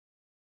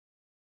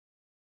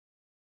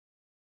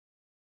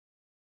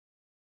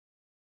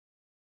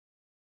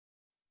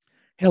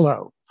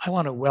Hello, I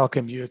want to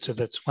welcome you to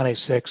the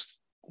 26th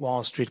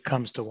Wall Street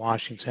Comes to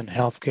Washington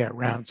Healthcare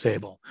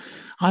Roundtable.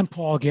 I'm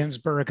Paul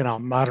Ginsburg, and I'll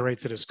moderate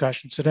the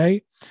discussion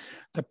today.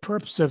 The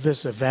purpose of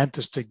this event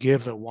is to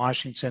give the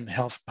Washington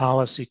health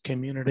policy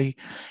community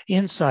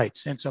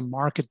insights into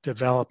market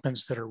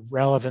developments that are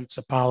relevant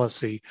to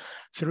policy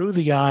through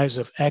the eyes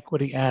of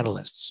equity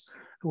analysts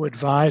who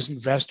advise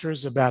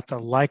investors about the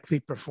likely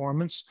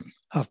performance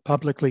of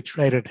publicly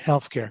traded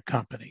healthcare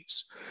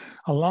companies.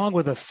 Along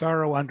with a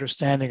thorough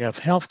understanding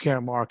of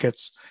healthcare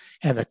markets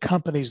and the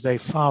companies they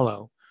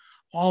follow,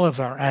 all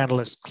of our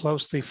analysts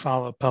closely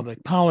follow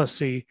public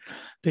policy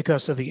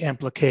because of the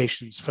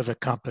implications for the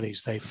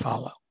companies they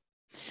follow.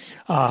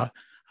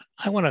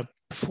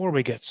 Before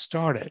we get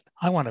started,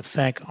 I want to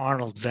thank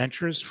Arnold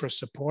Ventures for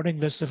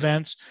supporting this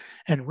event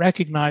and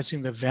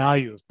recognizing the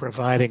value of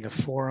providing a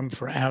forum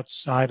for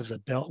outside of the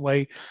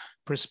Beltway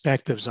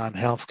perspectives on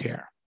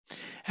healthcare.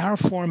 Our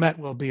format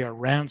will be a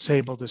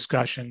roundtable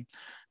discussion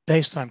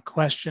based on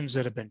questions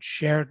that have been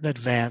shared in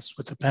advance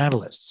with the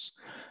panelists.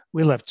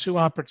 We'll have two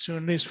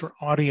opportunities for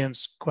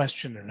audience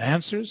question and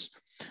answers,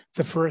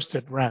 the first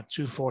at around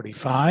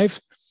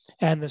 2:45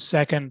 and the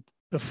second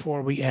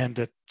before we end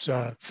at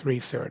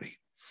 3:30.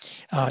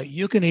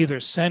 You can either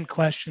send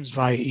questions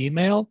via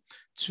email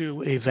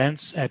to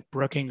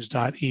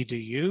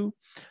events@brookings.edu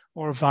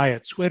or via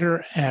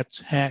Twitter at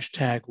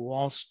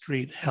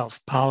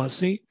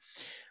 #WallStreetHealthPolicy.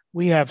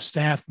 We have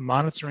staff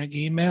monitoring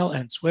email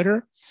and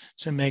Twitter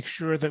to make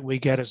sure that we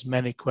get as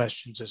many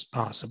questions as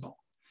possible.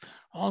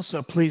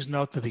 Also, please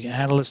note that the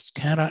analysts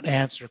cannot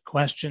answer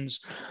questions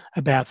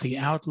about the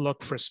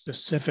outlook for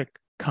specific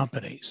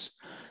companies.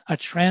 A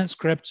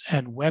transcript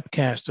and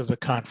webcast of the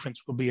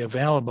conference will be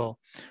available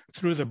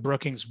through the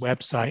Brookings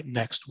website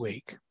next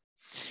week.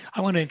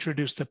 I want to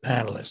introduce the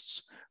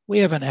panelists. We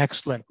have an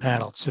excellent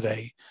panel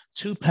today.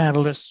 Two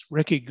panelists,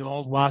 Ricky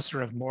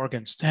Goldwasser of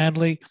Morgan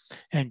Stanley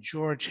and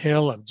George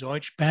Hill of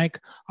Deutsche Bank,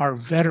 are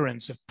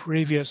veterans of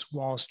previous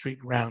Wall Street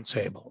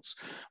roundtables,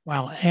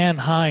 while Ann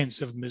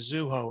Hines of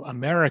Mizuho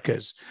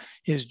Americas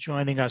is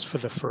joining us for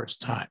the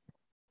first time.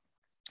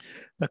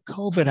 The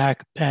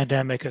COVID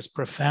pandemic has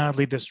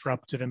profoundly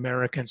disrupted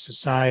American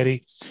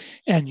society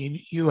and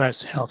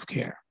U.S.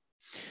 healthcare.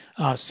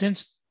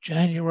 Since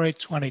January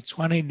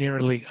 2020,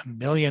 nearly 1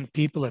 million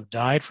people have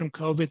died from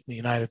COVID in the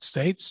United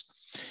States,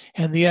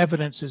 and the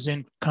evidence is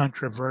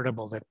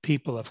incontrovertible that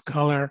people of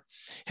color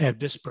have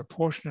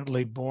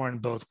disproportionately borne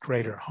both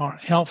greater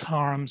health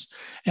harms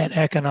and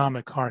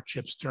economic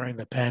hardships during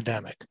the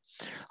pandemic,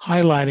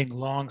 highlighting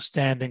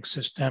long-standing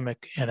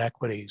systemic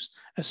inequities,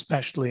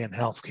 especially in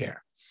healthcare.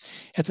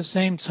 At the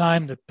same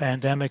time, the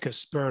pandemic has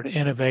spurred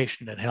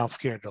innovation in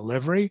healthcare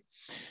delivery,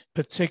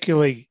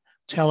 particularly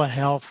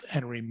telehealth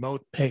and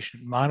remote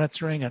patient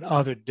monitoring and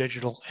other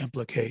digital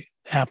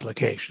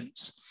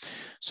applications.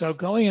 So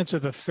going into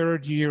the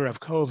third year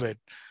of COVID,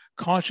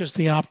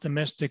 cautiously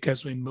optimistic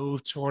as we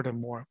move toward a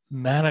more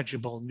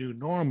manageable new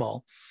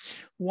normal,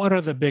 what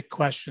are the big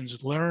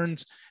questions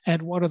learned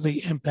and what are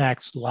the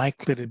impacts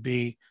likely to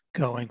be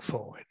going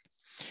forward?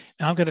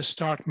 Now I'm going to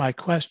start my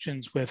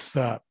questions with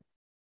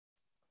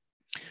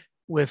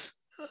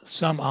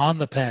some on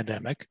the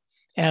pandemic.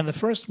 And the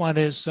first one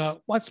is,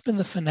 what's been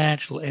the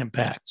financial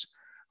impact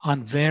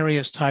on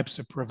various types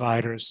of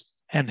providers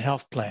and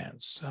health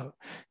plans?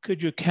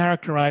 Could you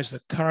characterize the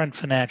current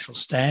financial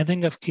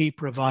standing of key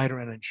provider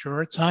and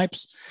insurer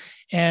types?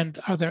 And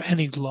are there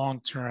any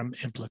long-term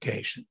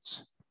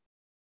implications?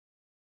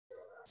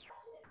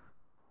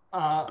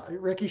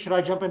 Ricky, should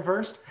I jump in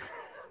first?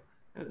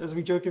 As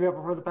we joked about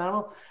before the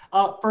panel.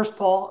 First,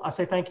 Paul, I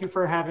say thank you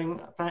for having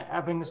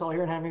us all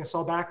here and having us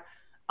all back.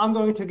 I'm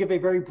going to give a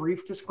very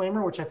brief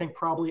disclaimer, which I think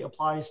probably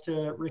applies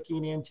to Ricky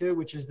and Ann too,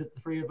 which is that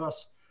the three of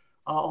us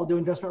all do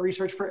investment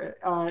research for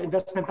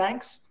investment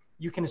banks.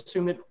 You can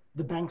assume that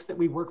the banks that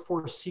we work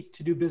for seek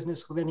to do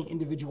business with any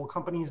individual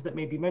companies that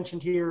may be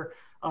mentioned here,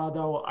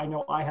 though I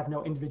know I have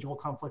no individual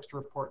conflicts to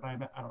report,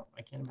 and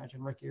I can't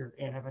imagine Ricky or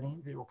Ann have any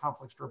individual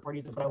conflicts to report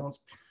either, but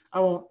I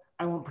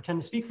won't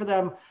pretend to speak for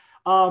them.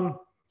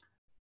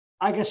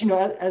 I guess,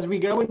 as we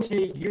go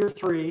into year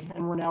 3,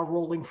 and we're now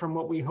rolling from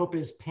what we hope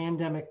is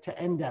pandemic to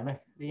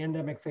endemic, the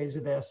endemic phase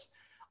of this,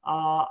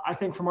 I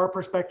think from our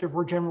perspective,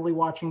 we're generally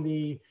watching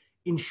the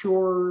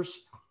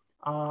insurers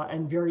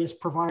and various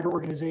provider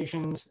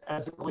organizations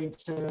as it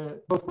relates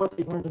to both what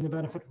they've learned and the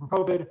benefit from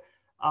COVID.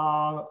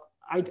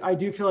 I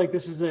do feel like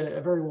this is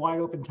a very wide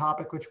open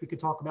topic, which we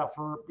could talk about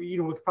for, we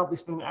could probably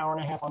spend an hour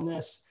and a half on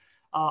this.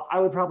 I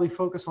would probably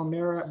focus on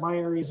my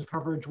areas of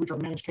coverage, which are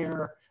managed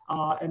care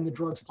and the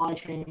drug supply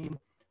chain,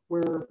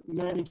 where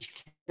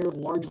managed care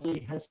largely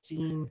has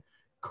seen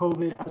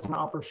COVID as an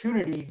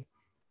opportunity,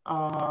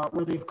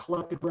 where they've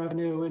collected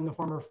revenue in the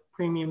form of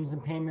premiums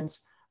and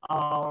payments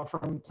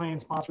from plan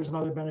sponsors and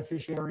other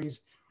beneficiaries.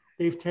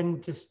 They've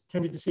tended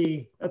to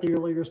see at the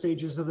earlier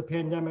stages of the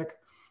pandemic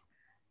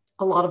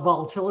a lot of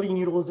volatility in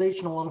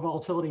utilization, a lot of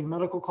volatility in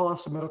medical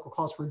costs. So medical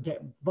costs were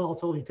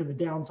volatility to the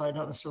downside,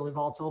 not necessarily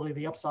volatility to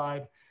the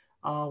upside,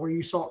 where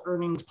you saw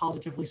earnings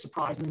positively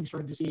surprised, and then you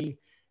started to see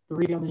the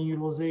rebound in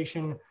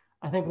utilization.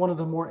 I think one of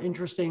the more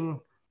interesting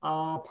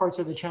parts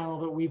of the channel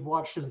that we've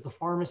watched is the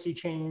pharmacy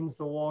chains,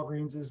 the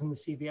Walgreenses and the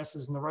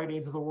CVSs and the Rite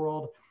Aids of the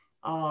world,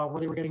 where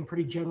they were getting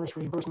pretty generous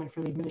reimbursement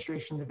for the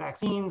administration of the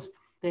vaccines.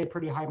 They had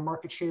pretty high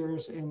market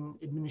shares in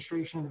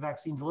administration of the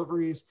vaccine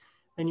deliveries.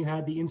 Then you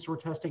had the in-store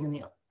testing and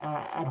the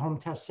at-home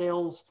test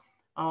sales,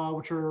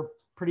 which are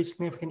pretty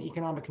significant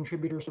economic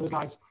contributors to those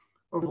guys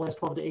over the last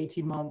 12 to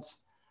 18 months.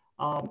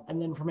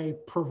 And then from a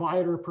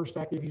provider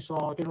perspective, you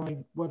saw generally,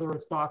 whether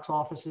it's docs'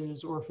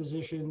 offices or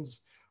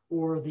physicians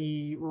or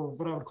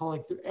what I would call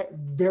like the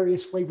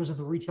various flavors of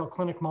the retail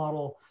clinic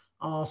model,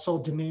 saw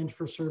demand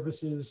for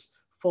services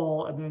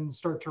fall and then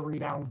start to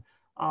rebound.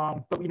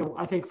 But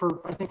I think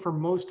for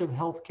most of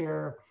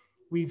healthcare,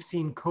 we've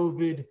seen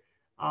COVID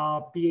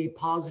be a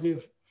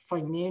positive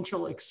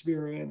financial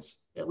experience,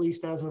 at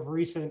least as of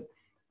recent.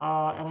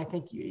 And I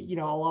think a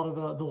lot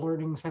of the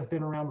learnings have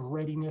been around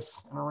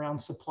readiness and around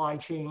supply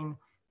chain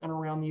and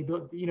around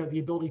the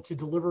ability to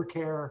deliver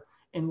care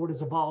in what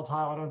is a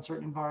volatile and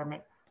uncertain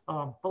environment.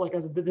 But like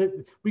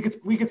we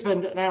could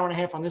spend an hour and a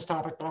half on this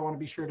topic, but I want to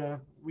be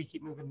sure we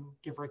keep moving,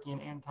 give Ricky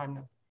and Ann time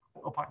to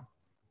opine.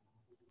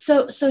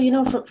 So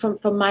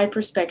from my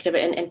perspective,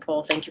 and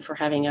Paul, thank you for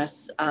having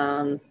us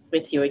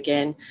with you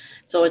again.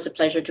 It's always a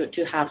pleasure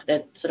to have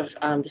that sort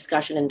of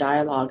discussion and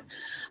dialogue.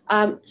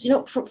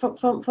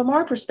 From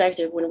our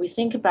perspective, when we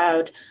think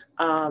about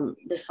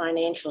the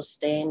financial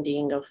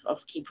standing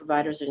of key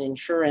providers in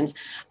insurance,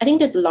 I think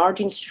that large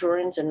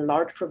insurance and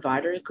large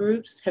provider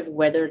groups have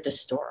weathered the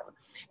storm.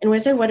 And when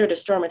I say weather the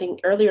storm, I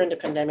think earlier in the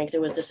pandemic,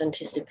 there was this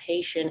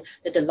anticipation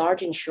that the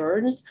large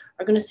insurers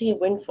are going to see a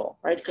windfall,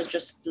 right? Because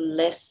just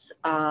less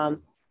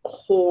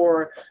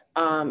core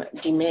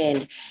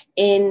demand.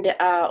 And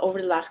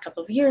over the last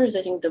couple of years,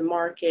 I think the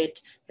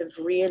market have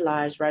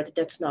realized, right,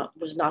 that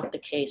was not the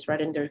case,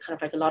 right? And there are kind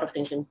of like a lot of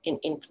things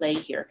in play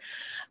here.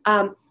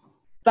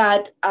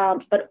 But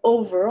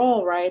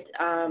overall, right,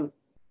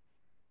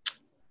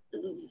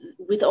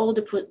 with all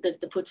the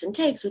puts and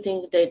takes, we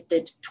think that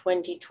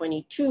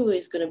 2022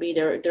 is going to be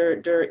there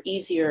are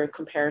easier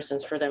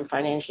comparisons for them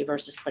financially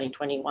versus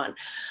 2021.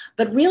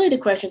 But really the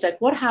question is like,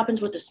 what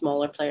happens with the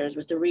smaller players,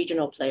 with the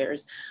regional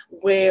players,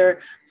 where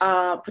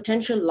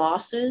potential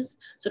losses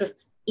sort of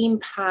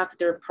impact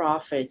their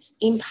profits,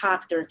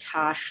 impact their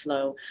cash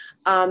flow.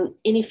 And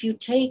if you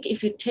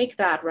take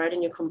that, right,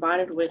 and you combine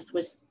it with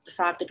the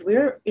fact that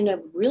we're in a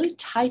really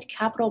tight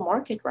capital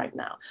market right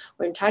now.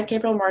 We're in a tight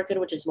capital market,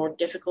 which is more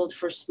difficult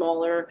for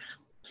smaller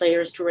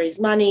players to raise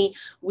money.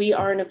 We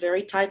are in a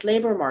very tight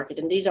labor market.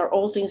 And these are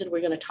all things that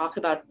we're going to talk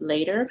about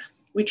later,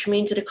 which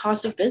means that the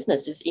cost of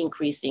business is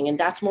increasing. And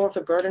that's more of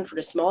a burden for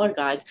the smaller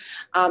guys.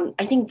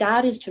 I think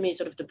that is, to me,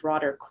 sort of the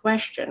broader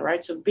question,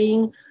 right? So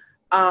being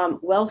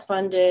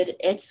well-funded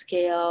at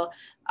scale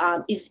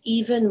is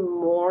even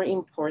more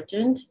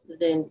important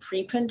than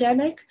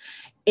pre-pandemic.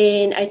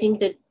 And I think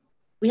that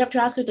we have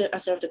to ask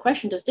ourselves the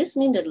question, does this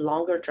mean that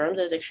longer term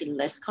there's actually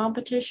less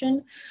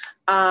competition?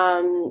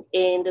 And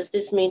does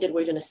this mean that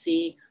we're going to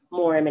see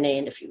more M&A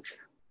in the future?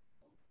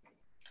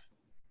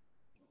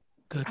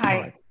 Good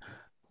point.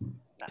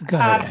 Go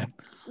ahead, Ann.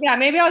 Yeah,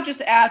 maybe I'll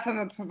just add from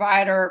a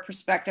provider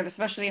perspective,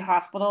 especially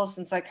hospitals,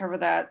 since I cover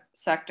that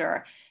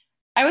sector.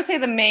 I would say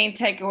the main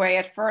takeaway,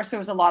 at first, there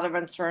was a lot of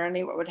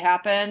uncertainty what would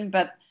happen,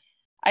 but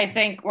I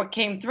think what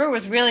came through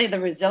was really the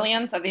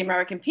resilience of the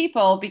American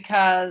people,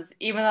 because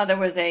even though there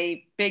was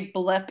a big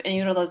blip in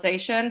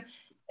utilization,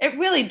 it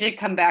really did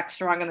come back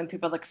stronger than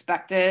people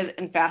expected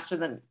and faster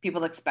than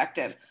people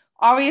expected.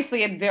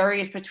 Obviously, it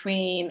varies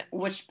between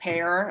which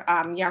payer.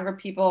 Younger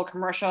people,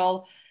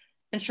 commercial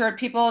insured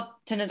people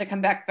tended to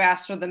come back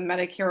faster than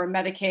Medicare or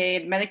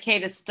Medicaid.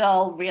 Medicaid is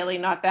still really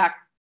not back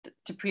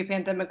to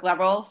pre-pandemic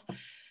levels.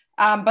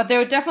 But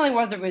there definitely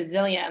was a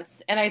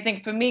resilience. And I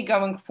think for me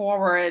going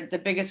forward, the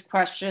biggest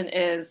question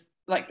is,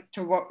 like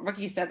to what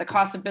Ricky said, the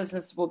cost of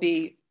business will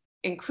be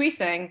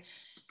increasing.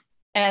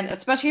 And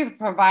especially for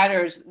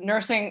providers,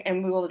 nursing,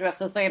 and we will address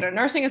this later,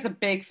 nursing is a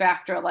big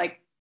factor.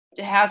 Like,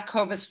 has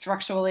COVID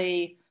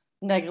structurally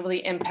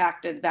negatively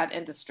impacted that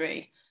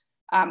industry?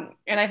 And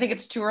I think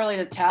it's too early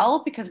to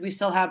tell because we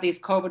still have these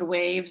COVID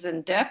waves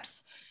and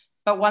dips.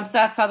 But once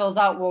that settles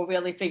out, we'll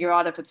really figure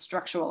out if it's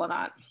structural or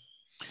not.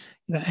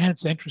 And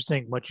it's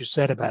interesting what you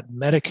said about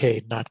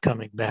Medicaid not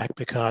coming back,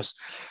 because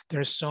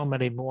there's so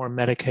many more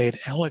Medicaid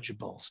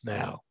eligibles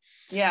now.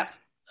 Yeah.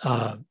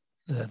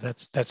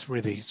 That's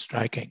really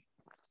striking.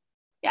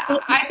 Yeah,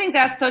 I think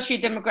that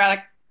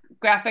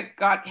socio-demographic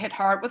got hit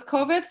hard with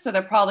COVID, so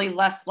they're probably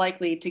less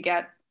likely to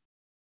get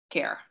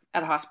care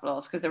at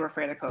hospitals because they were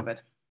afraid of COVID.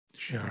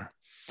 Sure.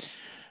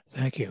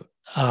 Thank you.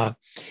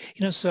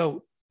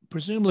 So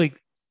presumably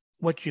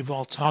what you've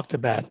all talked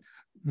about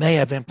may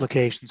have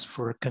implications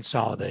for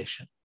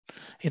consolidation.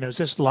 Is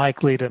this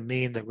likely to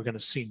mean that we're going to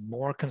see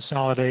more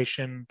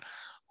consolidation,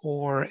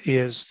 or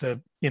is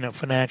the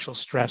financial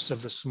stress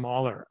of the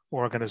smaller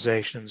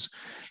organizations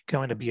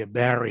going to be a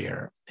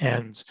barrier?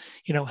 And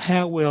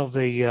how will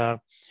the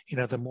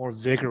more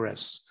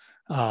vigorous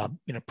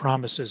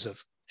promises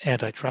of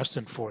antitrust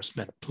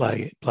enforcement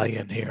play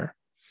in here?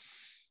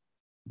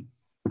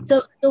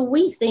 So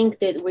we think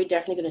that we're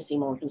definitely going to see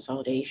more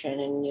consolidation,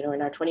 and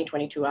in our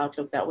 2022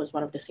 outlook, that was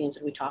one of the themes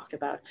that we talked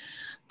about.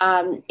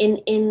 I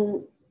think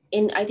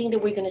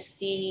that we're going to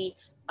see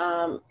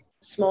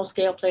small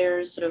scale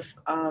players sort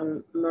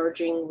of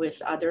merging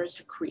with others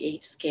to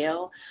create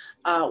scale.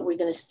 We're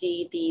going to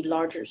see the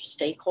larger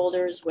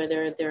stakeholders,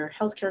 whether they're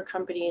healthcare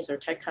companies or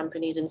tech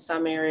companies in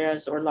some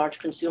areas, or large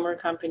consumer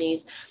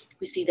companies.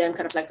 We see them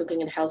kind of like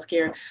looking at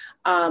healthcare,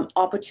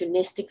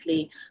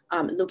 opportunistically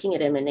looking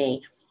at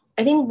M&A.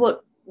 I think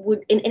what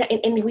would,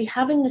 and we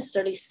haven't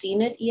necessarily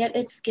seen it yet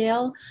at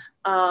scale,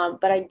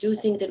 but I do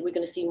think that we're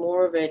going to see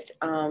more of it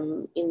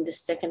in the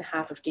second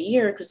half of the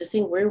year, because the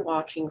thing we're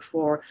watching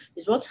for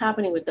is what's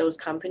happening with those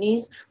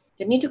companies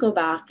that need to go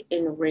back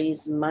and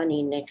raise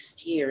money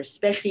next year,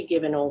 especially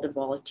given all the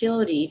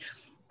volatility.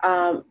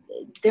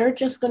 They're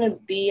just going to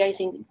be, I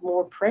think,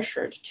 more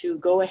pressured to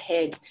go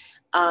ahead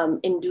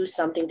and do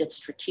something that's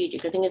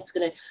strategic. I think it's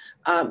going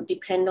to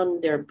depend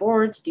on their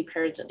boards,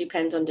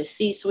 depends on the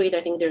C-suite.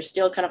 I think they're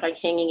still kind of like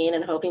hanging in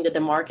and hoping that the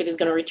market is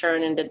going to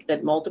return and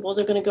that multiples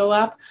are going to go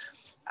up.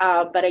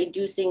 But I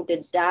do think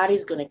that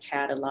is going to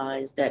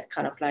catalyze that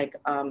kind of like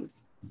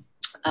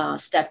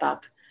step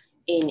up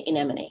in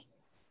M&A.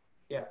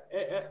 Yeah,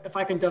 if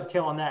I can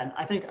dovetail on that,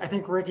 I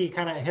think Ricky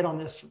kind of hit on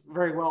this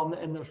very well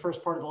in the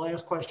first part of the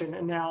last question.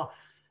 And now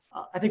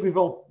I think we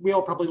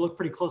all probably look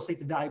pretty closely at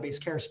the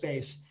value-based care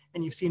space,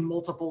 and you've seen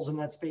multiples in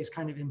that space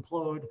kind of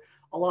implode.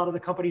 A lot of the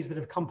companies that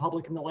have come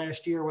public in the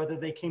last year, whether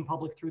they came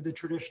public through the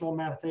traditional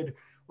method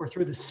or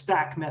through the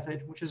SPAC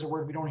method, which is a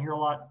word we don't hear a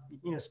lot.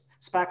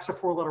 SPAC's a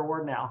 4-letter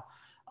word now.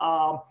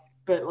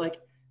 But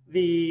like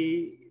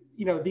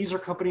these are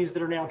companies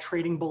that are now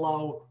trading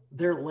below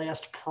their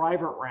last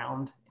private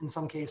round in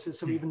some cases.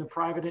 So even the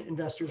private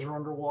investors are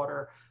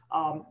underwater.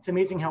 It's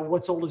amazing how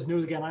what's old is new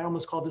again. I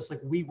almost call this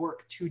like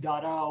WeWork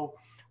 2.0,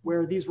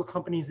 where these were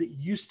companies that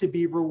used to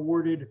be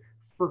rewarded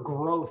for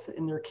growth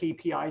in their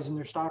KPIs and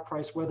their stock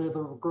price, whether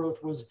the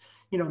growth was,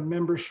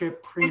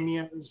 membership,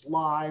 premiums,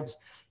 lives,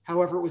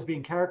 however it was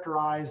being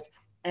characterized.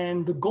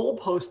 And the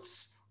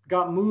goalposts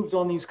got moved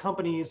on these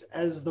companies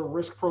as the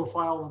risk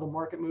profile of the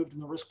market moved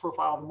and the risk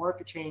profile of the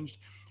market changed.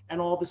 And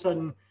all of a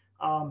sudden,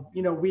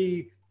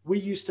 we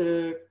used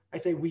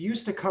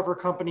to cover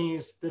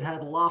companies that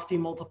had lofty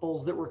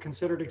multiples that were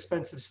considered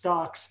expensive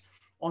stocks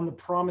on the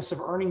promise of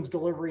earnings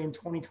delivery in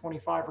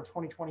 2025 or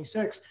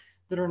 2026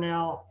 that are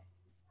now,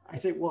 I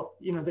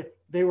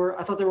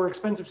thought they were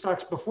expensive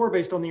stocks before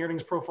based on the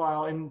earnings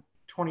profile in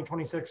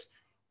 2026.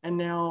 And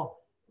now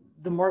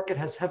the market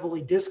has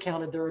heavily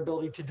discounted their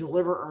ability to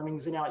deliver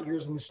earnings in out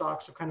years, and the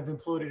stocks have kind of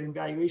imploded and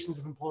valuations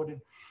have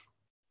imploded.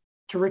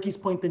 To Ricky's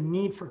point, the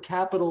need for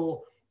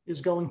capital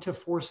is going to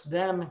force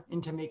them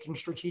into making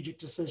strategic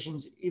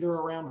decisions, either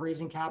around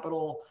raising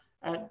capital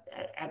at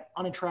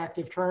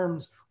unattractive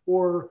terms,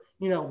 or,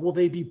 will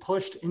they be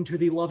pushed into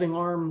the loving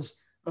arms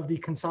of the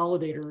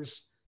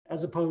consolidators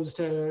as opposed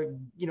to,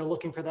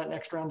 looking for that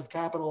next round of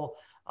capital,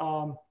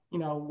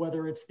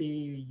 whether it's the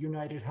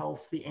United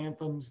Healths, the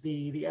Anthems,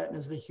 the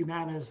Aetnas, the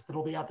Humanas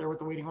that'll be out there with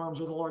the waiting arms,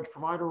 or the large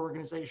provider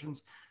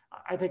organizations.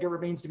 I think it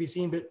remains to be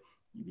seen, but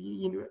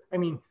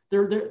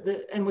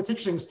and what's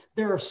interesting is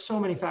there are so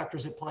many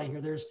factors at play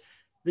here. There's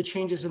the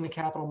changes in the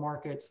capital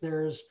markets,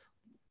 there's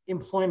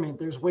employment,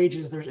 there's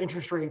wages, there's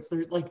interest rates.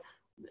 There's like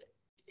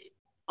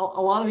a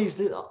lot of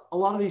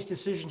these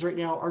decisions right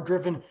now are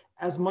driven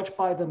as much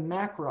by the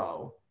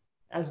macro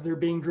as they're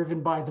being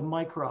driven by the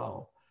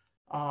micro.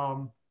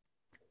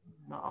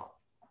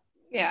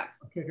 Yeah.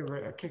 I'll kick it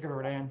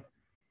over to Ann.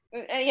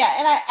 Yeah,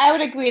 and I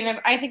would agree.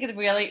 And I think it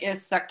really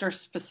is sector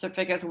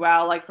specific as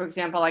well. Like, for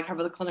example, I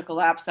cover the clinical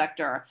lab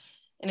sector.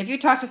 And if you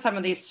talk to some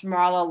of these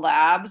smaller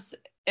labs,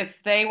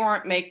 if they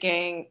weren't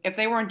doing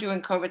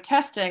COVID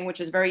testing, which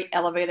is very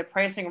elevated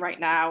pricing right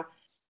now,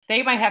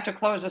 they might have to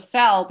close or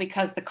sell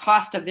because the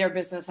cost of their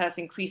business has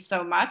increased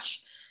so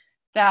much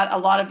that a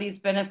lot of these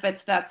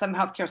benefits that some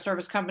healthcare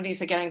service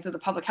companies are getting through the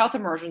public health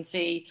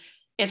emergency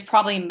is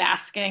probably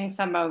masking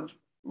some of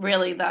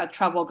really the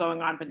trouble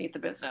going on beneath the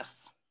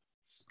business.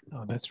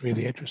 Oh, that's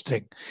really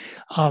interesting.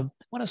 I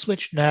want to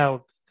switch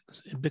now,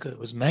 because it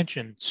was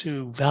mentioned,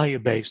 to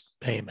value-based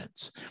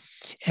payments.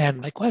 And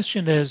my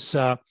question is,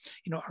 are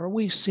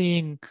we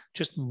seeing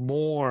just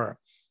more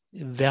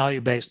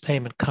value-based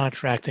payment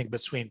contracting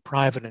between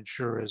private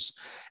insurers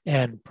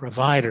and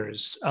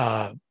providers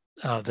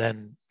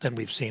than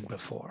we've seen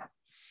before?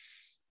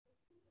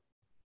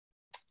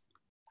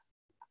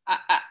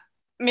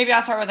 Maybe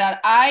I'll start with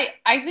that. I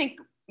think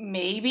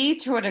maybe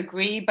to a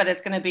degree, but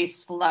it's going to be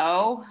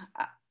slow.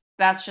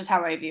 That's just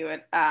how I view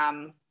it.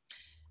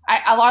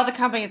 A lot of the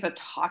companies are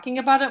talking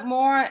about it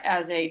more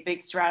as a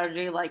big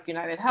strategy, like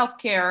United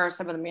Healthcare,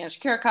 some of the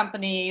managed care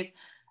companies,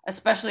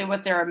 especially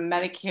with their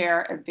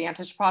Medicare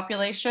Advantage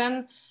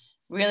population,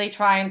 really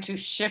trying to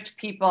shift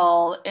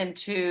people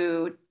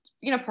into,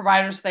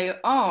 providers they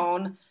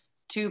own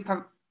to,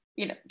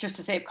 just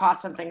to save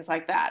costs and things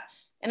like that.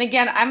 And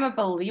again, I'm a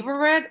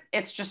believer in it.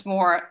 It's just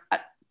more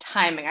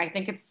timing. I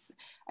think it's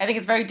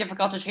very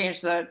difficult to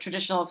change the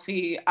traditional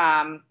fee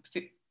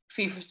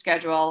for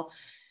schedule.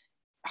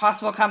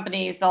 hospital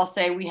companies, they'll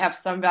say we have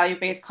some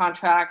value-based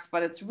contracts,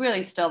 but it's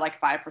really still like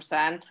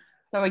 5%.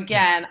 So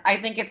again, I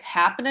think it's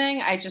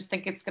happening. I just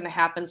think it's going to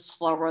happen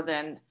slower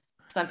than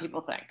some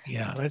people think.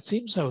 Yeah, it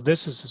seems though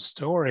this is a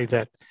story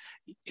that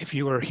if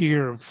you were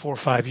here 4 or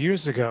 5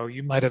 years ago,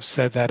 you might have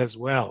said that as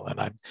well. And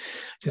I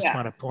just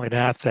want to point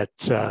out that,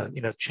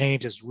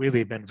 change has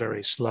really been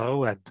very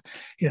slow. And,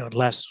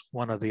 unless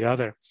one of the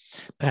other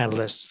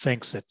panelists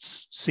thinks it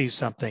sees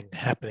something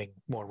happening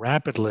more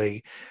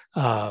rapidly,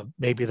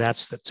 maybe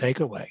that's the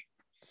takeaway.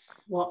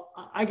 Well,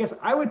 I guess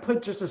I would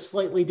put just a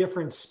slightly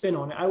different spin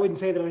on it. I wouldn't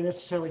say that I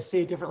necessarily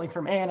see it differently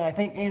from Anne. I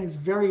think Anne is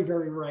very,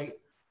 very right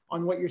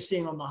on what you're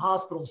seeing on the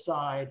hospital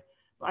side.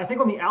 I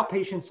think on the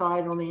outpatient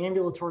side and on the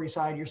ambulatory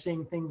side, you're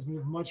seeing things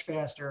move much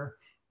faster.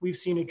 We've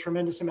seen a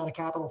tremendous amount of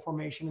capital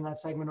formation in that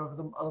segment of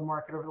the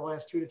market over the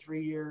last 2 to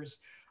 3 years.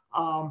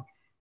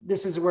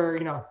 This is where,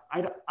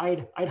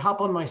 I'd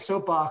hop on my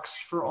soapbox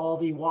for all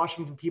the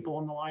Washington people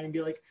on the line and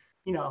be like,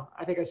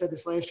 I think I said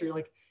this last year,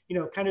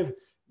 kind of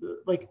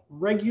like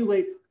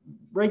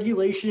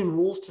regulation and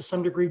rules to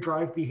some degree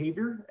drive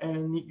behavior,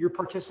 and your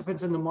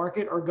participants in the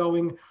market are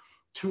going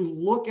to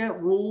look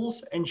at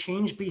rules and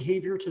change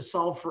behavior to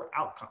solve for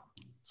outcome.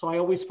 So I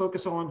always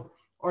focus on,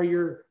 are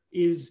your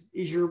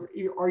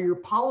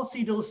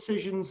policy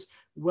decisions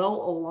well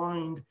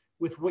aligned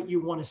with what you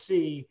want to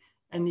see?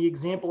 And the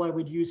example I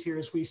would use here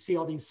is we see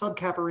all these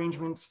subcap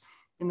arrangements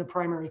in the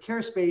primary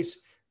care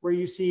space where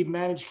you see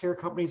managed care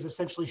companies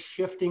essentially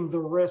shifting the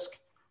risk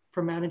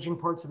from managing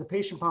parts of the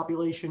patient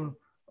population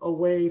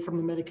away from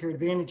the Medicare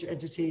Advantage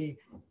entity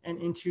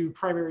and into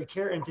primary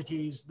care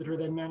entities that are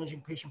then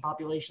managing patient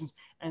populations.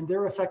 And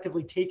they're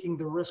effectively taking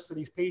the risk for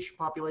these patient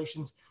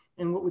populations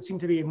in what would seem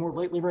to be a more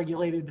lightly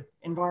regulated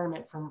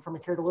environment from a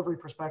care delivery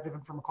perspective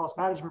and from a cost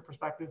management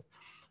perspective.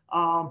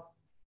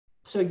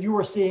 So you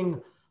are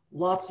seeing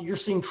you're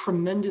seeing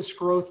tremendous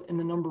growth in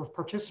the number of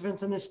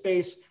participants in this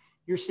space.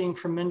 You're seeing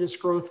tremendous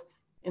growth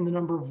in the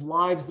number of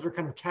lives that are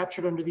kind of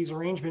captured under these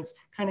arrangements.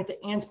 Kind of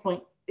to Anne's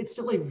point, it's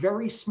still a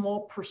very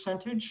small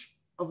percentage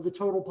of the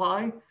total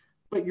pie,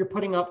 but you're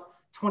putting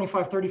up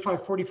 25,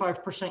 35,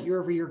 45%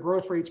 year-over-year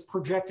growth rates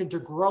projected to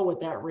grow at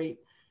that rate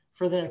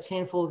for the next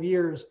handful of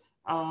years.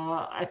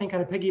 I think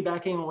kind of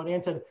piggybacking on what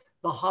Anne said,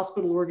 the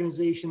hospital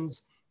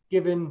organizations,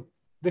 given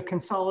the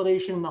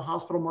consolidation in the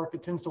hospital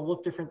market tends to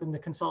look different than the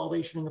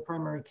consolidation in the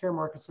primary care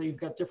market. So you've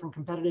got different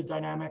competitive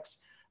dynamics.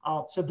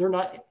 So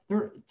to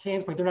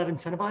Anne's point, they're not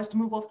incentivized to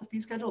move off the fee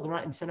schedule. They're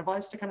not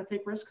incentivized to kind of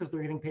take risks because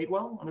they're getting paid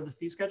well under the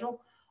fee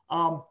schedule.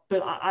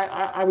 But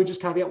I would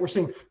just caveat,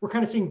 we're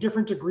kind of seeing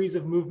different degrees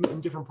of movement in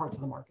different parts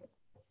of the market.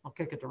 I'll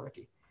kick it to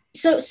Ricky.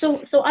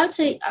 So I'd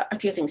say a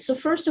few things. So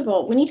first of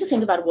all, we need to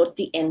think about what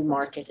the end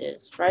market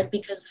is, right?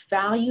 Because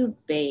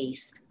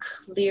value-based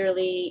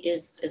clearly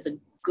is a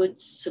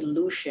good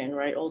solution,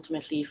 right?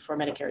 Ultimately for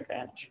Medicare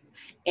Advantage.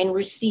 And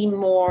we see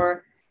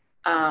more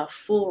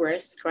full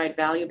risk, right?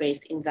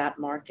 Value-based in that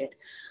market.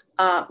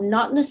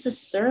 Not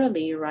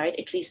necessarily, right?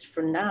 At least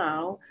for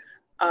now,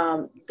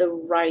 the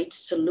right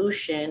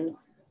solution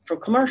for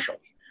commercial.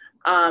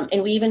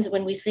 And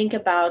when we think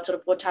about sort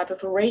of what type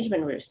of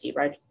arrangement we see,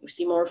 right? We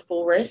see more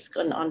full risk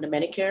on the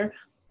Medicare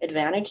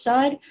Advantage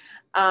side,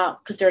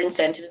 because there are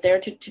incentives there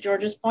to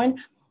George's point.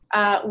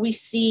 We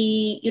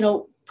see,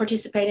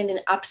 participating in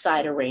an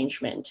upside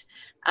arrangement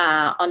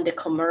on the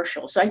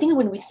commercial. So I think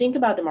when we think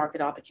about the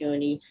market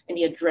opportunity and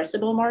the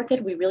addressable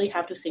market, we really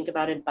have to think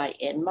about it by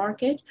end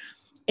market.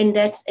 And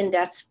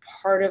that's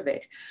part of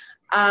it.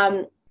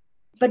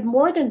 But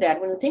more than that,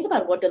 when we think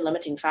about what the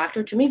limiting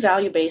factor, to me,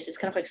 value-based is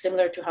kind of like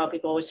similar to how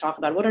people always talk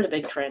about what are the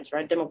big trends,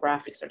 right?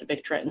 Demographics are the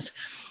big trends.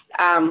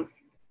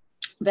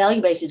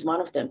 Value-based is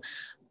one of them.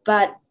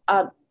 But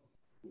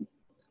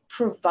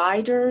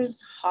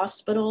providers,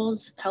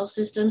 hospitals, health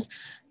systems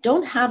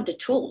don't have the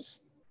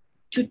tools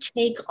to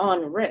take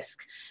on risk.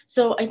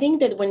 So I think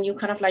that when you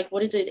kind of like,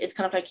 what is it? It's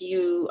kind of like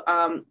you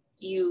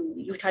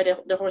tie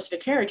the horse to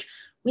the carriage.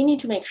 We need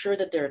to make sure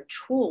that there are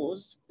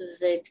tools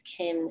that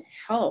can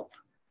help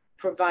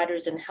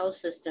providers and health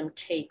system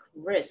take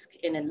risk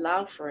and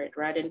allow for it,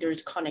 right? And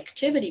there's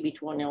connectivity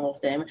between all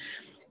of them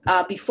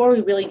before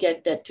we really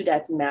get to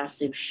that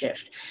massive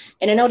shift.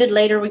 And I know that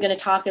later we're going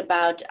to talk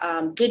about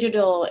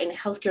digital and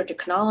healthcare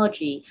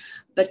technology,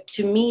 but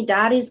to me,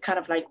 that is kind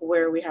of like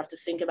where we have to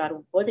think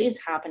about what is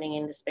happening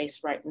in the space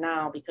right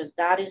now, because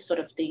that is sort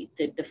of the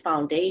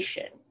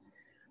foundation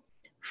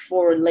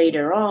for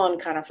later on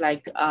kind of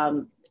like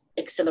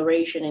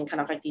acceleration and kind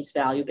of like these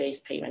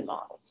value-based payment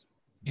models.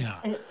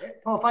 Yeah. And,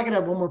 well, if I could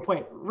add one more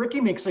point,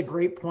 Ricky makes a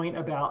great point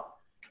about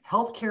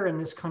healthcare in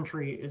this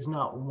country is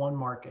not one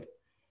market.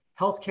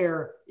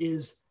 Healthcare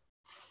is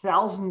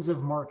thousands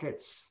of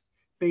markets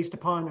based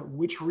upon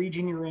which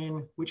region you're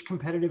in, which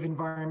competitive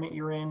environment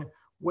you're in,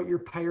 what your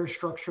payer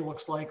structure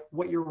looks like,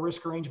 what your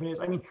risk arrangement is.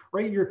 I mean,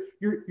 right,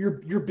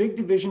 your big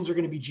divisions are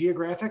going to be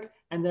geographic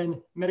and then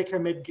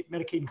Medicare,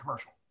 Medicaid, and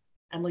commercial.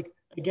 And like,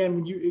 again,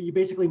 when you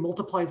basically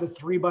multiply the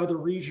three by the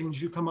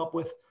regions, you come up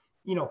with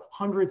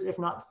hundreds, if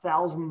not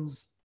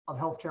thousands of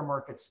healthcare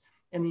markets.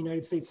 in the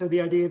United States. So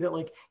the idea that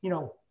like,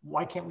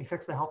 why can't we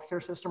fix the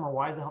healthcare system, or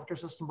why is the healthcare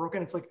system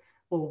broken? It's like,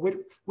 well,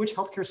 which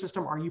healthcare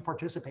system are you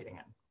participating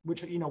in?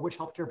 Which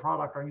healthcare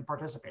product are you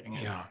participating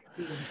in? Yeah.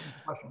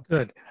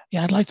 Good.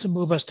 Yeah, I'd like to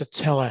move us to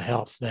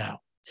telehealth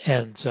now.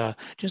 And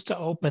just to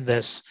open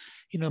this,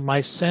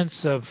 my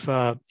sense of,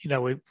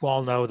 we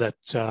all know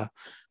that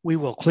we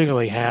will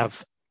clearly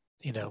have,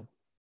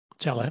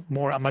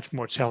 much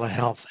more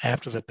telehealth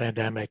after the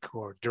pandemic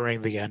or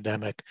during the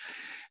endemic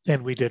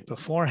than we did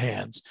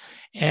beforehand.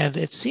 And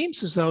it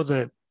seems as though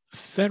the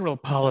federal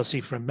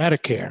policy for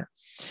Medicare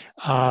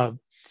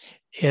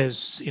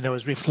is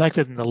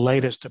reflected in the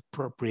latest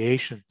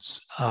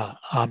appropriations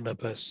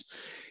omnibus,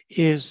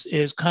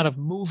 is kind of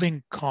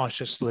moving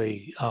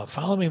cautiously,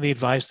 following the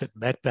advice that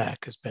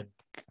MedPAC has been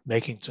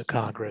making to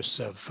Congress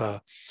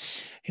of,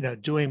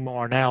 doing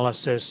more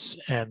analysis,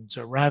 and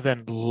rather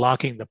than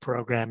locking the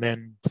program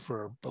in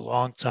for a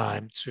long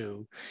time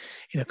to,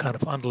 kind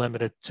of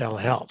unlimited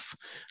telehealth,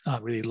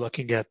 really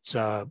looking at,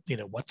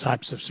 what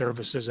types of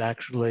services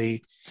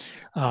actually,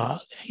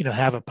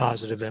 have a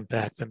positive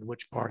impact and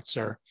which parts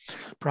are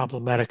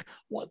problematic.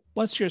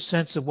 What's your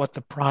sense of what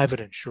the private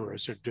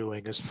insurers are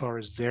doing as far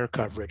as their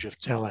coverage of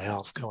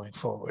telehealth going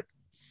forward?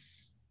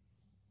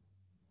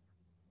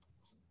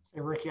 Hey,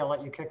 Ricky, I'll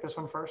let you kick this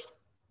one first.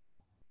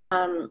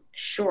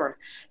 Sure.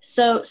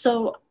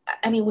 So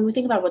I mean, when we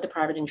think about what the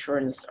private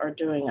insurance are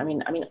doing, I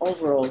mean,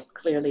 overall,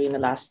 clearly in the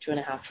last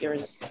 2.5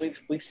 years,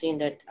 we've seen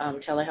that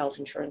telehealth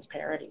insurance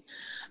parity,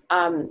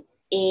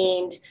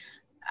 and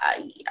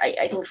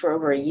I think for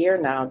over a year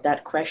now,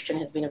 that question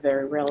has been a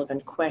very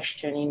relevant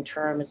question in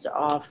terms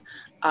of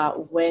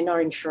when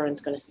are insurance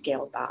going to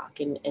scale back,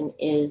 and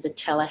is a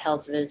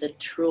telehealth visit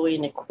truly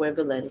an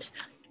equivalent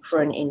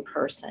for an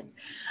in-person?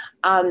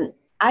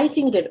 I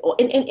think that,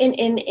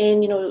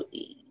 and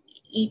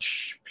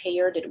each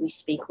payer that we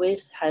speak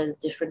with has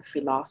different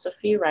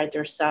philosophy, right?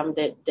 There's some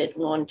that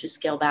want to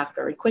scale back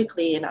very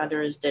quickly, and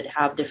others that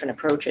have different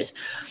approaches.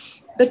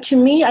 But to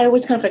me, I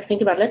always kind of like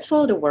think about, let's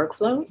follow the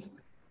workflows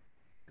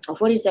of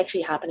what is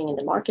actually happening in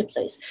the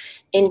marketplace.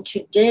 And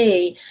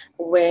today,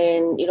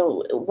 when,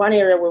 one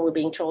area where we're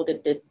being told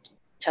that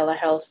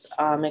telehealth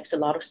makes a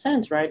lot of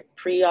sense, right?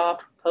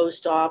 Pre-op,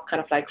 post-op,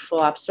 kind of like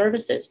full-op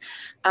services.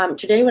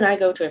 Today, when I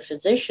go to a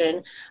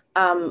physician,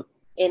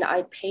 and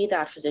I pay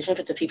that physician, if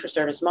it's a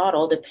fee-for-service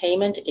model, the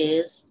payment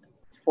is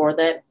for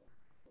that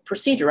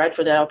procedure, right,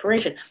 for that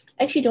operation.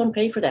 I actually don't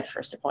pay for that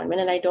first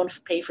appointment, and I don't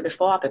pay for the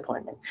follow-up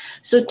appointment.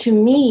 So to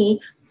me,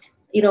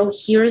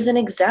 here's an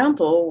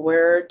example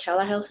where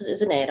telehealth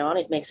is an add-on.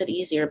 It makes it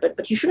easier,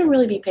 but you shouldn't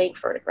really be paying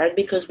for it, right?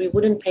 Because we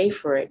wouldn't pay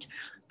for it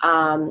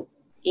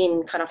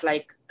in kind of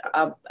like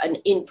an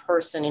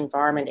in-person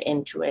environment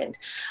end-to-end.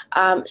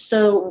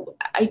 So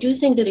I do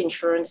think that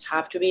insurance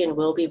have to be and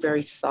will be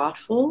very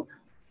thoughtful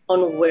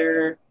on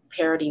where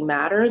parity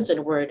matters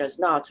and where it does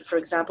not. So for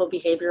example,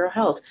 behavioral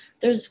health,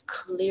 there's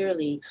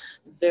clearly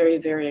very,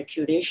 very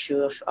acute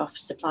issue of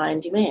supply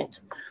and demand.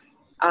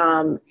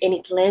 And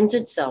it lends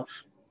itself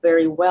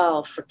very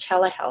well for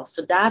telehealth.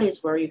 So that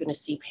is where you're going to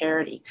see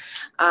parity.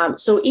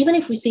 So even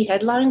if we see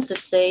headlines that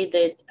say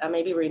that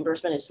maybe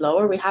reimbursement is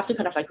lower, we have to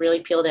kind of like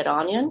really peel that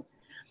onion,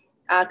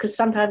 because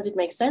sometimes it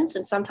makes sense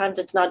and sometimes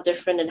it's not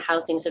different in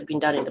how things have been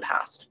done in the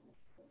past.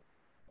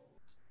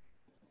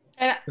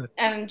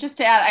 And just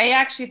to add, I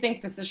actually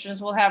think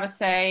physicians will have a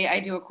say.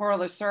 I do a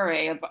quarterly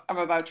survey of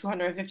about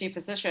 250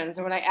 physicians.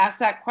 And when I ask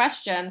that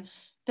question,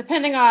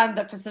 depending on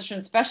the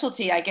physician's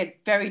specialty, I get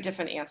very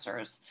different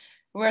answers.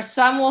 Where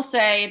some will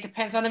say it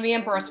depends on the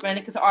reimbursement,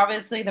 because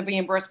obviously the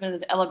reimbursement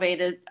is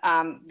elevated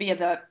via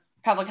the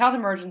public health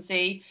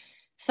emergency.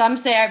 Some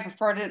say I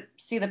prefer to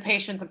see the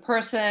patients in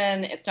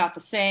person. It's not the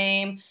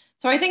same.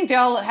 So I think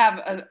they'll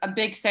have a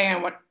big say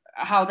on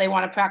how they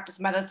want to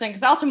practice medicine,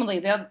 because ultimately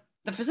the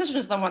physician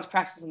is the ones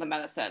practicing the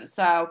medicine.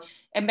 So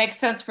it makes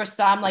sense for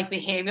some, like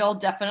behavioral,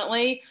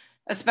 definitely,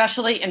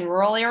 especially in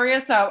rural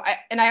areas. So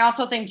I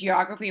also think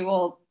geography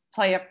will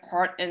play a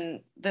part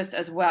in this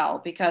as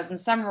well, because in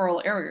some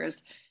rural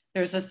areas,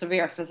 there's a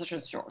severe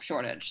physician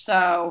shortage.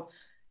 So,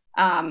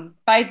 but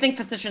I think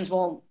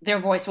their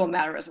voice will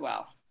matter as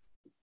well.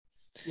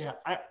 Yeah,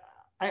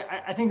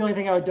 I think the only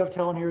thing I would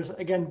dovetail on here is,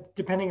 again,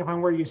 depending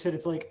upon where you sit,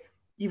 it's like,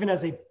 even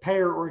as a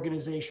payer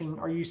organization,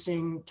 are you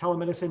seeing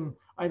telemedicine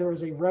either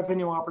as a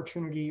revenue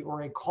opportunity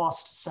or a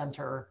cost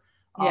center?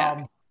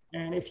 Yeah.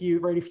 And if you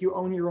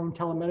own your own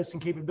telemedicine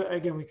capability,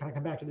 again, we kind of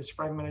come back to this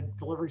fragmented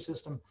delivery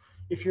system.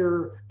 If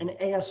you're an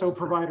ASO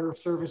provider of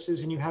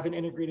services and you have an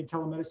integrated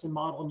telemedicine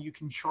model and you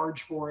can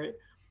charge for it,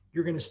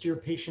 you're going to steer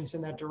patients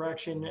in that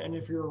direction. And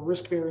if you're a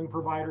risk-bearing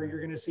provider,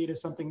 you're going to see it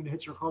as something that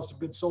hits your cost of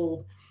goods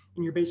sold,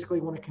 and you're basically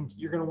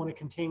you're going to want to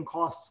contain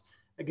costs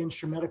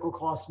against your medical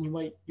costs, and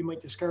you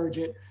might discourage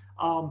it.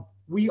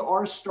 We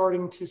are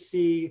starting to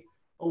see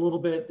a little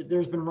bit.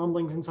 There's been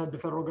rumblings inside the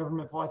federal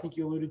government, Paul. I think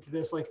you alluded to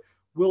this. Like,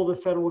 will the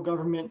federal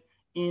government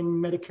in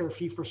Medicare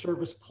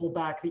fee-for-service pull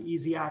back the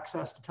easy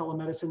access to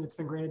telemedicine that's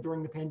been granted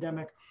during the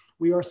pandemic?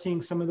 We are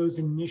seeing some of those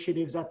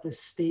initiatives at the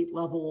state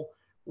level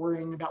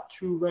worrying about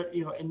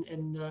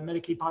in the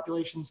Medicaid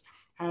populations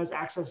has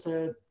access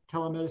to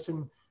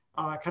telemedicine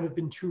kind of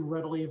been too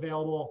readily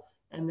available.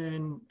 And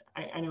then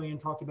I know Ian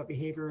talked about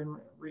behavioral, and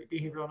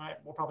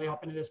we'll probably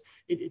hop into this.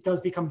 It does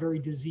become very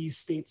disease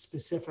state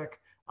specific.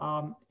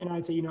 And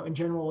I'd say, in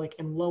general, like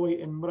in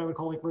what I would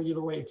call like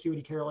regular way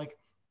acuity care, like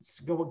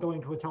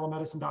going to a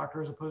telemedicine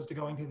doctor as opposed to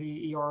going to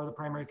the ER or the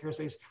primary care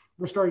space,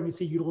 we're starting to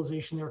see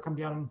utilization there come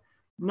down,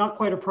 not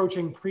quite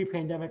approaching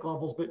pre-pandemic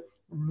levels, but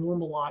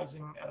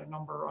normalizing at a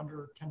number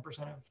under 10%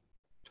 of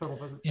total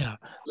visits. Yeah.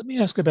 Let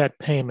me ask about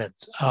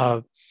payments.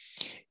 I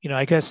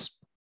guess,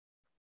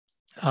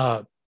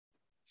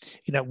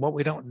 what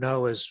we don't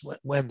know is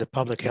when the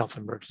public health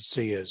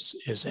emergency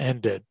is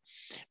ended.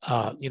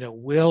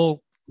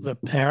 Will the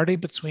parity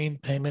between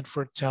payment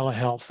for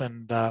telehealth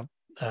and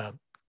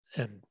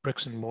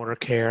bricks and mortar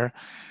care,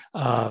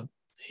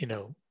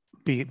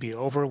 be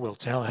over? Will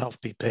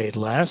telehealth be paid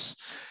less?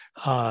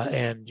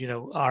 And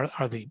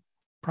are the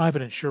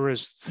private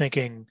insurers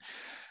thinking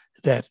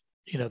that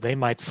they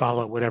might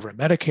follow whatever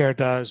Medicare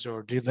does,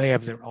 or do they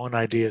have their own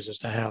ideas as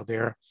to how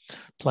they're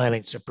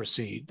planning to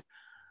proceed?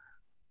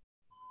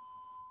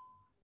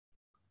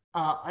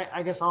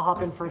 I guess I'll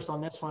hop in first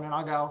on this one, and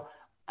I'll go.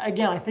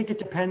 Again, I think it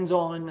depends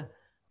on.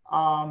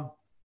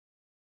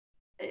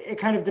 It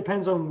kind of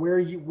depends on where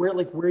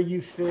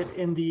you fit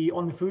on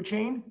the food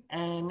chain,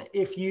 and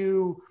if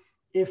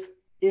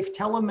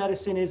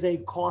telemedicine is a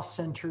cost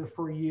center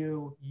for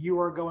you, you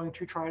are going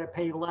to try to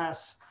pay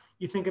less.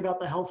 You think about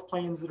the health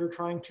plans that are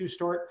trying to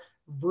start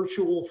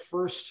virtual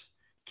first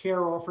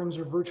care offerings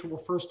or virtual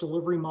first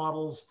delivery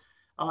models.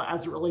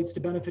 As it relates to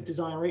benefit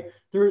design, right?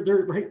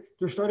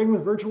 They're starting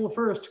with virtual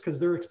first because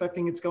they're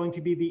expecting it's going to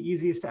be the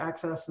easiest to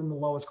access and the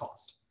lowest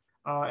cost.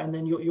 And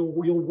then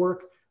you'll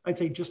work, I'd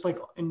say, just like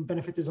in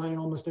benefit design in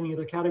almost any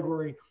other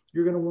category,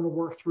 you're going to want to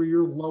work through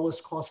your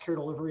lowest cost care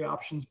delivery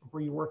options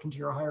before you work into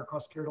your higher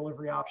cost care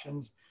delivery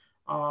options.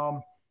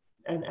 And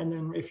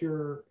then if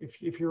you're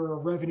a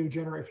revenue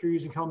generator, if you're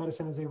using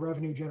telemedicine as a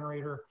revenue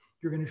generator,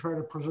 you're going to try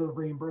to preserve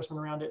reimbursement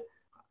around it.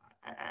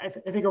 I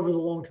think over the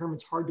long term,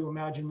 it's hard to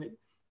imagine that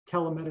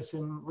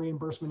telemedicine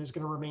reimbursement is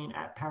going to remain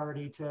at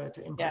parity to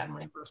in-person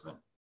reimbursement.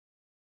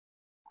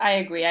 I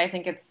agree. I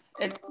think it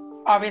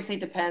obviously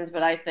depends,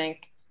 but I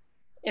think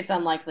it's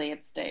unlikely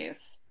it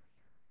stays.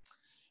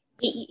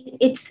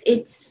 It's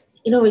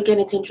again,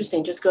 it's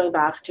interesting. Just going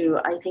back to,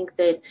 I think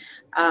that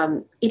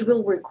it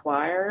will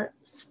require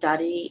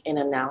study and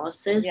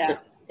analysis to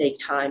take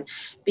time,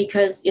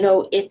 because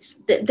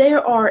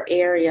there are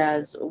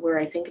areas where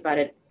I think about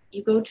it.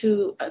 You go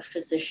to a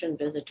physician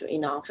visit to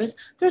in office,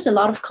 there's a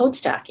lot of code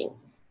stacking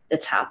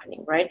that's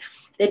happening, right?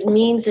 That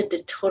means that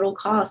the total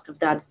cost of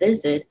that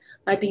visit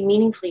might be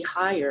meaningfully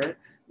higher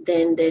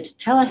than the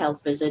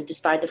telehealth visit,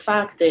 despite the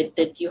fact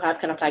that you have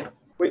kind of like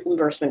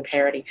reimbursement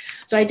parity.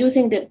 So I do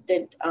think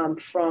that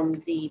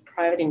from the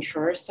private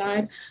insurer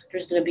side,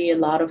 there's going to be a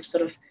lot of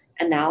sort of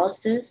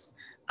analysis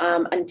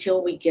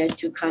until we get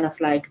to kind of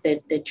like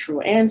the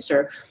true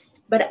answer.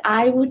 But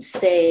I would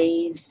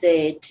say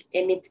that,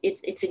 and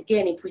it's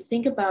again, if we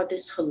think about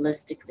this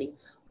holistically,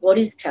 what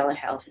is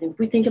telehealth? And if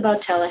we think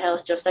about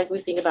telehealth just like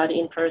we think about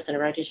in person,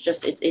 right? It's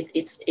just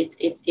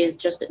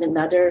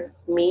another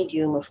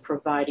medium of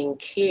providing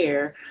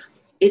care.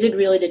 Is it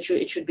really that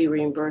it should be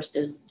reimbursed?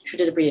 Should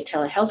it be a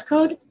telehealth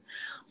code,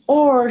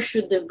 or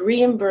should the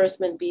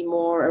reimbursement be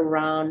more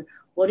around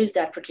what is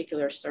that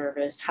particular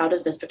service? How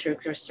does this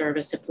particular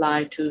service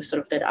apply to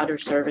sort of that other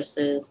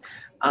services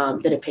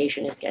that a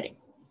patient is getting?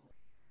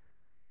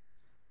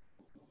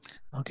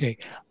 Okay.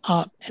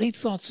 Any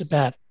thoughts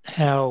about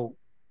how,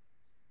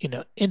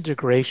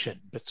 integration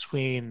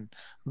between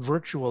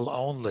virtual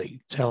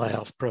only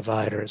telehealth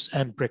providers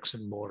and bricks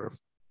and mortar,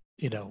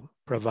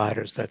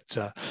 providers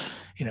that,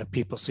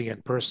 people see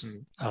in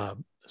person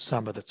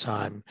some of the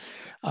time,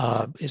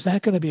 is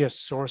that going to be a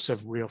source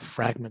of real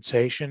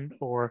fragmentation,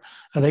 or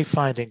are they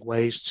finding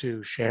ways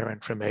to share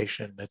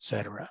information, et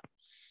cetera?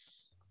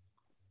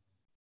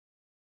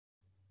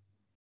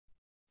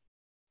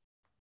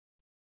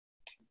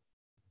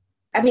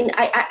 I mean,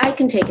 I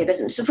can take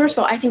it. So first of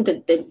all, I think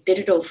that the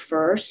digital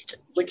first,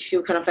 which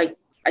you kind of like,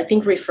 I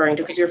think referring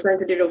to, because you're referring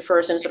to digital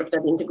first and sort of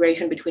that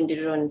integration between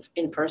digital and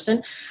in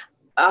person.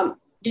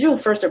 Digital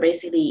first are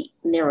basically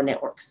narrow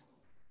networks,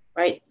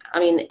 right? I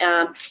mean,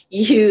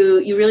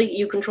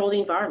 you control the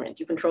environment,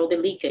 you control the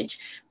leakage.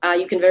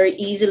 You can very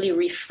easily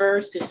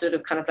refer to sort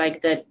of kind of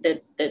like that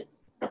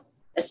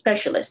a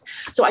specialist.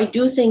 So I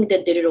do think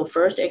that digital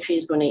first actually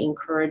is going to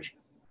encourage.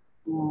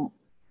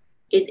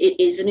 It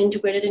is an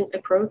integrated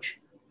approach.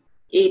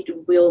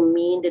 It will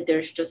mean that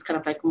there's just kind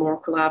of like more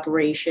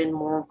collaboration,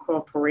 more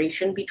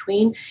cooperation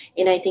between.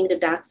 And I think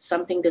that that's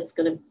something that's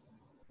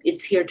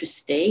it's here to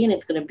stay, and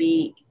it's going to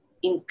be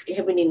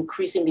have an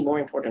increasingly more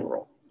important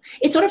role.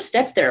 It's sort of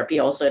step therapy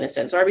also in a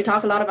sense, right? We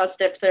talk a lot about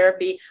step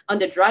therapy on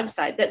the drug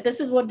side. This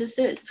is what this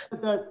is.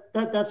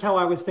 That's how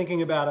I was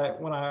thinking about it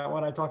when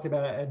I talked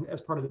about it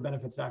as part of the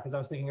benefit stack, because I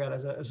was thinking about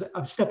it as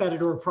a step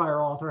edit or a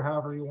prior author,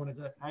 however you wanted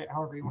to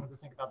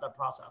think about that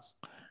process.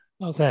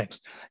 Oh, thanks.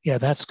 Yeah,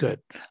 that's good.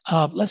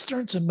 Let's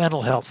turn to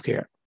mental health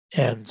care.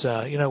 And,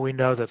 we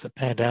know that the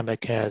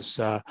pandemic has,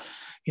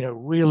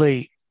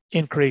 really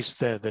increased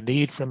the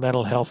need for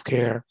mental health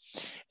care.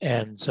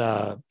 And,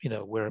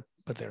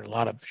 but there are a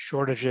lot of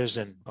shortages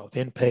in both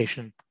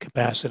inpatient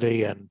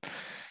capacity and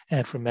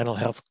for mental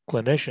health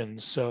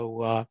clinicians.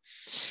 So,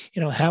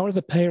 how are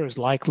the payers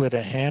likely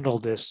to handle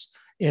this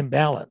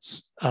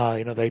imbalance?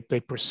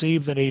 They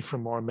perceive the need for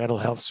more mental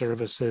health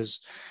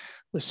services.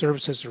 The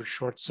services are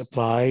short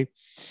supply.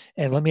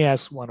 And let me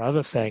ask one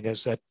other thing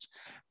is that,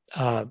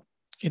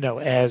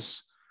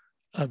 as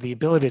the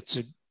ability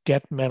to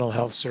get mental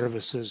health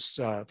services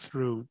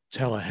through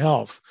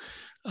telehealth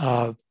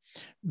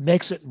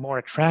makes it more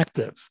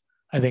attractive,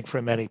 I think,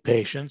 for many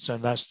patients,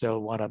 and thus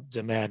they'll want to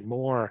demand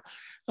more.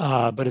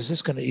 But is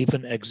this going to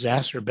even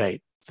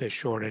exacerbate the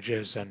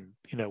shortages? And,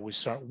 we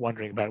start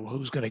wondering about, well,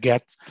 who's going to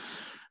get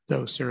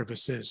those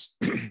services?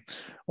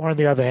 Or on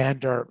the other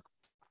hand, are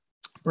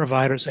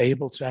providers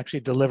able to actually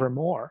deliver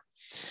more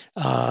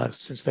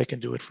since they can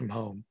do it from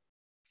home?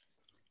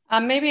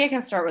 Maybe I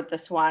can start with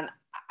this one.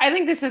 I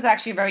think this is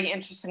actually a very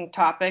interesting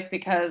topic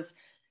because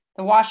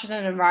the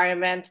Washington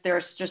environment,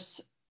 there's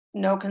just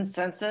no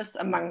consensus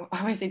among,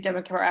 obviously,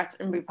 Democrats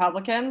and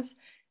Republicans.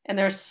 And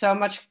there's so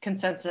much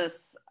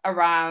consensus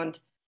around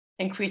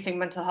increasing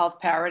mental health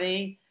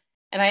parity.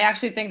 And I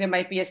actually think there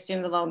might be a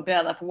standalone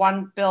bill. If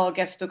one bill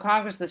gets through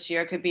Congress this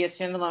year, it could be a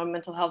standalone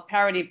mental health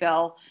parity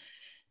bill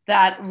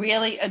that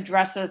really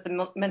addresses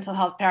the mental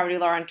health parity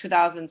law in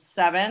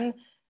 2007,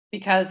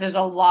 because there's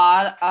a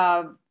lot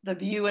of the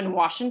view in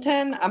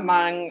Washington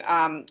among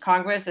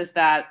Congress is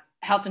that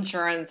health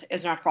insurance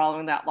is not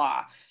following that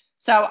law.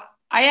 So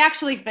I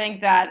actually think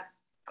that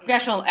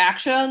congressional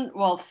action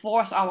will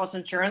force almost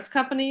insurance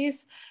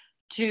companies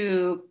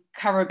to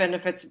cover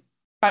benefits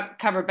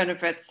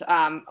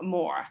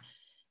more.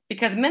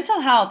 Because mental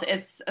health,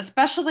 it's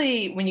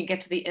especially when you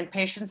get to the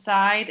inpatient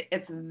side,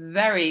 it's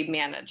very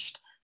managed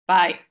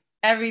by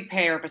every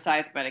payer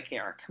besides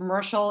Medicare.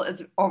 Commercial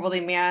is overly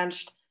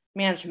managed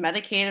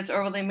Medicaid is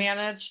overly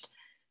managed.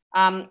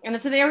 And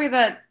it's an area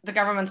that the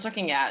government's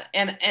looking at.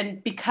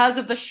 And because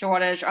of the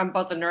shortage on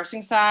both the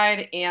nursing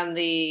side and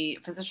the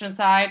physician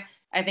side,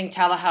 I think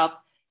telehealth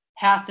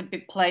has to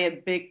play a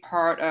big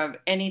part of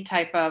any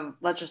type of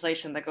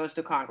legislation that goes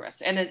through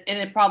Congress. And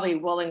it probably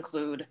will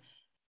include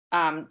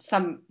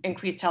some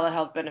increased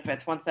telehealth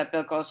benefits once that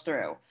bill goes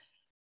through.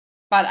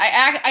 But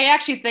I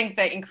actually think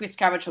that increased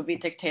coverage will be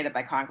dictated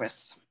by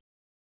Congress.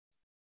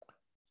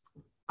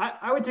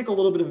 I would take a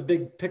little bit of a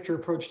big picture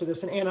approach to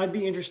this. And Anne, I'd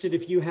be interested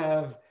if you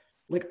have,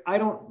 I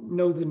don't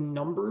know the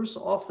numbers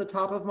off the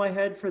top of my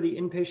head for the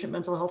inpatient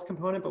mental health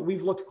component, but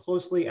we've looked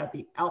closely at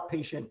the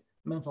outpatient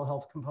mental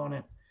health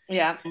component.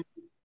 Yeah. And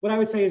what I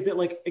would say is that,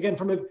 again,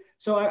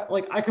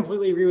 I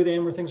completely agree with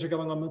Anne where things are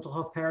going on mental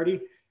health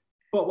parity.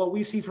 But what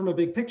we see from a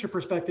big picture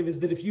perspective is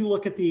that if you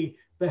look at the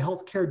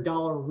healthcare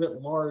dollar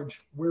writ large,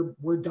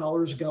 where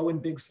dollars go in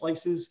big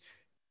slices,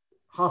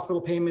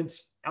 hospital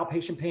payments,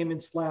 outpatient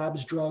payments,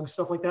 labs, drugs,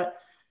 stuff like that,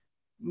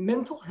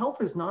 mental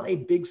health is not a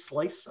big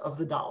slice of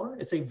the dollar.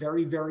 It's a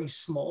very, very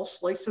small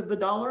slice of the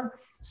dollar.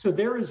 So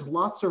there is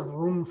lots of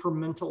room for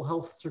mental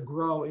health to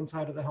grow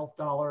inside of the health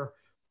dollar,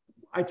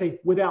 I'd say,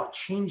 without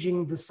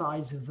changing the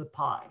size of the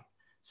pie,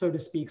 so to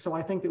speak. So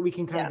I think that we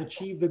can kind of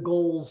achieve the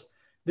goals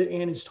that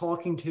Anne is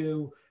talking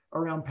to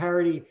around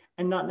parity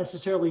and not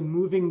necessarily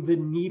moving the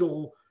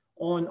needle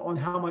on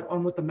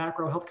what the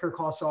macro healthcare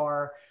costs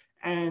are.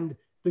 And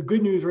the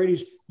good news, right,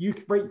 is you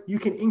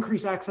can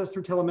increase access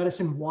through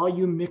telemedicine while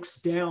you mix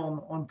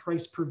down on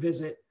price per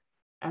visit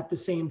at the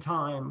same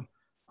time.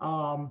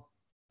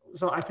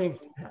 So I think,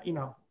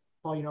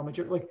 Paul,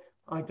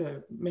 I like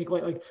to make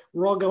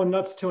we're all going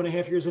nuts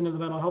 2.5 years into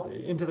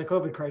the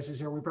COVID crisis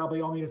here. We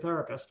probably all need a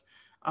therapist.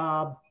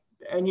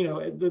 And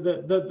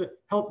the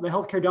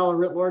healthcare dollar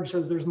writ large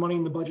says there's money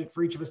in the budget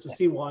for each of us to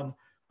see one.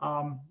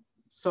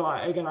 So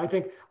I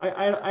think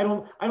I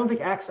don't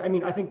think access. I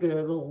mean, I think the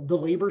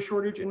labor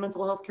shortage in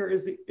mental health care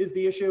is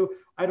the issue.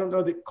 I don't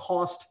know that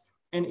cost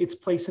and its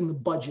place in the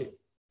budget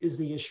is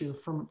the issue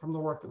from the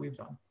work that we've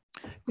done.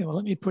 Yeah, well,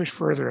 let me push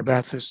further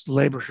about this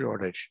labor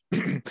shortage.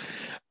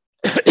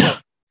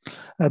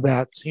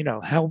 About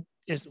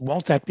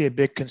won't that be a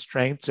big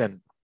constraint, and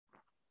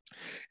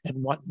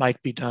what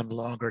might be done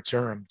longer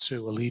term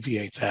to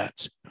alleviate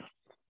that?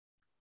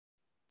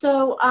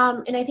 So,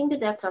 and I think that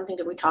that's something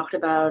that we talked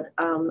about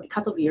a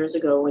couple of years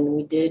ago when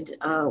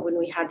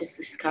we had this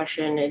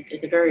discussion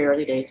at the very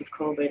early days of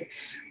COVID,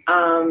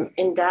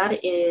 and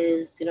that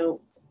is,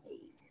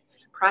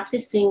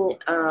 practicing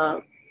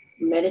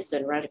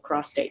medicine right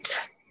across states.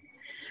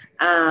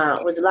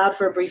 Was allowed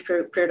for a brief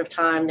period of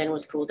time, then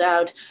was pulled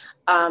out.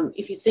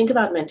 If you think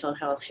about mental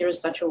health, here's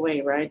such a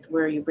way, right,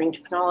 where you bring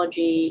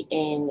technology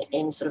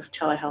in sort of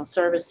telehealth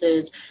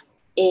services,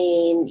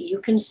 and you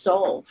can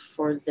solve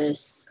for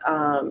this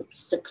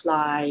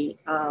supply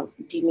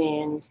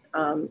demand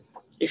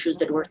issues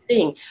that we're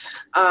seeing.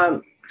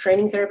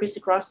 Training therapists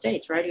across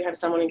states, right? You have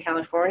someone in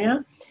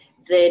California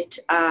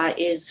that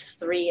is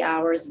 3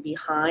 hours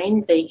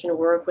behind, they can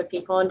work with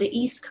people on the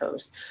East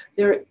Coast.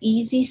 There are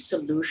easy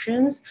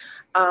solutions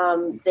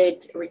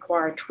that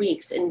require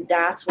tweaks, and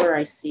that's where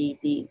I see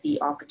the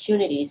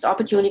opportunity. It's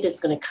opportunity that's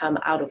going to come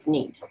out of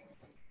need.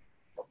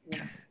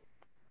 Yeah.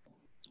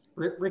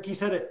 Ricky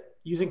said it,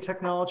 using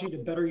technology to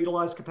better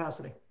utilize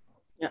capacity.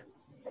 Yeah.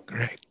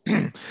 Great.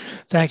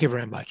 Thank you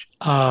very much.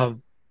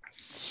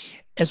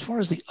 As far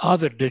as the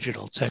other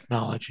digital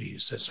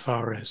technologies, as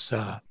far as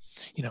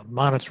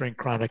monitoring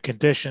chronic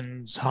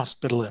conditions,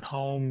 hospital at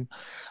home,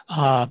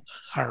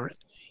 are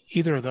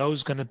either of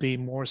those going to be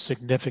more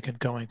significant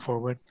going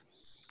forward?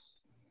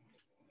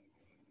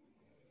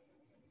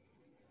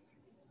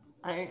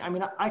 I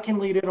mean, I can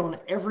lead it on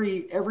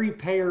every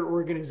payer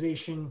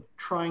organization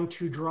trying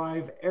to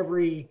drive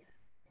every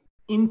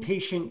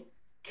inpatient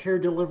care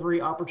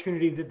delivery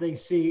opportunity that they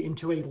see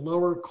into a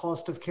lower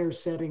cost of care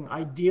setting,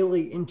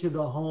 ideally into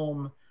the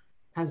home,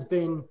 has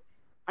been,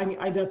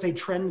 that's a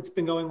trend that's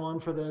been going on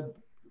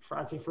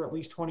I'd say for at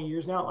least 20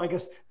 years now, I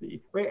guess,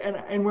 right?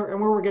 And where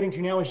we're getting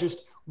to now is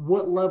just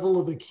what level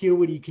of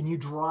acuity can you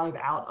drive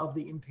out of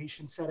the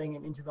inpatient setting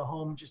and into the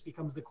home just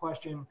becomes the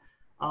question.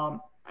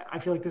 I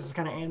feel like this is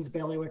kind of Anne's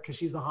bailiwick because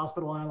she's the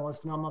hospital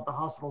analyst and I'm not the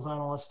hospital's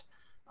analyst.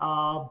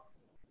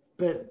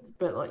 But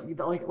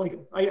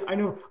I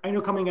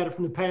know coming at it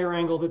from the payer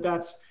angle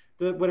that's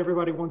what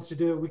everybody wants to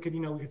do. We could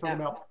talk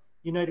about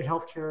United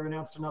Healthcare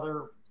announced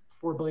another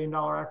 $4 billion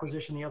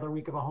acquisition the other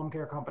week of a home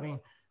care company.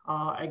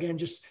 Again,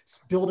 just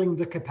building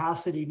the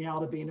capacity now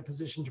to be in a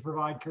position to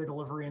provide care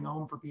delivery in the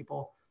home for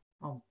people.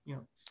 And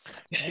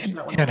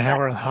how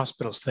are the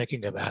hospitals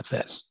thinking about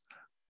this?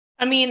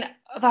 I mean,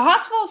 the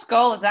hospital's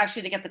goal is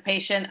actually to get the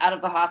patient out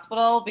of the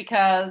hospital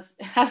because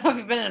I don't know if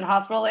you've been in a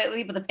hospital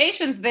lately, but the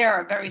patients there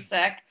are very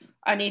sick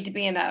or need to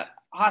be in a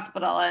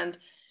hospital. And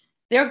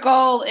their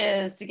goal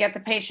is to get the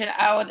patient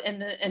out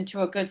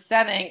into a good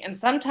setting. And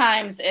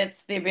sometimes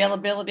it's the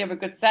availability of a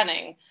good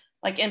setting,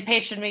 like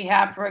inpatient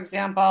rehab, for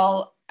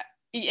example.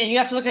 And you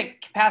have to look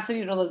at capacity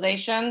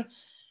utilization.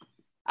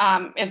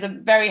 Is a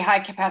very high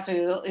capacity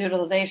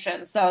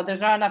utilization. So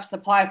there's not enough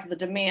supply for the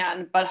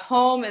demand, but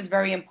home is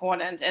very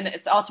important. And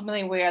it's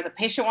ultimately where the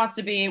patient wants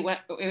to be,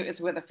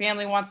 is where the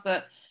family wants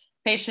the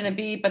patient to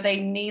be, but they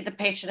need the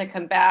patient to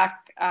come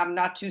back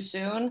not too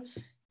soon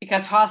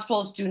because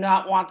hospitals do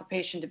not want the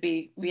patient to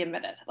be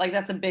readmitted. Like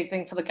that's a big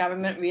thing for the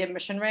government,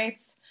 readmission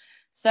rates.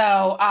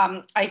 So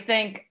I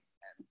think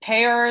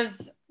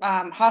payers,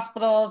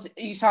 hospitals,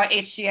 you saw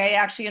HCA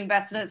actually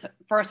invested in its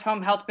first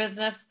home health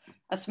business,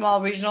 a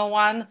small regional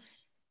one.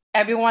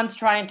 Everyone's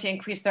trying to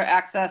increase their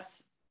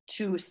access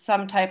to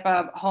some type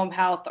of home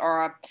health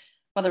or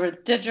whether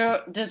it's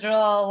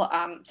digital,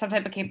 some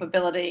type of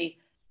capability,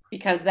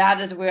 because that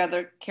is where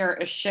the care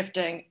is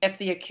shifting if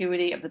the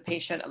acuity of the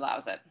patient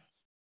allows it.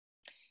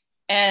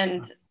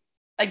 And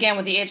again,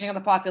 with the aging of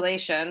the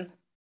population,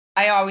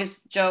 I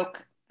always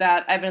joke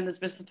that I've been in this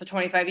business for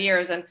 25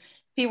 years and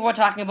people were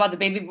talking about the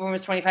baby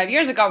boomers 25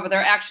 years ago, but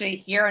they're actually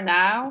here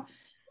now.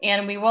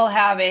 And we will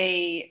have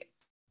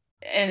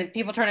and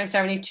people turning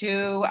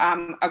 72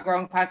 are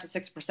growing 5 to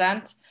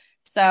 6%.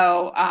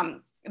 So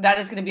that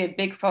is going to be a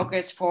big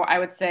focus for, I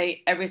would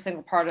say, every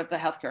single part of the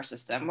healthcare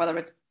system, whether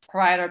it's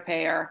provider,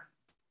 payer.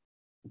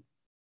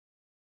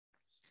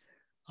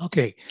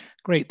 Okay,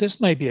 great. This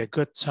might be a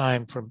good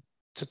time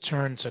to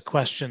turn to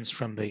questions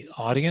from the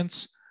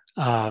audience.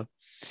 And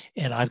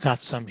I've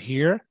got some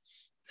here.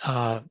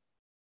 One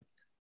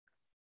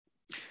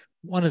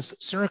is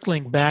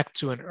circling back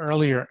to an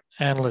earlier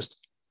analyst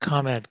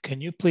comment.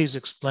 Can you please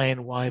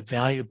explain why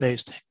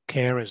value-based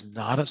care is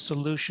not a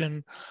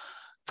solution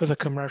for the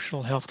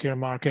commercial healthcare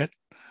market?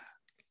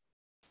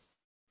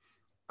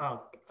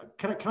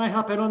 Can I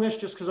hop in on this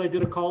just because I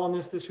did a call on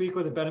this week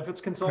with a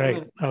benefits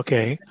consultant? Right.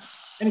 Okay.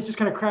 And it just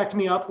kind of cracked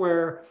me up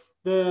where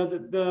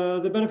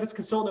the benefits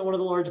consultant at one of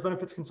the large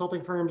benefits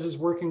consulting firms is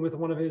working with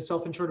one of his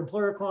self-insured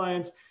employer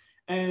clients,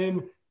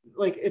 and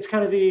like it's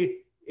kind of the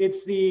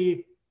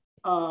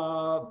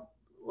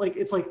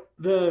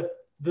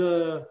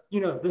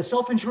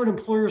self-insured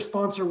employer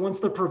sponsor wants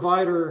the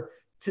provider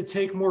to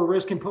take more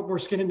risk and put more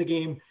skin in the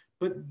game,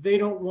 but they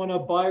don't want to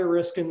buy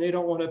risk and they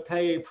don't want to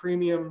pay a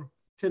premium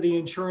to the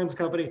insurance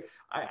company.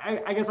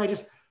 I guess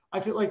I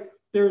feel like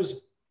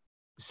there's,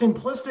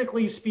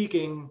 simplistically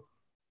speaking,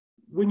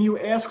 when you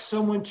ask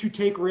someone to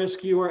take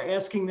risk, you are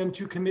asking them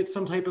to commit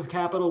some type of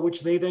capital,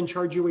 which they then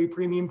charge you a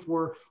premium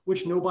for,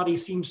 which nobody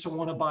seems to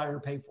want to buy or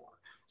pay for.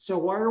 So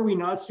why are we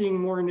not seeing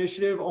more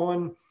initiative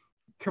on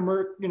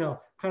kind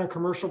of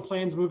commercial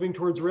plans moving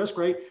towards risk,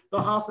 right? The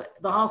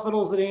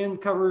hospitals that Ann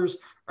covers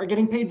are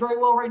getting paid very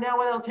well right now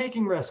without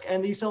taking risk.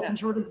 And these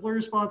self-insured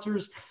employer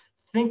sponsors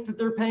think that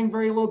they're paying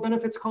very low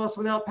benefits costs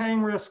without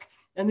paying risk.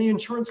 And the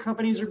insurance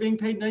companies are being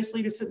paid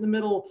nicely to sit in the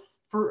middle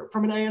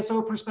from an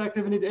ASO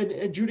perspective and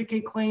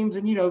adjudicate claims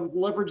and,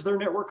 leverage their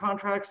network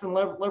contracts and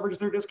leverage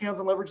their discounts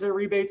and leverage their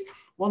rebates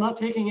while not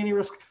taking any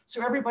risk.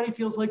 So everybody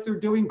feels like they're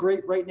doing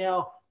great right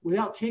now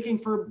without taking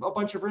for a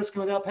bunch of risk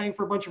and without paying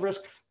for a bunch of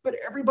risk. But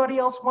everybody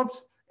else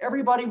wants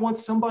everybody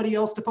wants somebody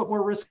else to put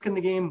more risk in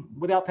the game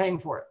without paying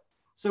for it.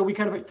 So we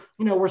kind of,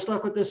 we're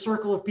stuck with this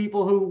circle of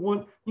people who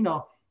want,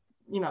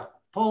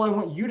 Paul, I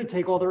want you to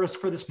take all the risk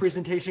for this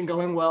presentation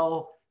going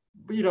well,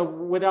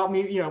 without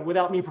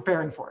me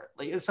preparing for it.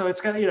 Like, so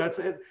it's kind of,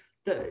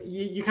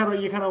 you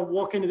kind of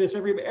walk into this.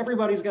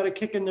 Everybody's got to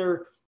kick in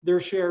their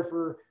share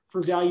for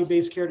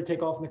value-based care to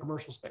take off in the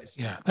commercial space.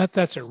 Yeah,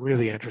 that's a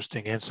really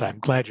interesting insight. I'm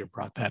glad you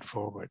brought that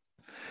forward.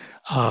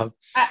 Can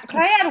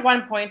I add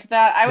one point to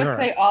that? I would Sure.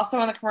 say also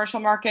in the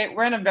commercial market,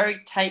 we're in a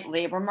very tight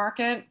labor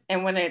market.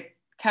 And when it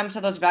comes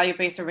to those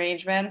value-based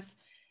arrangements,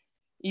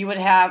 you would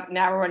have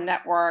narrower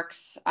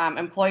networks.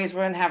 Employees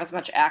wouldn't have as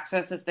much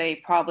access as they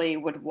probably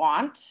would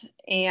want.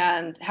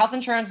 And health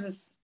insurance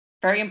is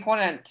very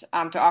important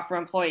to offer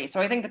employees. So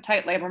I think the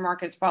tight labor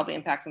market is probably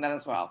impacting that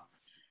as well,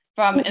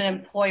 from an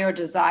employer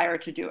desire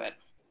to do it.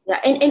 Yeah,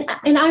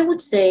 and I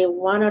would say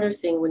one other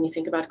thing when you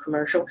think about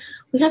commercial,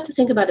 we have to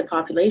think about the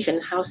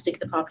population, how sick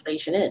the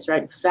population is,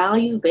 right?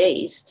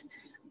 Value-based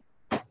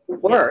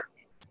work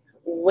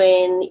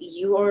when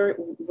you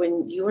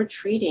are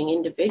treating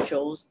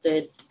individuals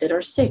that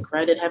are sick,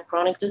 right, that have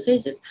chronic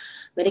diseases,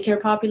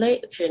 Medicare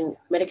population,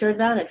 Medicare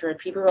Advantage, right,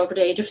 people over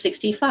the age of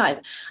 65.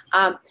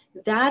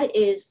 That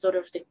is sort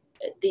of the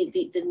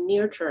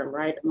near term,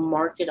 right,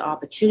 market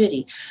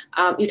opportunity.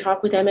 You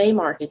talk with MA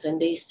markets and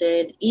they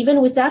said,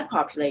 even with that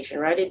population,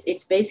 right,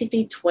 it's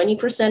basically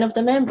 20% of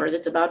the members.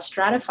 It's about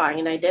stratifying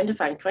and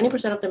identifying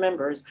 20% of the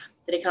members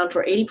that account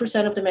for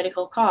 80% of the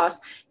medical costs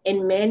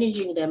and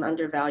managing them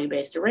under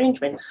value-based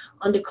arrangement.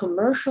 On the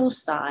commercial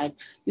side,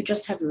 you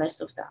just have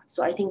less of that.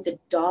 So I think the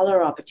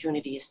dollar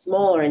opportunity is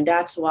smaller, and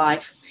that's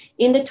why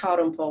in the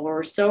totem pole, where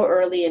we're so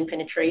early in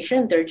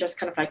penetration, they're just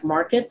kind of like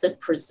markets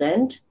that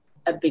present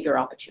a bigger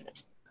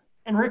opportunity.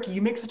 And Ricky,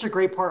 you make such a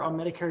great part on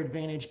Medicare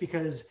Advantage,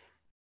 because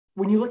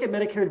when you look at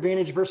Medicare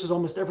Advantage versus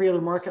almost every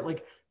other market,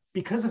 like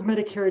because of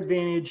Medicare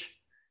Advantage,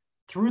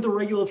 through the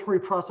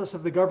regulatory process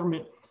of the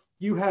government,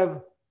 you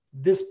have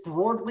this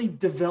broadly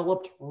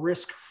developed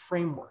risk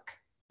framework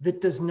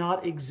that does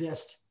not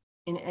exist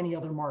in any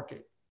other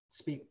market,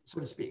 so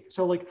to speak.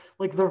 So like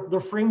the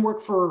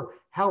framework for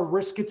how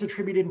risk gets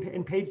attributed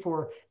and paid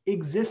for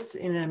exists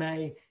in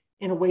MA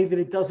in a way that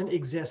it doesn't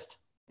exist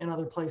in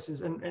other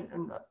places.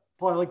 And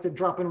Paul, I like to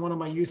drop in one of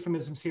my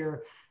euphemisms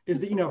here, is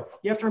that, you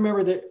have to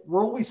remember that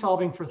we're always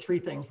solving for three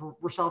things.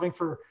 We're solving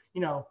for,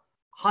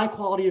 high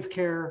quality of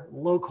care,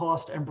 low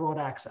cost, and broad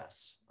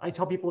access. I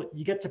tell people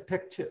you get to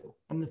pick two.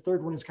 And the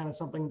third one is kind of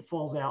something that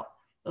falls out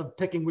of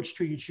picking which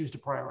tree you choose to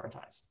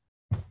prioritize.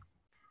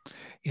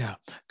 Yeah,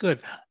 good.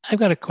 I've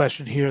got a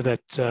question here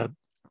that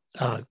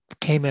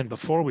came in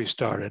before we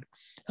started,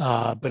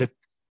 but it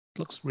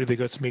looks really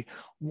good to me.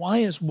 Why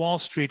is Wall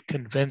Street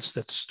convinced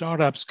that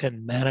startups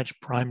can manage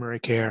primary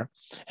care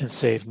and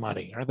save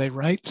money? Are they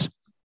right?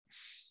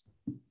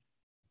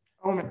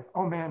 Oh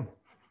man.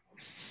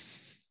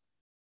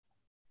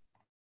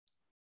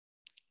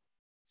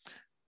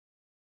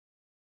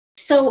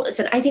 So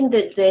I think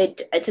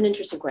that it's an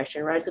interesting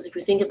question, right? Because if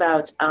you think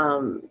about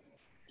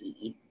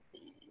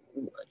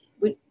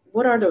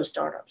what are those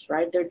startups,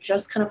 right? They're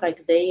just kind of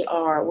like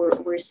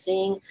we're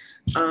seeing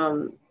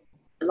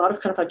a lot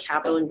of kind of like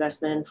capital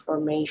investment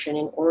formation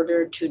in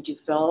order to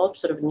develop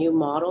sort of new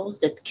models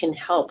that can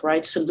help,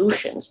 right?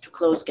 Solutions to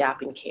close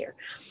gap in care.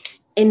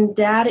 And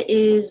that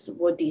is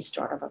what these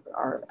startups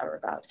are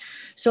about.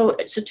 So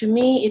to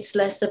me, it's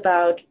less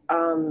about,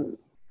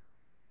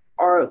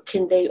 or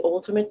can they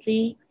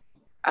ultimately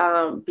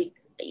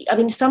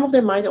some of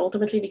them might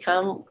ultimately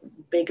become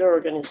bigger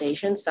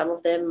organizations. Some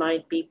of them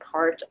might be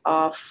part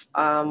of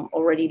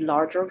already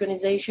large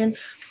organization.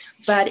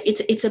 But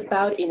it's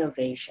about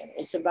innovation.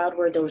 It's about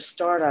where those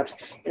startups,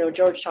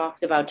 George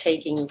talked about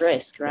taking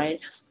risk, right?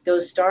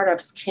 Those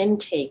startups can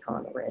take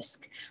on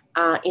risk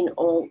in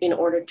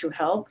order to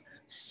help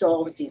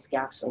solve these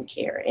gaps in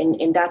care.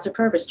 And that's a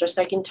purpose, just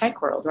like in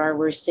tech world, where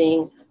we're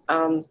seeing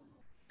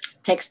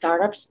tech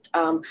startups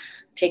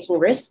taking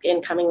risk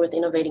and coming with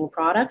innovating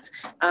products.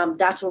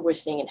 That's what we're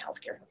seeing in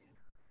healthcare.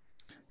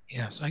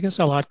 Yes, I guess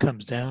a lot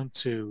comes down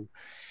to,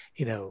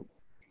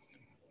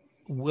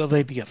 will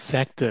they be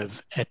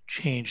effective at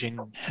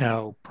changing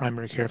how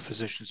primary care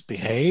physicians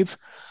behave?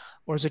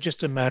 Or is it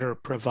just a matter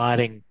of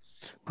providing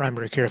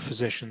primary care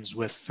physicians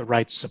with the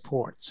right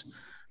supports?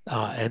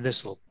 And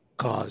this will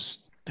cause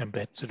them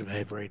to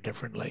behave very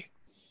differently.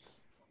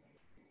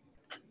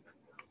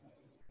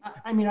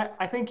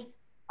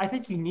 I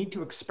think you need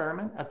to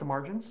experiment at the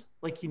margins.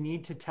 Like you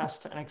need to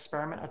test and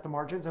experiment at the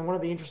margins. And one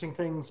of the interesting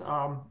things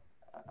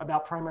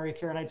about primary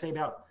care, and I'd say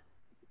about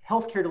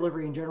healthcare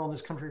delivery in general in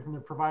this country from the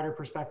provider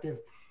perspective,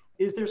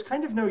 is there's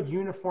kind of no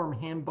uniform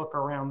handbook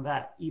around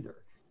that either.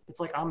 It's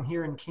like I'm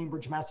here in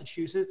Cambridge,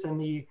 Massachusetts,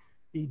 and the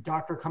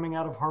doctor coming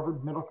out of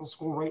Harvard Medical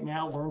School right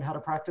now learned how to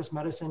practice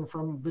medicine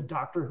from the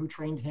doctor who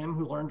trained him,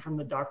 who learned from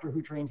the doctor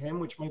who trained him,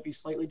 which might be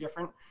slightly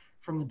different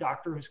from the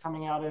doctor who's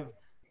coming out of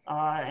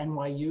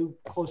NYU,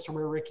 close to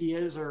where Ricky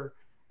is, or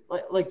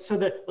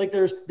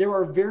there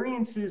are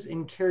variances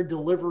in care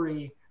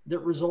delivery that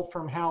result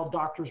from how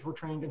doctors were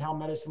trained and how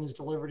medicine is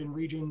delivered in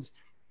regions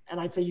And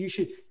I'd say you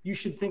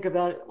should think of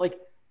that, like,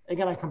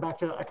 again, I come back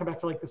to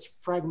like this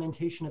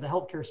fragmentation of the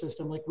healthcare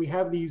system. Like, we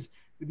have these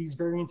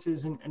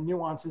variances and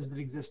nuances that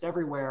exist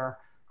everywhere.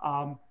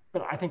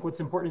 But I think what's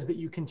important is that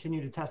you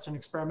continue to test and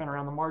experiment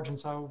around the margin.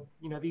 So,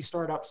 these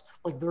startups,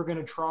 like, they're going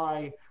to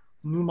try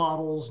new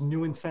models,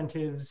 new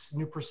incentives,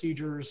 new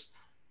procedures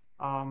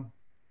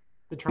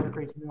that try to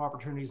create some new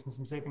opportunities and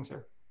some savings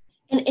there.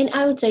 And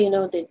I would say,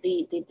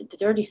 the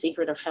dirty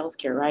secret of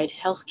healthcare, right?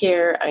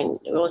 Healthcare,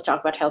 we always talk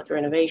about healthcare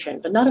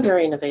innovation, but not a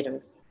very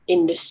innovative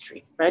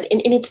industry, right?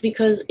 And it's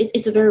because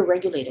it's a very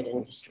regulated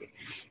industry.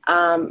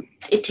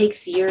 It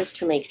takes years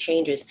to make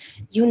changes.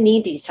 You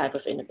need these type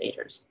of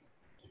innovators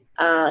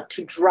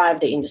to drive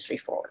the industry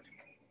forward.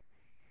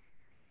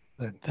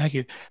 Thank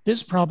you.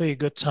 This is probably a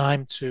good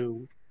time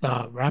to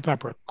wrap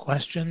up our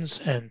questions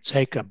and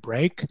take a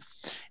break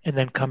and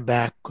then come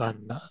back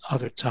on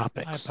other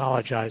topics. I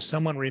apologize.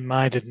 Someone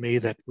reminded me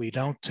that we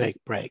don't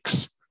take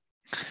breaks.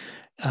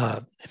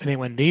 If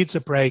anyone needs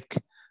a break,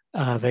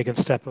 they can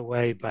step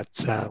away, but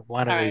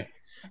why don't we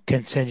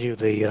continue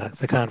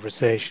the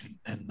conversation?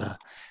 And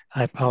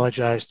I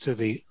apologize to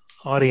the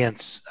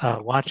audience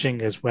watching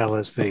as well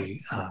as the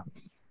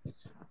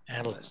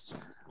analysts.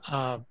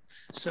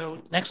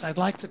 So next, I'd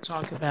like to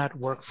talk about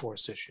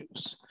workforce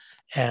issues.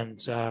 And,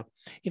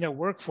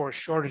 workforce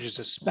shortages,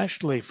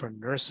 especially for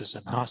nurses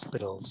in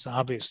hospitals,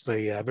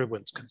 obviously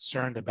everyone's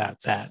concerned about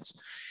that.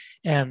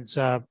 And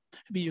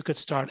maybe you could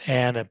start,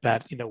 Anne,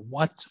 about,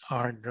 what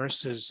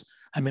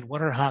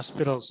are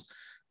hospitals'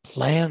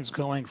 plans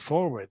going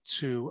forward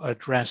to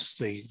address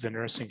the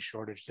nursing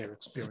shortage they're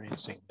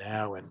experiencing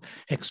now and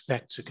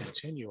expect to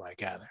continue, I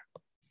gather?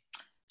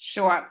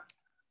 Sure.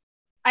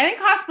 I think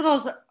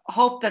hospitals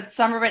hope that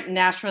some of it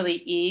naturally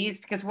ease,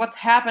 because what's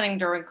happening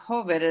during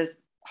COVID is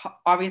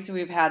obviously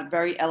we've had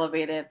very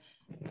elevated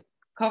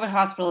COVID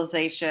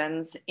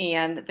hospitalizations,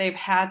 and they've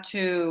had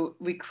to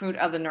recruit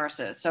other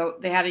nurses. So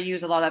they had to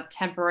use a lot of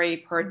temporary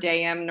per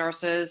diem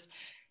nurses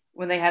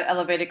when they had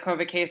elevated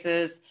COVID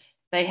cases.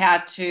 They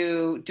had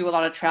to do a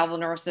lot of travel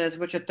nurses,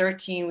 which are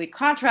 13-week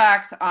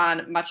contracts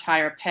on much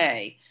higher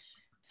pay.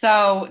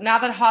 So now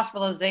that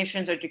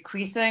hospitalizations are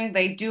decreasing,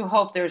 they do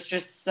hope there's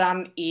just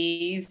some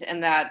ease in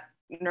that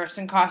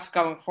nursing costs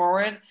going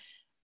forward.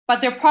 But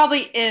there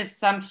probably is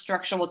some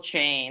structural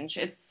change.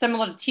 It's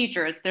similar to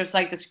teachers. There's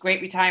like this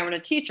great retirement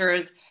of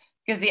teachers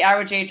because the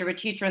average age of a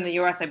teacher in the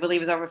US, I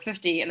believe, is over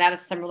 50, and that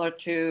is similar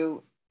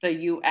to the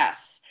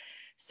US.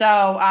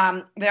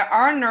 So there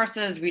are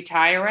nurses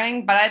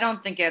retiring, but I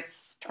don't think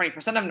it's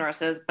 20% of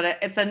nurses, but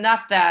it's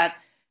enough that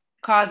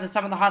causes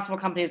some of the hospital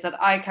companies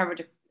that I cover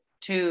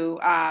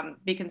to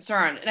be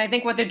concerned. And I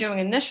think what they're doing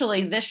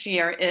initially this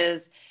year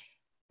is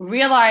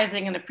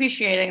realizing and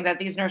appreciating that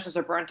these nurses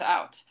are burnt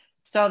out.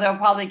 So they'll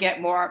probably get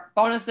more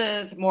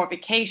bonuses, more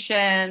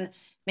vacation,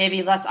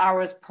 maybe less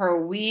hours per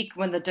week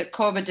when the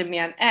COVID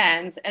demand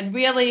ends, and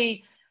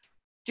really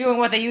doing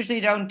what they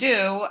usually don't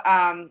do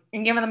and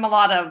giving them a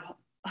lot of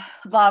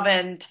love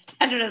and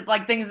tenderness,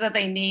 like things that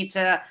they need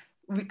to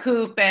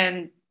recoup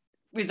and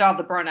resolve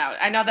the burnout.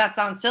 I know that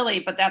sounds silly,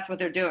 but that's what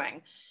they're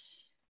doing.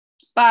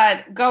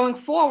 But going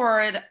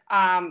forward,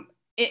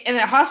 in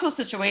a hospital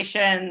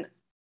situation,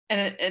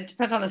 and it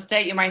depends on the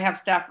state, you might have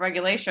staff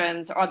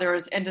regulations or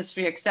there's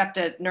industry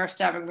accepted nurse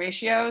staffing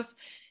ratios.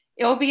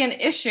 It'll be an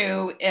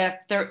issue if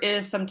there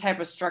is some type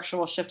of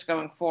structural shift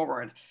going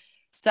forward.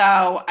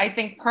 So I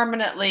think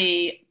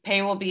permanently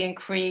pay will be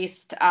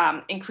increased,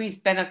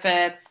 increased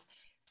benefits,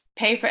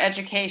 pay for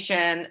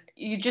education.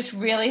 You just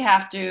really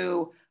have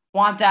to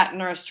want that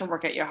nurse to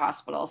work at your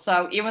hospital.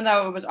 So even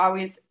though it was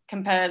always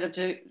competitive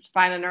to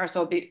find a nurse,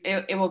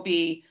 it will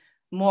be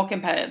more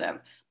competitive.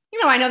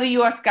 I know the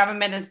US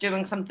government is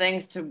doing some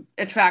things to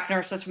attract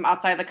nurses from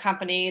outside the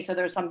company. So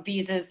there's some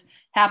visas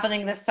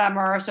happening this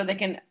summer so they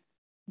can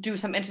do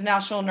some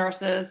international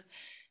nurses.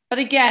 But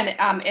again,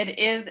 it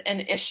is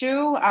an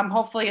issue.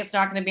 Hopefully it's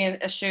not going to be an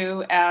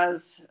issue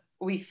as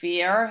we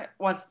fear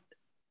once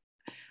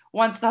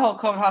the whole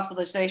COVID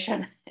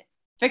hospitalization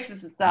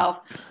fixes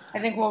itself. I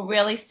think we'll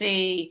really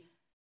see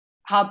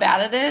how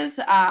bad it is.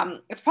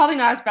 It's probably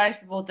not as bad as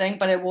people think,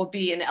 but it will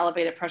be an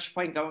elevated pressure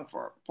point going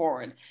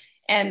forward.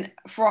 And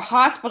for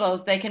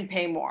hospitals, they can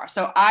pay more.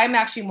 So I'm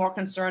actually more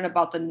concerned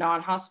about the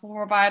non-hospital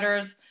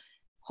providers,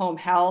 home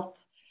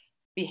health,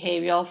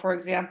 behavioral, for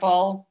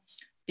example,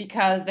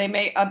 because a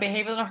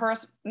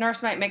behavioral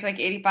nurse might make like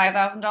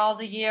 $85,000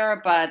 a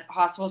year, but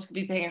hospitals could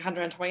be paying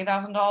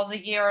 $120,000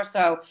 a year.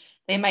 So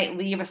they might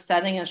leave a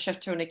setting and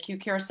shift to an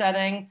acute care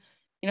setting.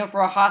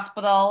 For a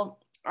hospital,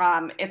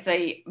 it's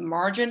a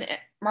margin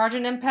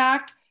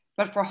impact,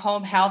 but for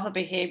home health and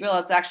behavioral,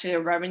 it's actually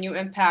a revenue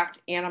impact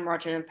and a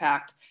margin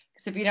impact.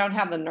 Because if you don't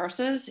have the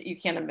nurses, you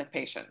can't admit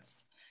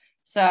patients.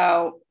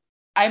 So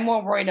I'm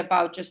more worried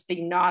about just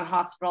the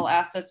non-hospital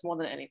assets more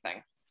than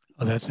anything.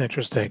 Oh, that's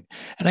interesting.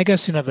 And I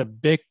guess, the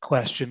big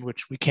question,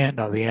 which we can't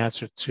know the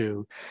answer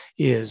to,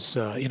 is,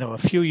 a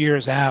few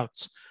years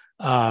out,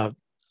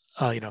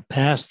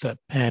 past the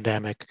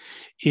pandemic,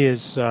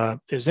 is there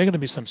going to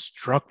be some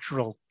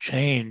structural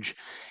change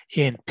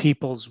in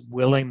people's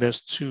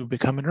willingness to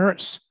become a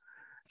nurse?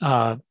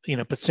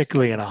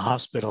 Particularly in a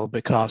hospital,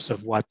 because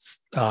of what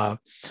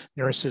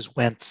nurses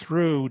went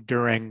through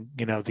during,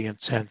 the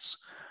intense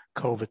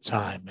COVID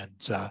time.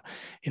 And,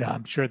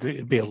 I'm sure that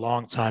it'd be a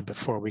long time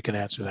before we can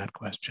answer that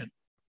question.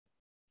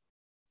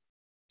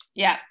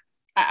 Yeah,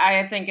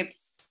 I think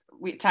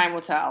time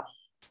will tell.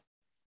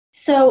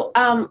 So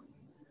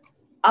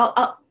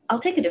I'll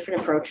take a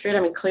different approach to it.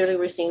 I mean, clearly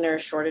we're seeing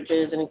nurse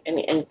shortages, and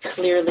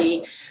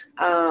clearly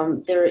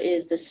there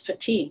is this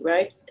fatigue,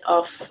 right,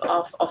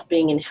 of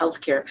being in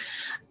healthcare.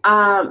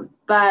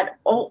 But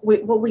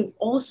what we've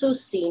also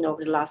seen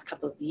over the last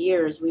couple of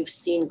years, we've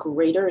seen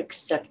greater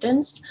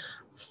acceptance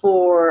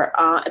for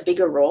a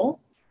bigger role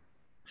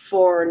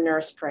for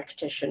nurse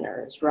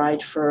practitioners,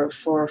 right?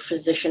 For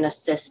physician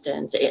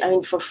assistants, I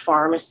mean, for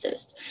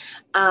pharmacists.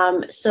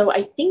 So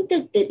I think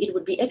that it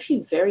would be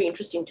actually very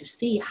interesting to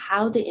see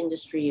how the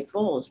industry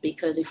evolves,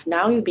 because if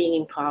now you're being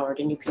empowered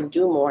and you can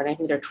do more, and I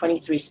think there are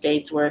 23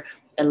 states where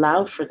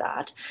allowed for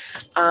that,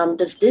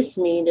 does this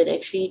mean that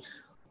actually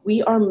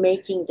we are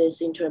making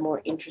this into a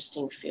more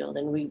interesting field,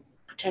 and we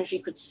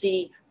potentially could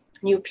see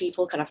new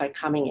people kind of like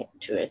coming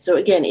into it? So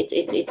again,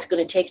 it's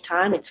going to take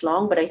time, it's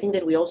long, but I think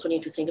that we also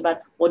need to think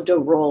about what the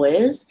role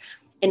is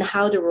and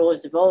how the role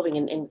is evolving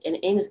and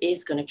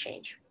is going to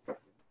change.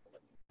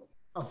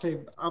 I'll say,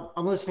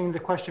 I'm listening to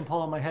the question,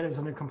 Paul, in my head is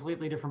in a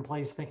completely different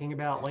place, thinking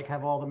about like,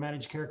 have all the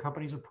managed care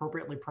companies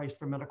appropriately priced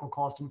for medical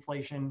cost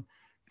inflation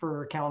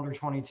for calendar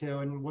 22?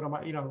 And what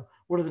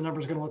are the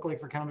numbers going to look like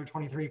for calendar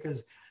 23?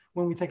 Because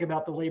when we think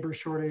about the labor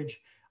shortage,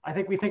 I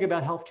think we think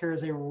about healthcare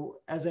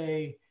as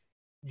a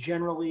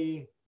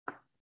generally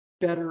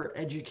better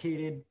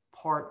educated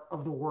part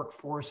of the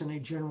workforce and a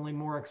generally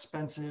more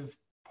expensive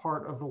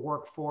part of the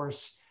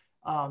workforce.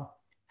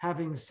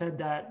 Having said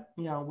that,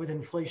 with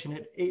inflation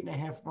at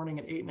 8.5%, running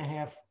at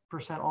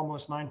 8.5%,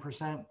 almost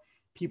 9%,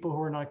 people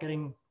who are not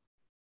getting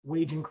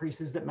wage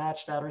increases that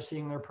match that are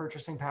seeing their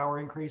purchasing power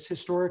increase.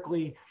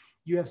 Historically,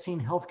 you have seen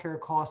healthcare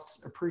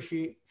costs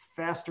appreciate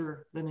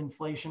faster than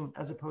inflation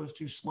as opposed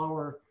to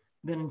slower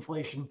than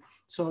inflation.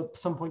 So at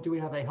some point, do we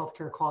have a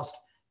healthcare cost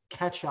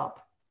catch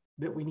up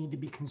that we need to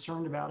be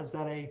concerned about? Is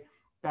that a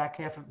back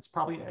half of it's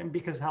probably, and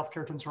because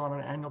healthcare tends to run on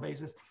an annual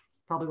basis,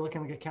 probably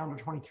looking like a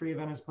calendar 23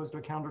 event as opposed to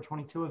a calendar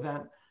 22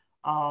 event.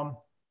 I'm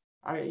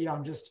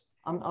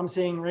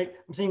seeing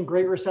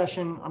great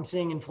recession. I'm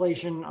seeing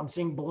inflation. I'm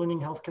seeing ballooning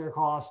healthcare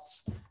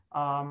costs.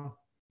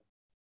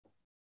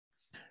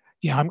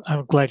 Yeah,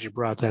 I'm glad you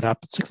brought that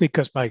up, particularly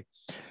because my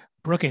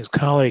Brookings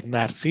colleague,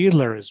 Matt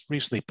Fiedler, has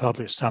recently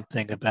published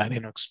something about,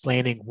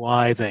 explaining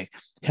why the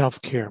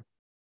healthcare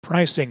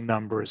pricing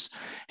numbers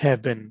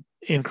have been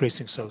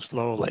increasing so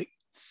slowly.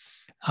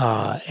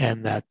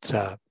 And that,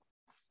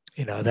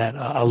 that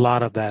a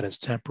lot of that is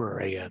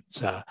temporary. And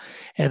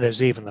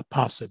there's even the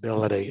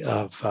possibility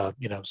of,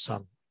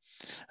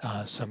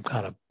 some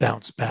kind of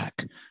bounce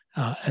back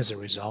as a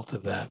result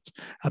of that,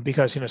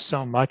 because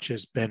so much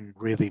has been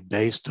really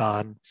based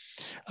on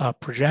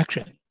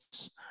projections,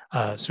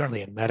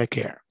 certainly in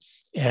Medicare,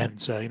 and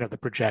the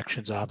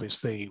projections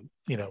obviously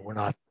were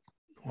not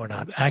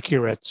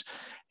accurate,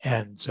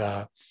 and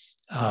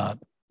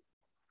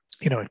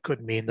it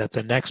could mean that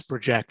the next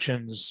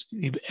projections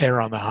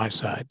err on the high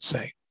side,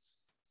 say.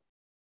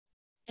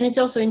 And it's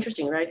also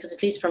interesting, right? Because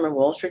at least from a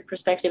Wall Street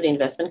perspective, the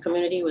investment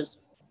community was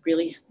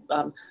really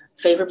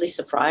favorably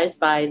surprised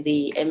by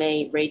the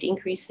MA rate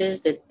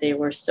increases, that they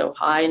were so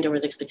high and there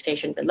was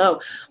expectation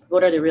below.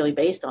 What are they really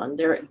based on?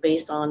 They're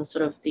based on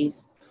sort of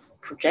these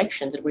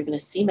projections that we're going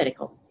to see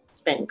medical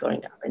spend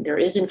going up, and there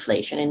is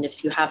inflation, and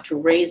if you have to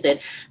raise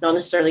it, not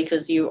necessarily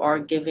because you are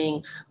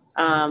giving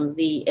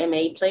the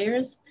MA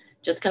players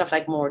just kind of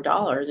like more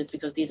dollars, it's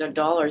because these are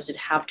dollars that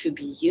have to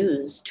be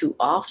used to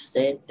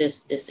offset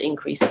this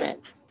increased spend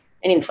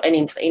and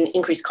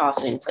increased cost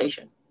and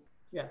inflation.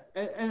 Yeah,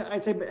 and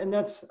I'd say, and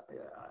that's,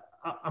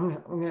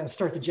 I'm going to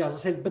start the jab.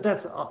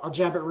 I'll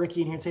jab at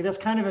Ricky in here and say that's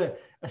kind of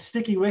a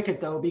sticky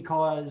wicket though,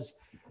 because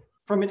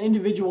from an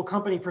individual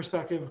company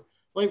perspective,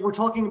 like we're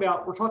talking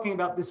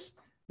about this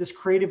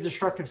creative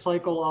destructive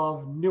cycle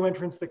of new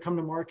entrants that come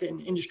to market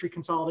and industry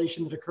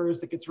consolidation that occurs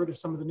that gets rid of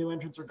some of the new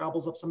entrants or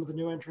gobbles up some of the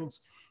new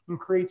entrants and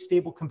creates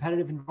stable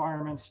competitive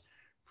environments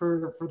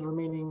for the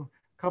remaining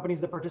companies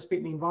that participate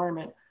in the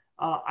environment.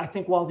 I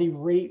think while the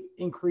rate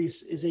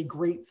increase is a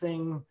great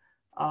thing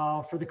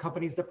for the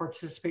companies that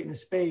participate in the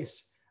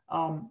space,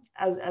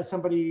 as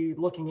somebody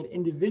looking at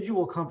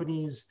individual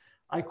companies,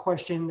 I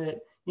question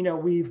that,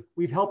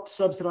 we've helped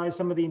subsidize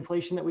some of the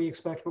inflation that we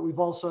expect, but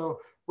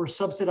we're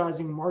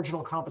subsidizing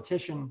marginal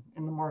competition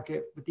in the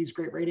market with these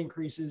great rate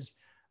increases.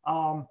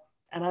 And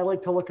I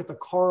like to look at the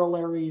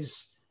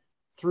corollaries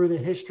through the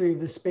history of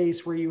the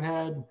space where you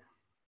had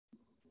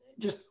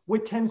just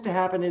what tends to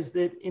happen is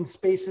that in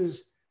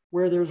spaces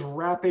where there's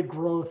rapid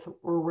growth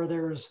or where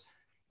there's,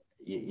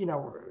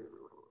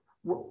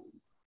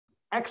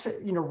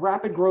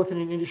 rapid growth in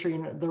an industry,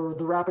 and the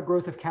rapid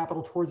growth of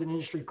capital towards an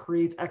industry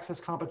creates excess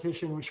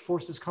competition, which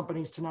forces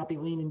companies to not be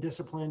lean and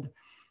disciplined,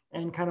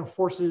 and kind of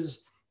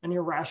forces an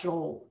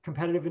irrational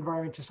competitive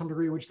environment to some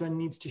degree, which then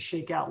needs to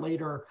shake out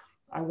later.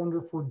 I wonder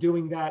if we're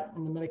doing that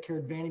in the Medicare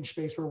Advantage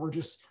space, where we're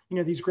just,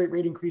 these great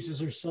rate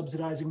increases are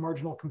subsidizing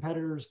marginal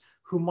competitors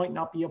who might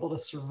not be able to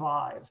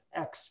survive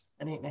X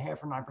an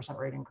 8.5 or 9%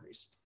 rate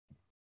increase.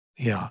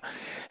 Yeah.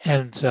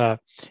 And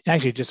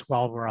actually, just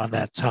while we're on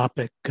that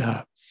topic,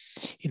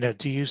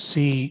 do you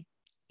see,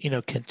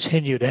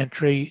 continued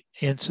entry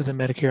into the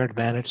Medicare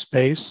Advantage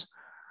space,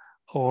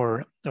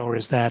 or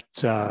is that?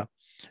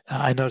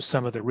 I know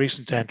some of the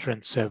recent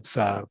entrants have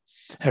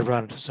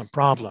run into some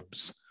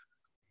problems.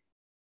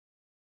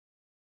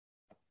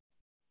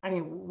 I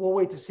mean, we'll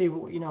wait to see,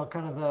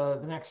 kind of the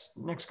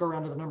next go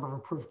around of the number of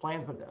approved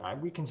plans,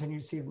 but we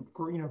continue to see,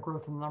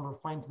 growth in the number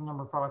of plans and the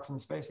number of products in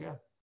the space. Yeah.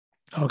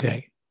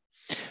 Okay,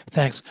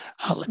 thanks.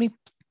 Let me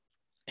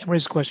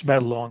raise a question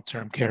about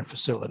long-term care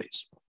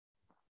facilities.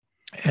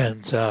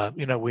 And,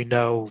 we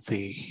know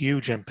the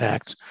huge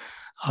impact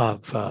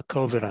of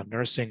COVID on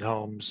nursing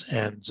homes.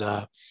 And,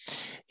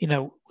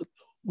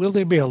 will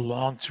there be a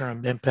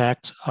long-term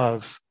impact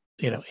of,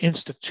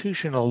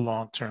 institutional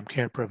long-term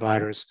care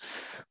providers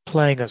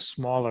playing a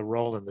smaller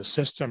role in the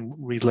system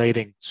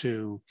relating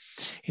to,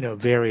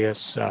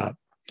 various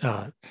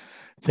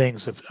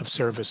things of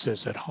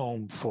services at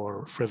home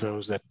for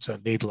those that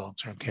need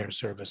long-term care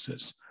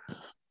services?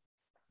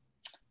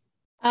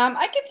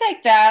 I could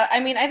take that. I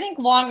mean, I think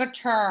longer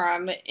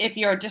term, if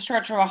you're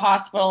discharged from a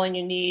hospital and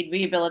you need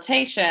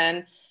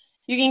rehabilitation,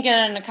 you can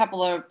get it in a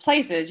couple of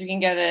places. You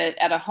can get it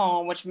at a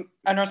home, which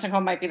a nursing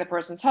home might be the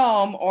person's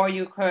home, or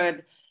you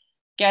could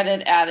get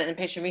it at an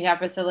inpatient rehab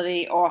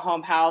facility or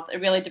home health.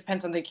 It really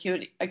depends on the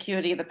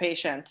acuity of the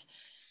patient.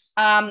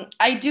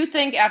 I do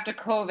think after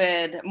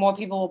COVID, more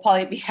people will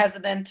probably be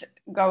hesitant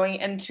going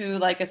into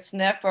like a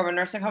SNF or a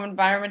nursing home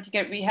environment to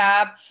get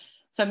rehab.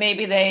 So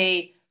maybe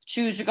they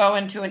choose to go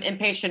into an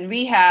inpatient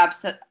rehab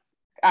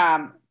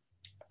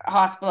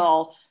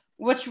hospital,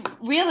 which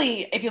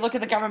really, if you look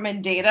at the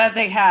government data,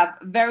 they have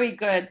very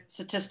good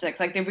statistics.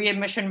 Like the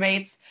readmission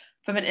rates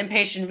from an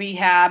inpatient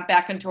rehab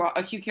back into our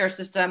acute care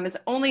system is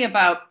only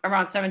about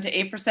around 7 to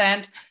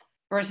 8%,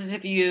 versus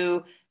if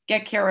you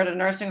get care at a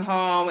nursing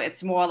home,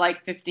 it's more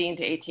like 15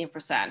 to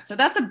 18%. So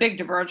that's a big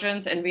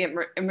divergence in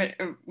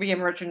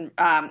readmission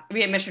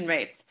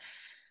rates.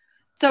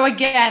 So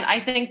again, I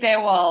think there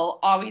will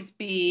always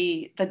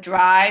be the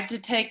drive to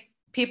take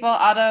people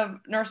out of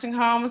nursing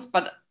homes,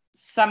 but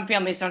some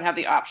families don't have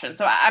the option.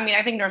 So I mean,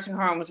 I think nursing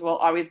homes will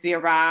always be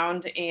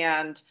around,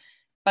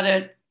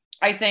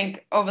 I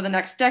think over the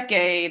next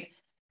decade,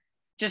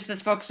 just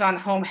this focus on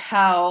home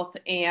health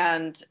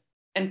and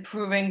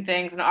improving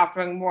things and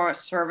offering more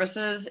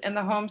services in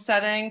the home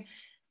setting,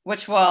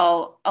 which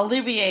will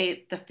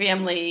alleviate the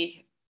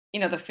family,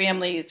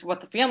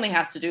 what the family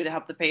has to do to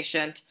help the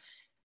patient.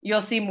 You'll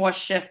see more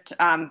shift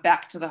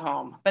back to the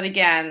home. But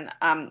again,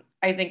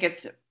 I think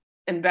it's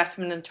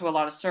investment into a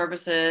lot of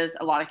services,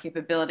 a lot of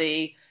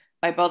capability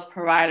by both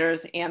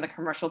providers and the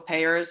commercial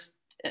payers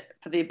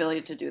for the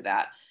ability to do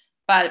that.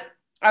 But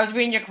I was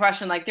reading your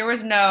question, like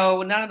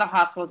none of the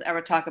hospitals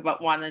ever talk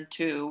about wanting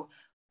to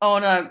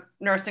own a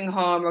nursing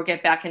home or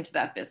get back into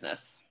that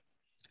business.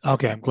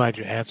 Okay, I'm glad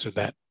you answered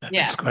that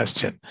next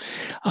question.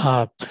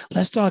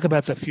 Let's talk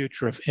about the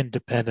future of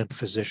independent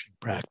physician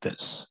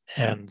practice.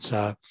 And,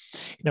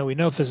 we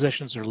know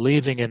physicians are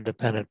leaving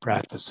independent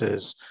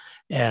practices.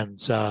 And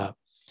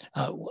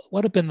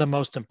what have been the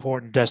most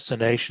important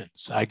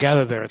destinations? I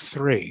gather there are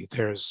three.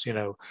 There's,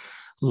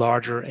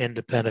 larger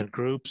independent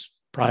groups,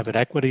 private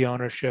equity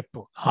ownership,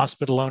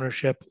 hospital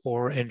ownership,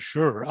 or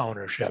insurer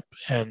ownership.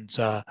 And,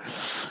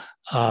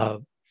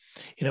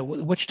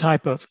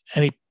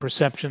 any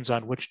perceptions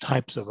on which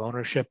types of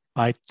ownership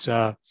might,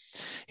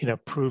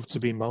 prove to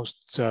be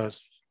most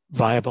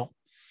viable?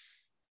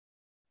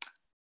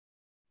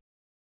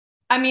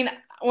 I mean,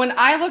 when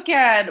I look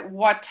at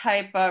what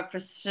type of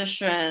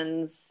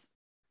physicians,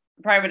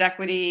 private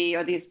equity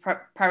or these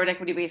private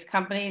equity-based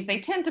companies, they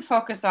tend to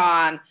focus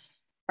on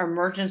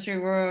emergency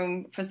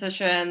room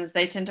physicians.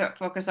 They tend to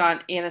focus on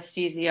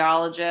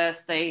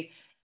anesthesiologists. They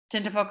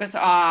tend to focus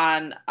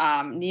on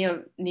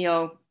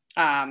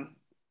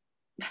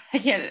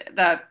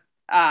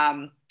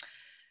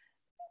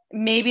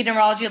maybe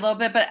neurology a little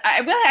bit, but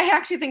I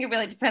actually think it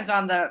really depends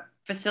on the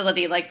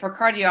facility. Like for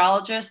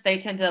cardiologists, they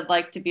tend to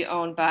like to be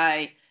owned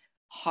by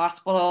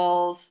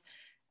hospitals.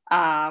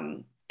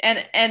 And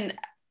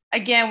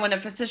again, when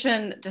a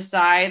physician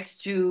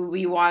decides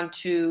we want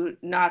to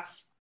not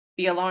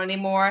be alone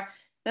anymore,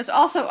 there's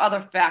also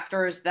other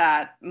factors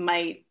that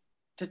might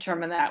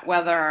determine that,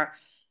 whether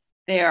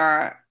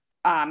their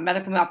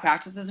medical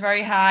malpractice is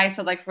very high.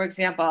 So like, for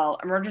example,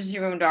 emergency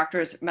room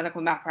doctors'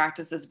 medical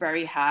malpractice is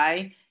very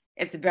high.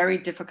 It's very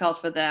difficult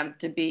for them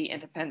to be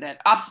independent.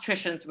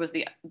 Obstetricians was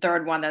the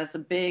third one that is a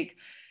big,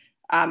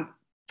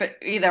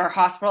 either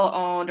hospital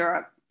owned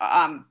or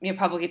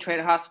publicly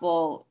traded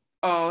hospital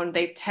owned.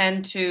 They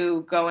tend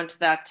to go into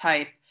that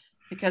type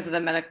because of the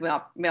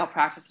medical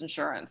malpractice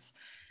insurance.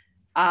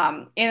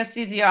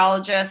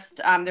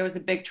 Anesthesiologists, there was a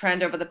big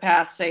trend over the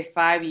past, say,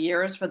 5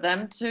 years for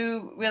them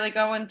to really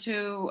go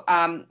into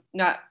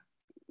not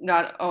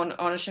own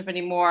ownership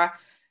anymore.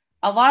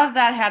 A lot of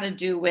that had to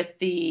do with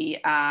the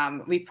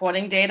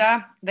reporting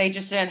data. They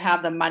just didn't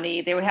have the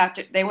money. They would have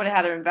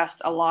had to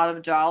invest a lot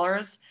of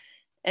dollars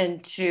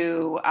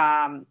into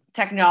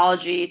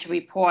technology to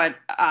report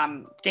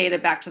data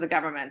back to the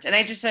government, and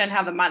they just didn't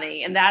have the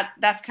money. And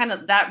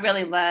that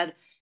really led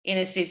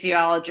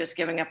anesthesiologists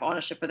giving up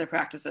ownership of their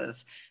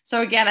practices.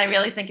 So again, I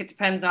really think it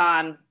depends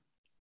on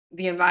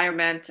the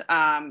environment,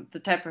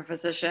 the type of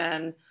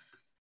physician,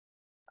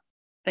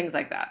 things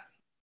like that.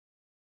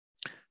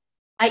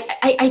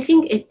 I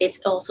think it's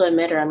also a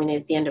matter, I mean,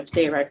 at the end of the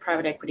day, right,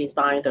 private equity is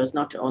buying those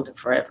not to own them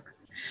forever.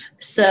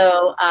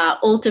 So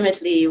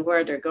ultimately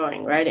where they're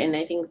going, right? And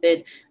I think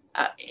that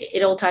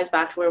it all ties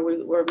back to where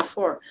we were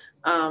before.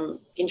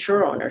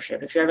 Insurer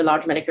ownership. If you have a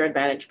large Medicare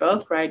Advantage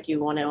book, right,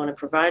 you want to own a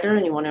provider,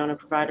 and you want to own a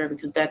provider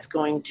because that's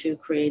going to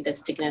create that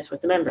stickiness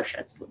with the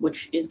membership,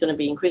 which is going to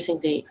be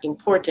increasingly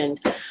important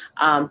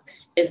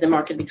as the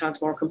market becomes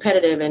more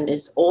competitive, and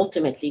is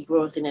ultimately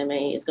growth in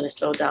MA is going to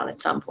slow down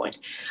at some point.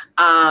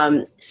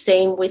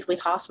 Same with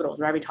hospitals,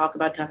 right? We talk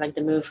about kind of like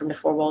the move from the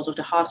four walls of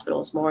the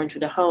hospitals more into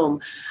the home.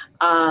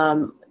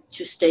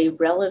 To stay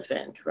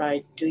relevant,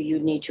 right? Do you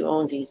need to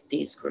own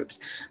these groups?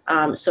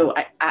 So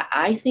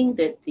I think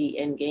that the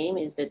end game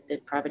is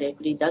that private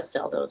equity does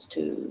sell those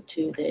to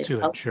the To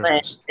health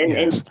insurance, plan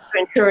and yes. to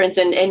insurance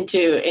and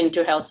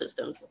into health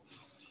systems.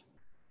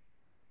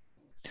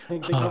 I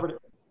think they covered it.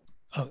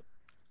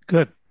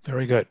 Good,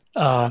 very good.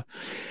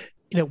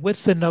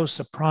 With the No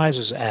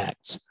Surprises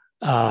Act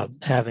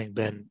having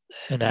been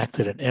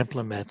enacted and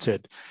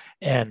implemented,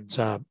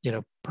 and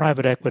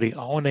private equity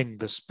owning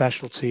the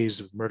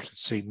specialties of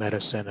emergency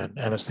medicine and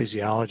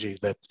anesthesiology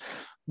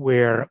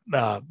where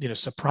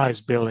surprise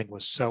billing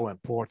was so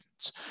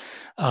important.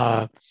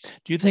 Do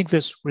you think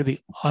this really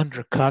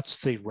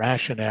undercuts the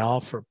rationale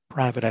for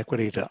private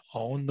equity to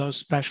own those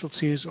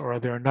specialties, or are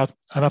there enough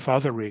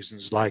other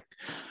reasons, like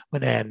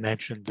when Ann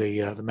mentioned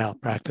the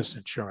malpractice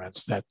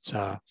insurance, that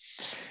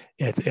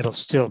it'll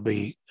still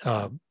be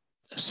a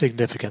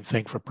significant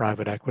thing for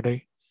private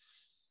equity?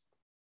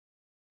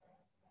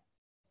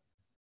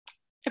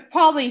 It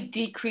probably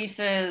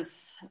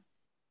decreases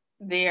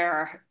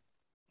their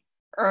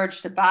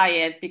urge to buy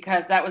it,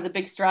 because that was a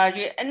big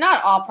strategy. And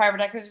not all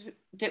private equities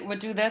would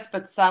do this,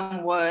 but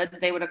some would.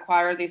 They would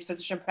acquire these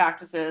physician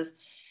practices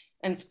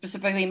and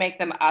specifically make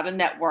them out of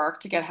network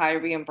to get higher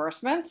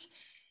reimbursement.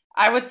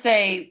 I would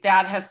say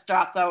that has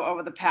stopped, though,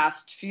 over the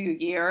past few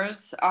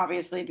years,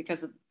 obviously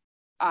because of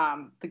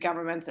the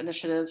government's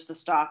initiatives to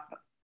stop,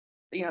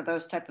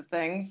 those type of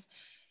things.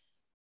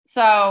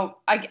 So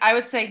I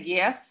would say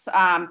yes,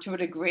 to a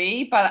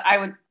degree, but I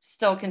would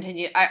still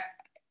continue. I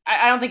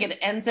don't think it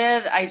ends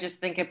it. I just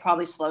think it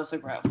probably slows the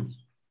growth.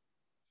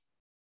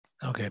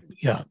 Okay,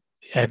 yeah.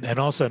 And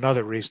also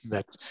another reason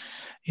that,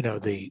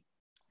 the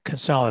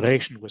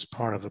consolidation was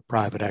part of a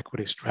private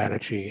equity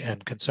strategy,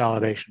 and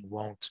consolidation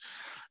won't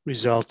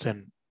result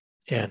in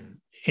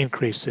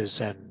increases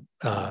in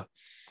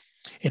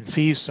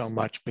fees so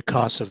much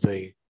because of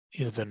the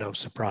No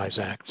Surprise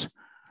Act.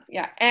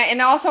 Yeah,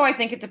 and also I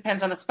think it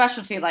depends on the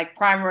specialty, like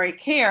primary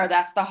care.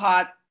 That's the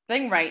hot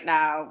thing right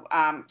now.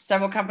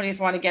 Several companies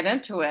want to get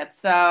into it,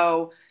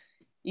 so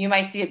you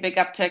might see a big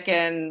uptick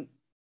in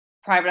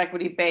private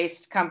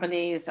equity-based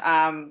companies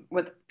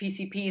with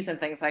PCPs and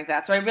things like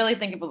that. So I really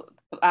think it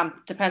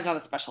depends on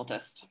the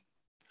specialist.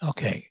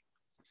 Okay,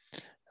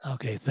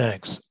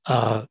 thanks.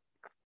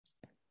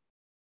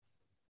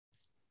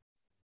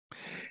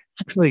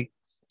 Actually,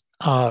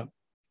 are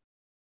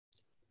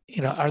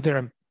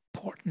there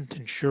important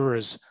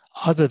insurers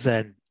other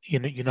than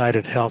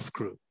United Health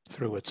Group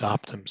through its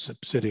Optum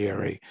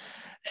subsidiary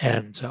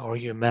and or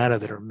Humana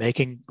that are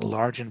making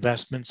large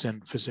investments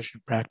in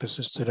physician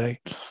practices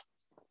today?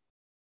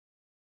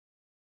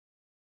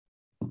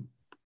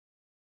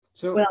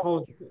 So,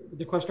 Paul,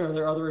 the question, are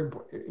there other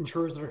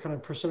insurers that are kind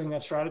of pursuing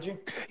that strategy?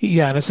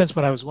 Yeah, in a sense,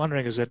 what I was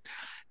wondering is it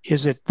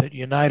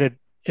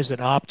that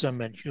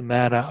Optum and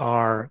Humana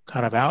are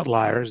kind of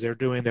outliers? They're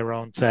doing their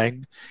own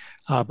thing,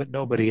 but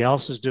nobody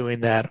else is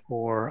doing that,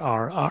 or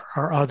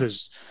are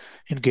others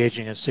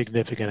engaging in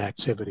significant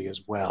activity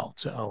as well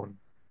to own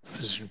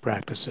physician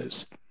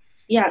practices?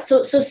 Yeah,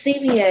 so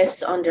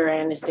CVS under, I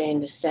understand,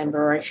 in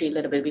December, or actually a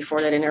little bit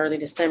before that, in early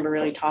December,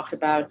 really talked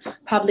about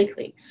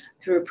publicly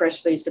through a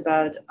press release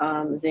about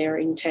their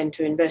intent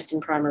to invest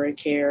in primary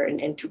care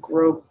and to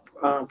grow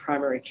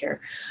primary care.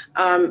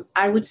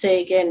 I would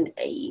say, again,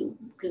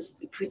 because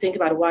if we think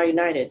about why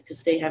United,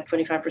 because they have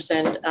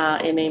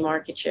 25% MA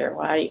market share.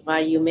 Why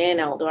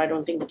Humana, although I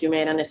don't think that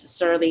Humana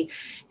necessarily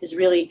is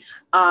really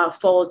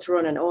followed through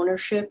on an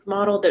ownership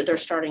model that they're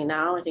starting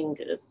now. I think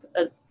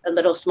a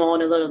little small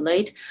and a little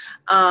late,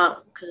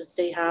 because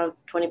they have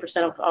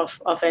 20%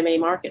 of MA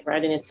market,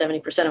 right? And it's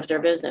 70% of their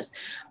business.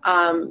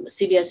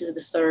 CVS is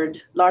the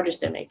third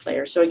largest MA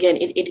player. So again,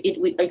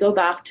 I go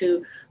back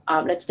to,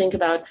 let's think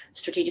about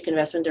strategic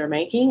investment they're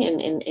making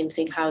and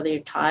think how they're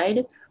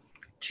tied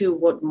to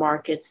what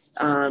markets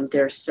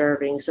they're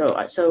serving. So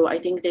I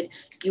think that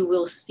you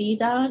will see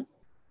that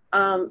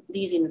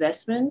these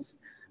investments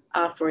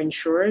for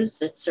insurers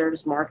that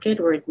serves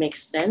market where it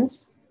makes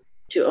sense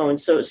to own.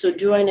 So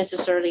do I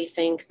necessarily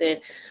think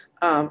that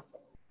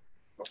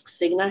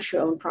Cigna should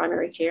own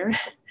primary care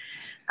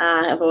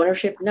of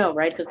ownership? No,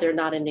 right? Because they're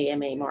not in the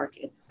MA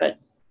market. But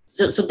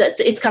so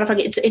it's kind of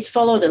like it's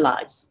follow the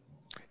lines.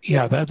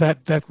 Yeah,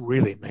 that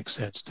really makes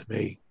sense to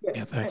me.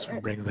 Yeah, thanks for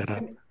bringing that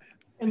up.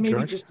 And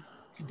maybe just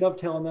to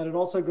dovetail on that, it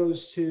also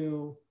goes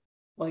to,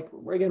 like,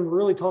 again, we're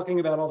really talking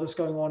about all this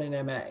going on in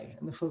MA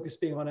and the focus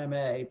being on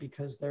MA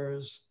because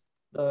there's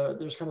the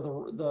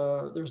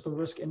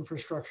risk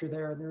infrastructure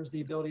there, and there's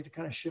the ability to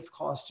kind of shift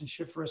costs and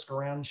shift risk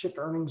around and shift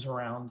earnings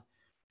around.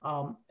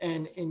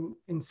 And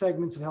in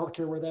segments of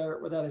healthcare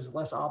where that is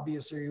less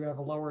obvious, or you have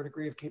a lower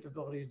degree of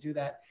capability to do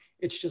that,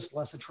 it's just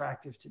less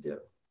attractive to do.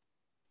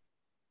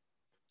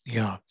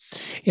 Yeah.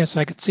 Yes,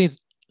 I could see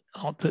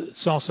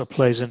this also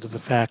plays into the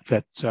fact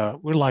that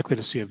we're likely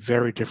to see a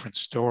very different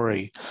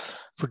story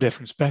for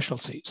different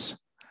specialties.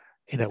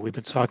 We've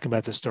been talking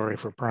about the story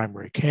for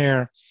primary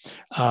care,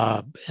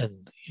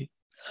 and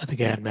I think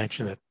Ann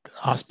mentioned that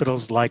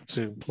hospitals like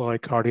to employ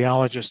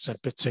cardiologists in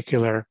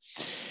particular.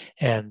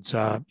 And,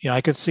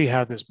 I could see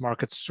how this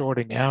market's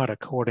sorting out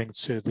according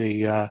to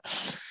the,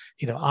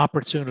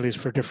 opportunities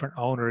for different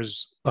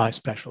owners by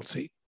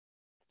specialty.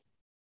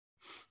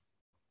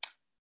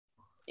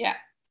 Yeah.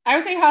 I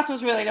would say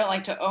hospitals really don't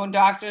like to own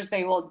doctors.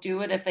 They will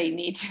do it if they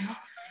need to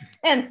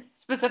in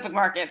specific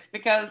markets,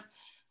 because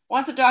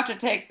once a doctor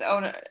takes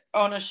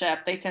ownership,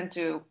 they tend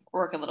to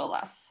work a little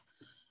less.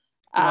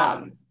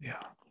 Yeah.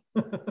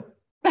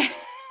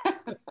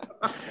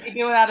 They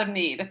do it out of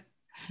need.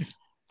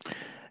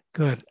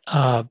 Good.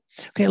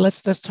 Okay,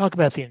 let's talk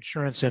about the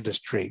insurance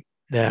industry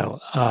now.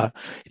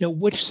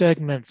 Which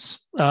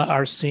segments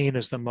are seen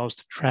as the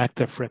most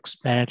attractive for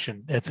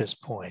expansion at this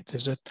point?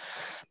 Is it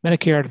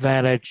Medicare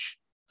Advantage,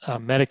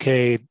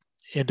 Medicaid,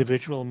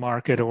 individual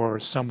market, or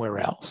somewhere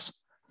else?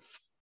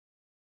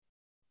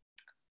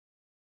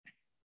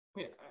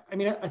 I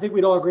mean, I think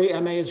we'd all agree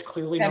MA is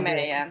clearly number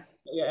one.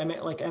 Yeah,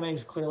 MA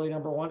is clearly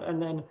number one. And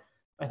then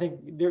I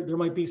think there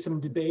might be some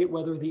debate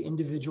whether the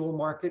individual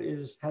market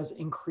has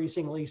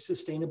increasingly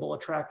sustainable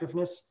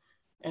attractiveness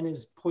and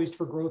is poised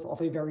for growth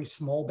off a very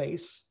small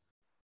base.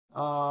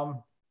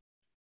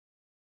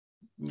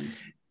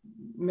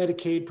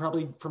 Medicaid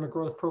probably from a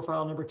growth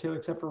profile number two,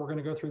 except for we're going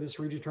to go through this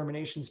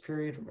redeterminations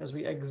period as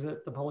we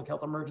exit the public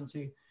health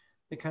emergency.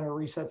 It kind of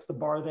resets the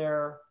bar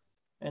there.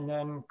 And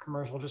then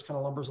commercial just kind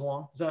of lumbers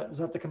along. Is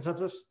that the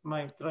consensus?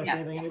 Did I say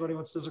anything anybody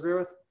wants to disagree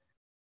with?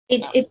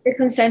 It's the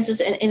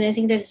consensus, and I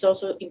think that it's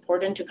also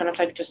important to kind of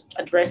like just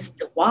address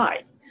the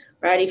why,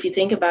 right? If you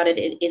think about it,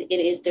 it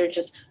is there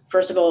just,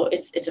 first of all,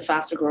 it's a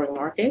faster growing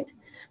market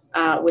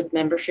with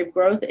membership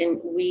growth, and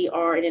we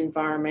are in an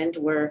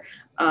environment where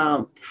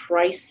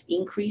price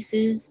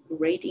increases,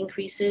 rate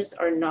increases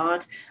are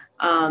not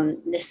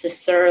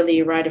necessarily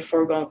a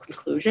foregone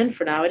conclusion.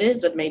 For now it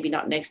is, but maybe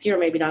not next year,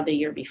 maybe not the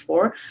year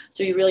before.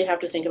 So you really have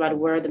to think about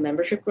where the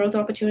membership growth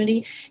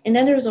opportunity. And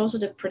then there's also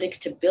the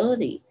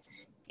predictability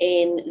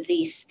in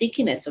the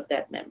stickiness of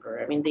that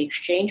member. I mean, the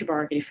exchange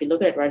market, if you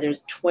look at it,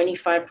 there's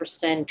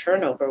 25%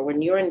 turnover.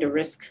 When you're in the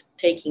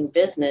risk-taking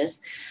business,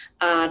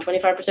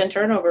 25%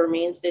 turnover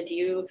means that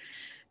you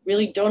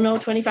really don't know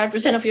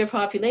 25% of your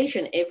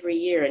population every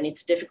year, and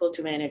it's difficult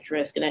to manage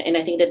risk. And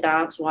I think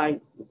that's why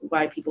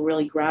people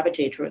really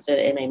gravitate towards that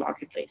MA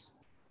marketplace.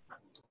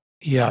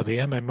 Yeah,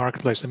 the MA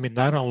marketplace. I mean,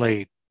 not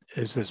only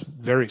is this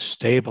very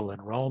stable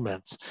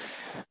enrollment,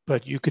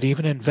 but you could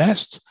even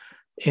invest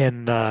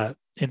in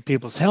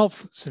people's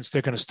health since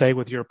they're going to stay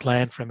with your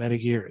plan for many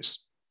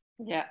years.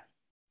 Yeah.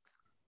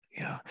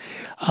 Yeah.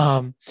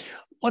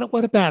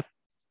 What about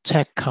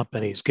tech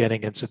companies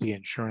getting into the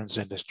insurance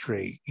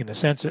industry? In a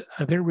sense,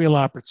 are there real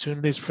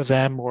opportunities for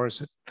them, or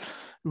is it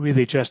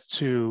really just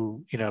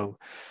to,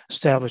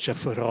 establish a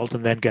foothold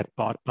and then get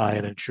bought by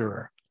an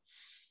insurer?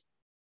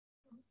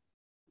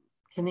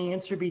 Can the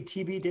answer be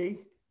TBD?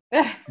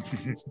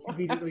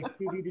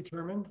 TBD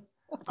determined.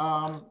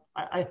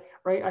 I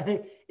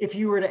think if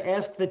you were to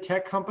ask the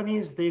tech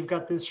companies, they've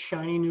got this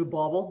shiny new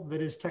bauble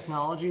that is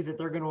technology that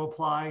they're going to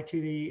apply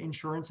to the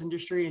insurance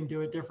industry and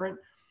do it different.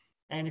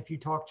 And if you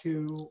talk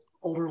to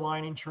older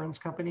line insurance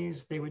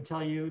companies, they would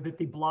tell you that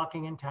the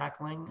blocking and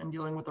tackling and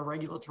dealing with the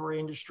regulatory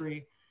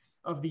industry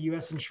of the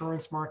US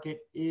insurance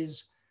market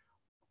is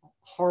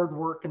hard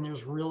work, and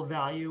there's real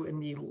value in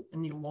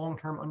the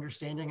long-term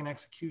understanding and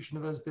execution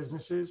of those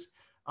businesses.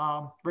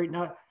 Right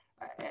now,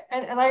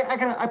 and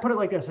I put it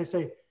like this, I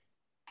say,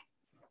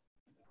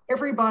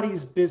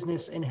 everybody's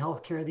business in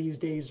healthcare these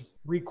days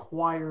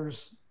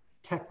requires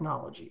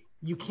technology.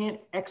 You can't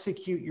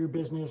execute your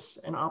business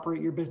and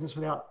operate your business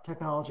without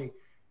technology.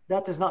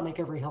 that does not make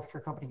every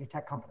healthcare company a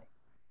tech company.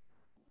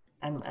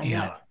 And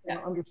Yeah.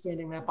 that,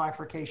 understanding that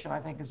bifurcation, I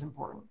think, is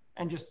important.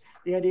 And just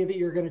the idea that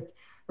you're going to,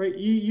 right,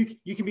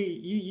 you can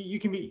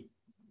be,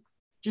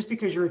 just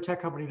because you're a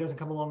tech company doesn't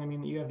come along and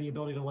mean that you have the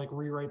ability to like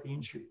rewrite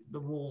the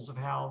rules of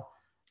how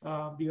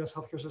the U.S.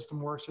 healthcare system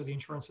works or the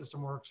insurance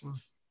system works. And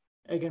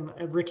again,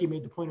 Ricky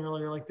made the point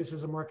earlier, like this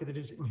is a market that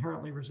is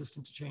inherently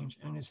resistant to change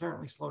and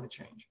inherently slow to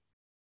change.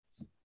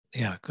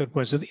 Yeah, good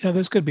point. So,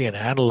 this could be an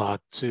analog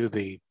to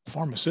the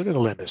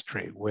pharmaceutical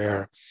industry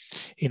where,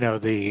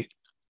 the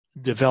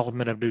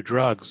development of new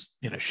drugs,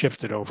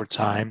 shifted over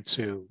time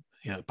to,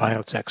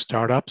 biotech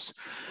startups,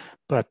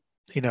 but,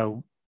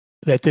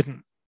 that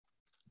didn't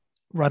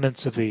run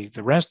into the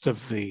rest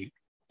of the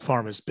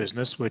pharma's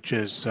business, which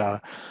is,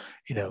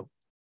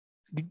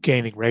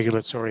 gaining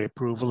regulatory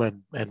approval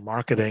and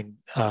marketing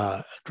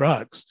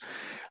drugs.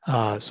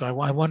 So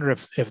I wonder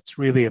if it's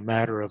really a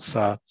matter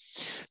of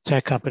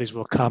tech companies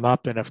will come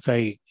up, and if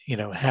they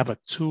have a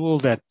tool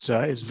that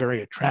is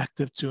very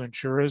attractive to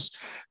insurers,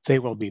 they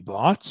will be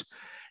bought.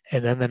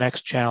 And then the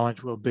next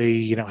challenge will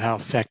be how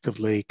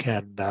effectively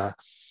can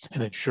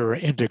an insurer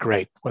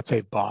integrate what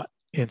they bought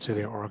into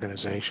their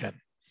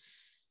organization.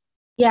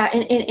 Yeah,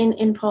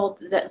 and Paul,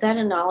 that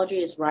analogy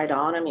is right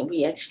on. I mean,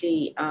 we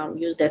actually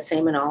used that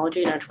same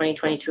analogy in our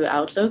 2022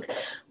 Outlook,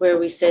 where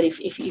we said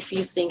if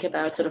you think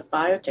about sort of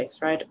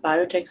biotechs, right?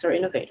 Biotechs are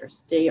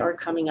innovators. They are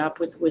coming up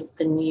with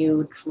the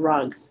new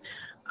drugs.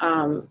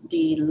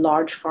 The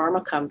large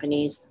pharma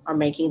companies are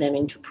making them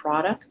into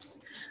products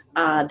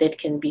that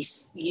can be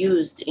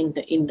used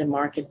in the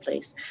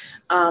marketplace.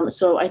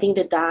 So I think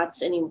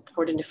that's an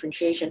important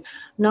differentiation,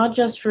 not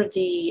just for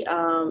the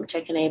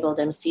tech-enabled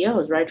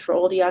MCOs, right? For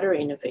all the other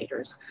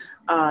innovators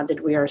that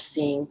we are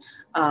seeing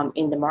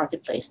in the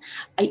marketplace.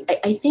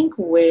 I think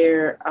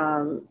where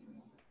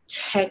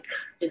tech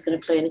is going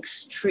to play an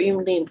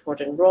extremely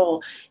important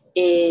role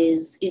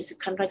is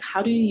kind of like,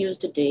 how do you use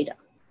the data?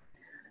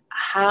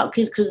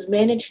 Because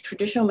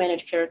traditional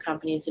managed care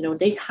companies,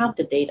 they have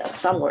the data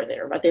somewhere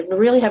there, but they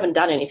really haven't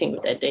done anything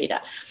with that data.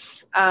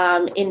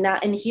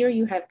 And here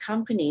you have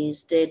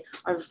companies that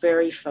are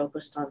very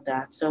focused on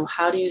that. So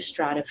how do you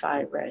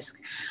stratify risk?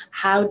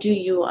 How do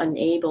you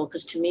enable?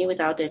 Because to me,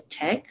 without that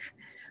tech,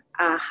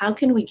 how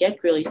can we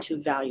get really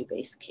to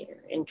value-based care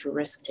and to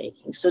risk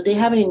taking? So they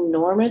have an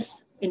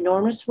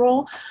enormous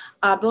role,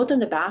 both on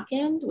the back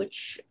end,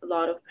 which a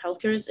lot of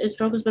healthcare is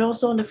focused, but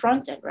also on the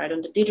front end, right?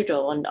 On the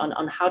digital,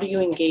 on how do you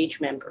engage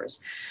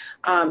members.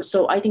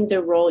 So I think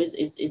their role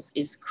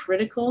is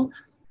critical.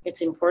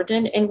 It's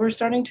important. And we're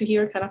starting to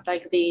hear kind of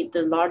like the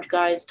large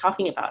guys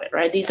talking about it,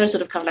 right? These are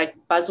sort of kind of like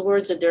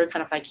buzzwords that they're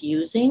kind of like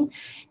using.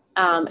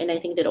 And I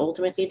think that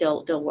ultimately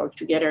they'll work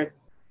together,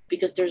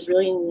 because there's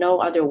really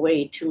no other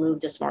way to move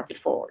this market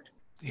forward.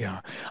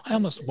 Yeah, I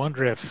almost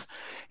wonder if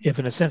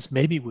in a sense,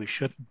 maybe we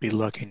shouldn't be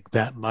looking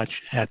that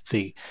much at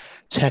the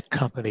tech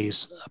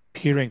companies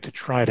appearing to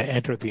try to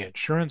enter the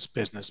insurance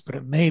business, but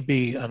it may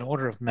be an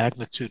order of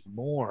magnitude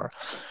more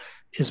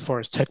as far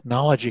as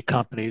technology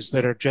companies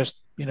that are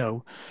just,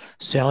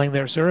 selling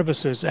their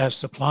services as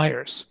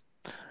suppliers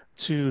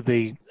to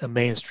the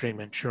mainstream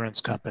insurance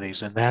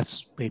companies. And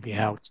that's maybe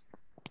how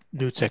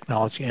new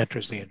technology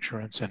enters the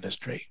insurance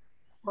industry.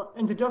 Well,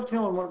 and to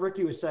dovetail on what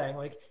Ricky was saying,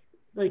 like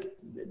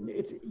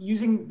it's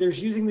using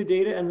the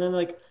data, and then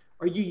like,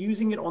 are you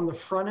using it on the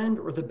front end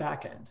or the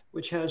back end,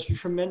 which has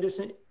tremendous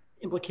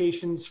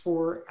implications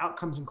for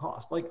outcomes and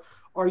cost? Like,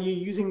 are you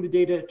using the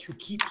data to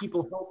keep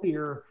people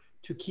healthier,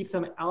 to keep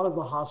them out of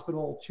the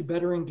hospital, to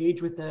better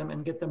engage with them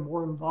and get them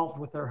more involved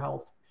with their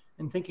health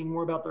and thinking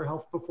more about their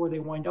health before they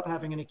wind up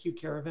having an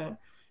acute care event,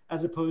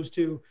 as opposed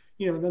to,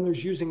 then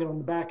there's using it on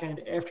the back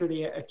end after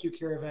the acute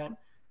care event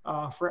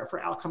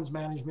for outcomes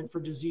management, for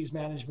disease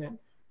management.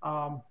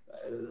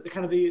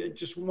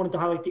 Just wanted to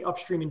highlight the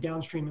upstream and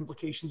downstream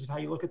implications of how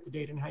you look at the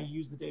data and how you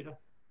use the data.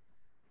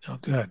 Oh,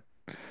 good.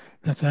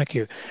 No, thank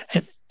you.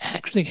 And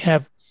actually,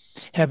 have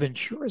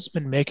insurers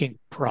been making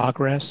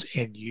progress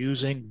in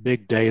using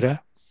big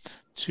data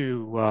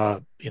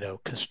to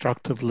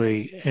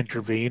constructively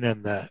intervene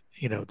in the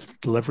the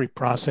delivery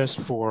process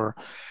for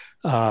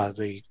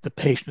the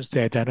patients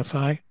they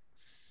identify?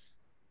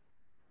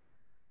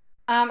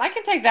 I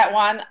can take that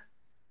one.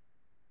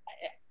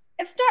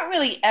 It's not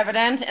really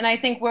evident, and I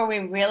think where we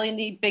really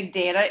need big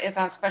data is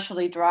on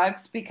specialty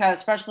drugs, because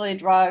specialty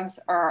drugs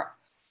are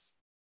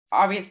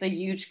obviously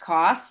huge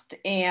cost,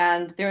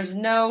 and there's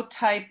no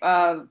type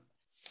of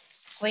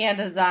plan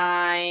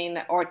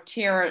design or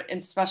tier in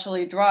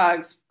specialty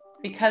drugs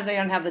because they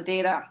don't have the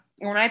data.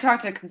 And when I talk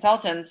to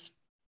consultants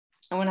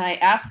and when I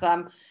ask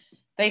them,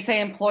 they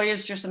say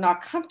employers just are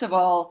not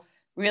comfortable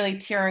really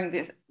tiering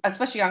this,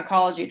 especially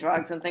oncology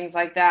drugs and things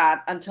like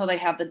that, until they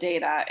have the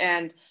data.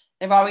 And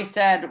they've always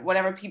said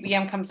whatever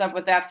PBM comes up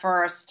with that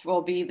first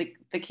will be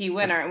the key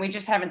winner, and we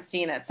just haven't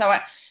seen it. So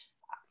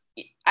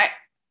I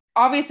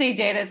obviously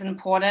data is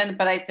important,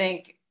 but I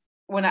think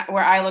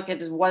where I look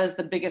at is what is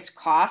the biggest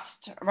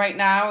cost right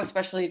now,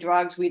 especially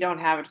drugs, we don't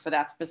have it for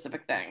that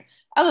specific thing.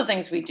 Other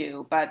things we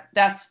do, but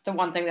that's the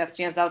one thing that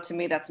stands out to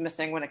me that's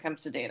missing when it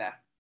comes to data.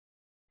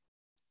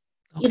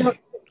 You know,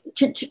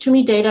 to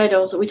me, data,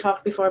 also, we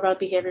talked before about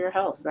behavioral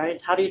health,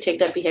 right? How do you take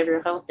that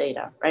behavioral health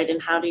data, right?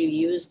 And how do you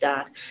use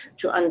that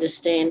to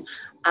understand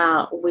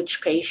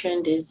which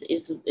patient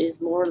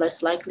is more or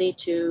less likely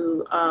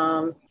to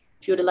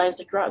utilize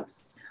the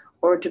drugs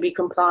or to be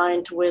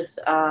compliant with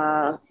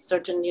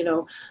certain,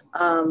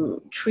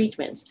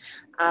 treatments.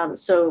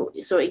 So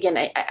again,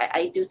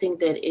 I do think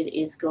that it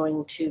is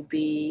going to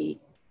be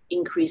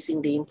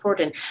increasingly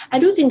important. I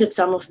do think that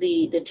some of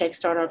the tech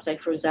startups,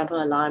 like for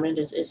example, Alignment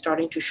is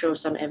starting to show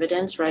some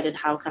evidence, right, at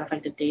how kind of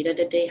like the data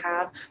that they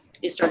have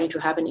is starting to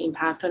have an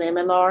impact on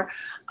MLR.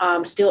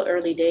 Still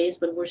early days,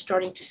 but we're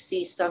starting to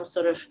see some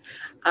sort of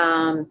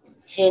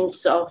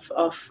hints of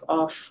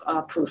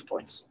proof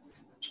points.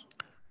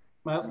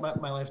 My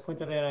last point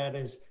that I'd add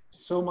is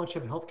so much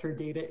of healthcare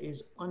data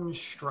is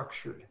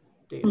unstructured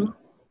data. Mm-hmm.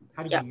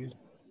 How do you use it?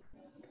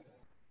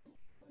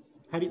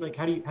 How do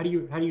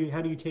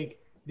you take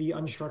the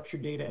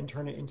unstructured data and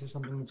turn it into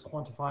something that's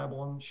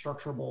quantifiable and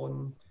structurable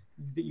and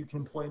that you can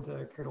employ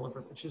into care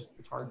delivery?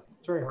 It's hard.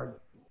 It's very hard.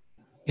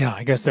 Yeah,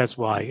 I guess that's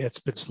why it's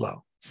been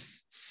slow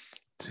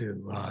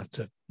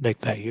to make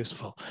that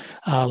useful.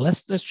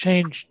 Let's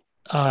change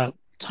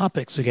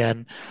topics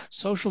again.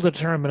 Social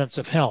determinants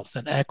of health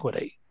and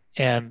equity.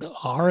 And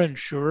are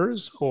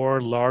insurers or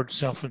large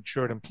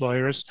self-insured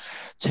employers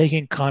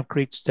taking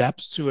concrete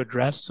steps to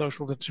address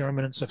social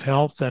determinants of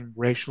health and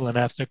racial and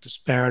ethnic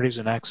disparities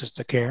in access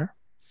to care?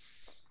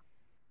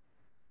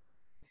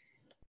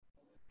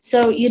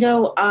 So,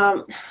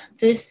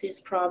 this is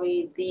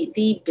probably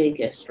the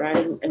biggest,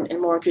 right, and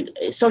more good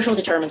social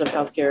determinants of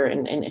healthcare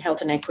and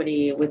health and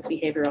equity with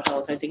behavioral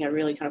health. I think are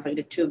really kind of like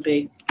the two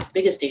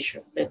biggest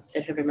issues that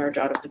have emerged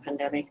out of the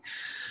pandemic.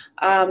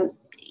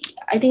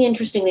 I think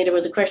interestingly, there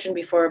was a question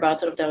before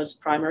about sort of those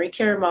primary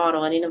care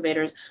model and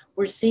innovators.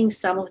 We're seeing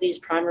some of these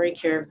primary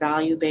care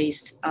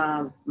value-based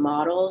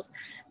models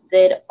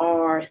that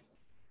are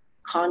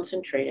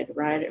concentrated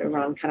right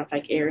around kind of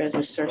like areas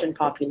with certain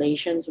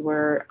populations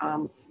where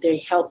they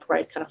help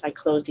right kind of like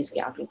close these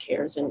gap in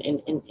cares and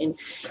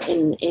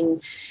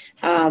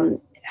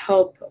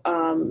help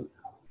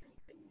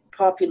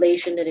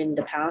population that in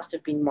the past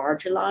have been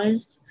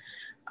marginalized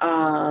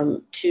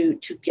to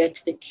get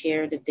the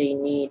care that they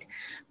need.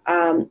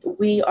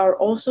 We are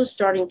also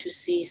starting to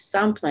see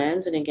some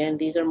plans, and again,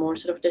 these are more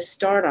sort of the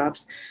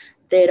startups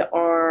that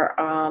are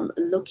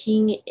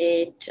looking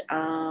at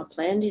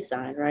plan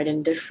design, right,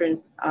 and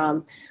different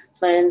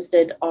plans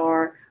that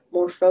are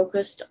more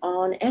focused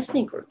on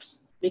ethnic groups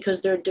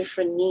because there are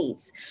different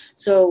needs.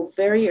 So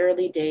very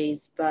early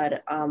days,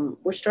 but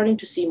we're starting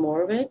to see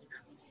more of it.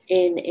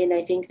 And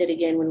I think that,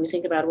 again, when we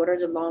think about what are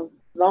the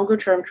longer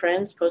term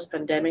trends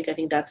post-pandemic, I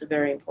think that's a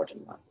very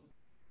important one.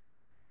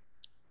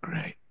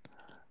 Great.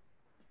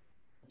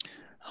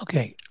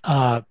 Okay.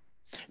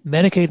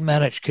 Medicaid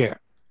managed care.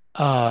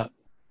 How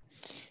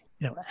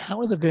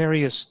are the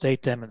various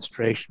state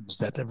demonstrations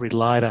that have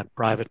relied on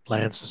private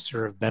plans to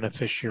serve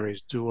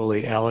beneficiaries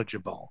dually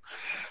eligible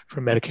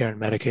for Medicare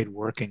and Medicaid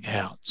working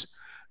out?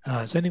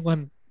 Has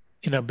anyone,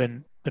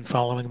 been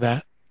following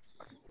that?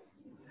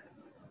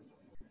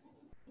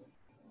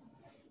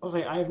 I'll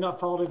say I have not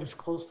followed it as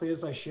closely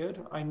as I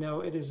should. I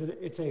know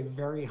it's a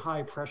very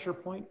high pressure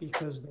point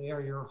because they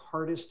are your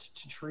hardest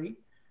to treat,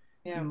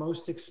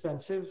 most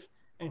expensive,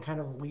 and kind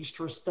of least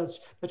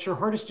that's your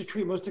hardest to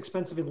treat, most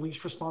expensive, and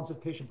least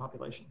responsive patient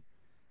population.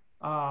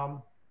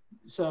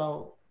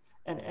 So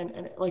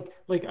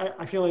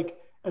I feel like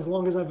as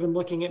long as I've been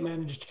looking at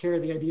managed care,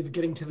 the idea of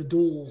getting to the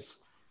duals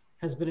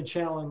has been a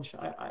challenge.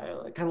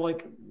 I kind of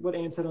like what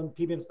Ann said on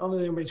PBMs. I don't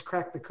think anybody's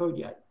cracked the code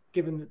yet,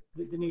 given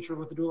the nature of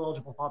what the dual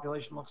eligible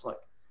population looks like.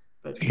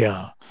 But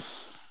yeah,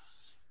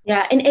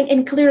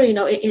 and clearly,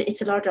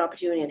 it's a large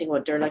opportunity. I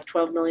think there are like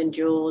 12 million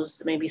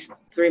duals, maybe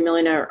 3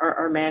 million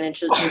are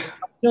managed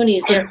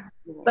opportunities there.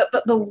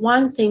 But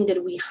one thing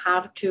that we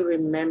have to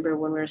remember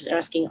when we're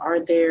asking,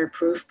 are there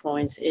proof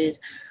points, is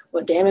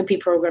what the MMP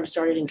program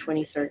started in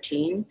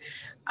 2013.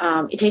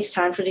 It takes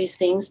time for these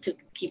things to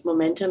keep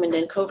momentum, and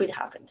then COVID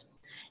happened.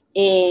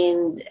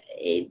 And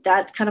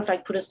that kind of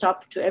like put a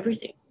stop to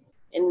everything.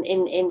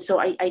 And so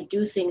I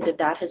do think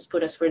that has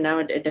put us, we're now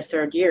at the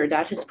third year,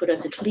 that has put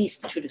us at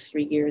least 2 to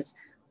 3 years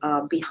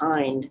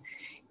behind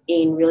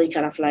in really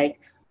kind of like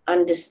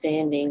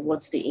understanding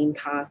what's the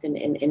impact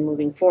and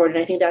moving forward. And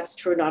I think that's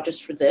true not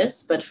just for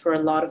this, but for a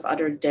lot of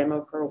other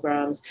demo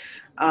programs,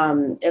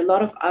 a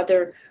lot of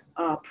other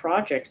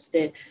projects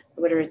that,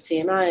 whether it's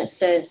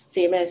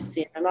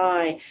CMS,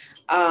 CMI,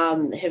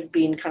 have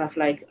been kind of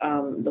like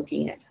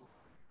looking at.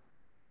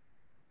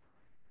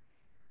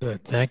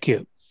 Good, thank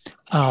you.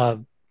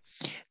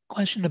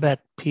 Question about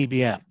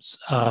PBMs.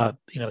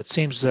 It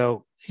seems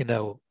though,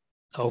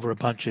 over a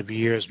bunch of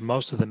years,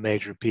 most of the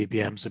major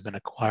PBMs have been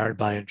acquired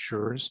by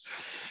insurers.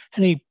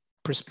 Any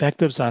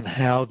perspectives on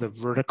how the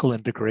vertical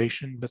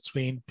integration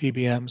between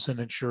PBMs and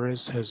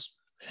insurers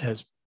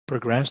has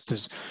progressed?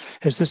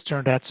 Has this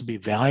turned out to be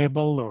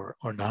valuable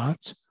or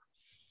not?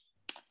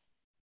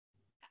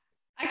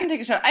 I can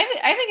take a shot. I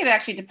think it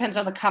actually depends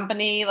on the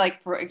company.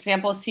 Like, for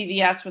example,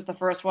 CVS was the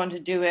first one to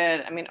do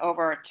it, I mean,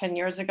 over 10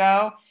 years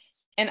ago.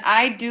 And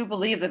I do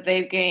believe that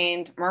they've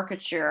gained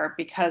market share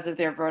because of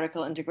their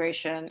vertical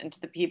integration into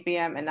the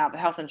PBM and now the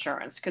health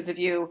insurance. Because if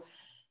you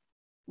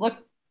look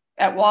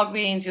at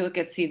Walgreens, you look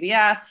at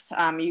CVS,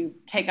 you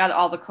take out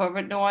all the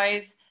COVID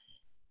noise,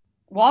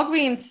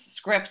 Walgreens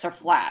scripts are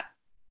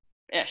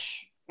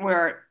flat-ish,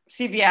 where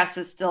CVS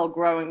is still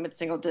growing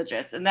mid-single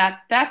digits. And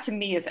that to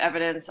me is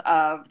evidence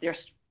of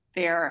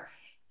their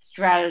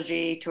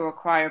strategy to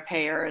acquire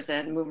payers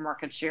and move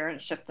market share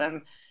and shift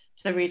them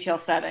to the retail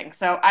setting.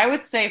 So I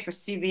would say for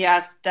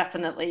CVS,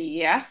 definitely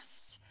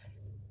yes.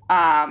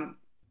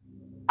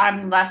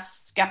 I'm less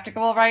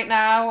skeptical right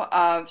now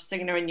of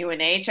Cigna and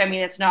UNH. I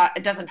mean,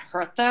 it doesn't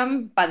hurt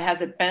them, but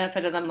has it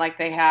benefited them like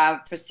they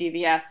have for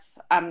CVS?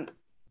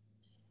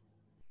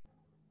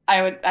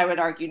 I would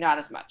argue not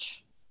as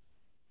much.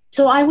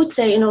 So I would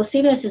say,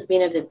 CVS has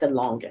been at it the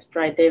longest,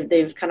 right?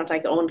 They've kind of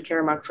like owned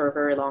Caremark for a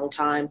very long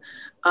time.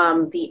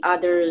 The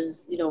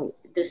others,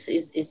 this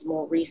is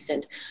more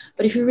recent.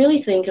 But if you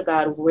really think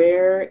about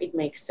where it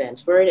makes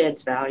sense, where it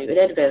adds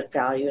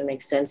value, and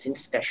makes sense in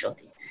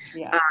specialty.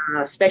 Yeah.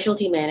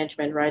 Specialty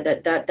management, right?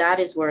 That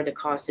is where the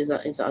cost is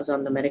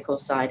on the medical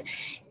side.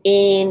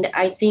 And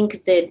I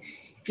think that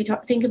if you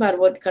think about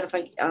what kind of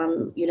like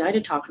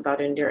United talked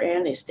about in their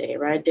analyst day,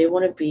 right? They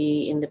want to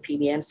be in the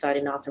PBM side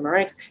in Optum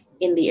Rx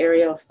in the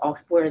area of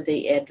where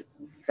they add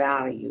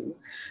value,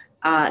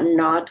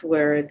 not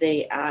where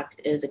they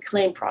act as a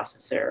claim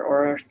processor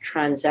or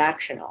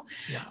transactional.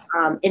 Yeah.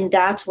 And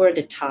that's where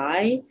the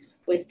tie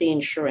with the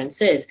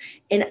insurance is.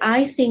 And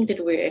I think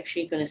that we're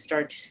actually going to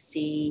start to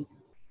see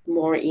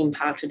more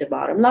impact to the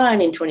bottom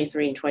line in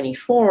 23 and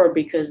 24,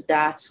 because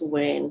that's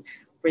when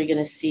we're going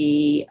to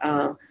see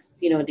the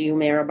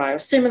Humira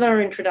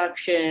biosimilar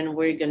introduction,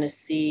 we're going to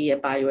see a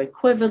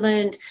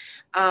bioequivalent,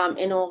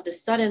 and all of a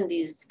sudden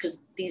these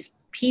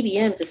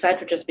PBMs, aside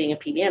from just being a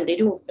PBM,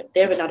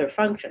 they have another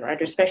function,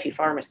 right? Especially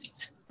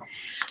pharmacies.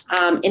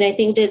 And I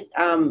think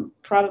that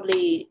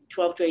probably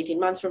 12 to 18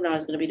 months from now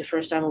is going to be the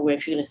first time we're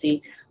actually going to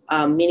see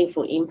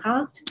meaningful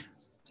impact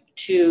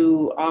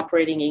to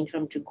operating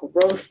income, to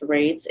growth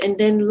rates. And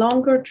then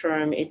longer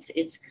term, it's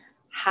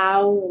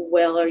how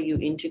well are you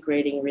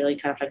integrating really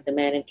kind of like the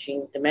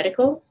managing the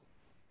medical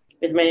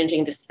with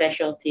managing the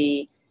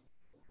specialty.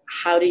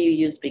 How do you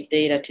use big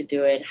data to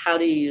do it? How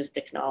do you use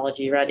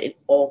technology, right? It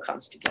all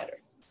comes together.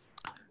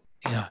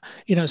 Yeah.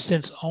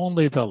 Since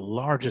only the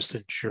largest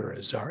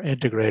insurers are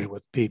integrated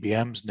with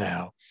PBMs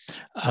now,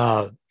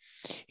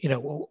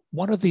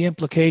 what are the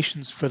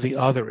implications for the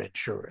other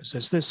insurers?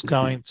 Is this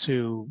going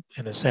to,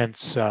 in a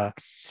sense,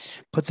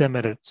 put them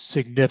at a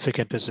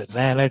significant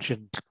disadvantage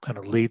and kind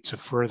of lead to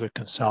further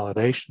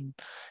consolidation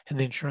in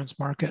the insurance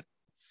market?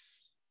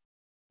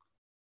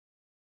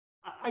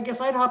 I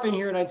guess I'd hop in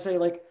here and I'd say,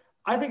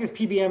 I think if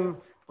PBM,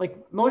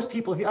 most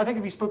people, I think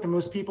if you spoke to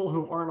most people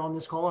who aren't on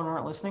this call and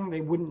aren't listening,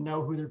 they wouldn't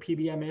know who their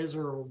PBM is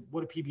or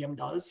what a PBM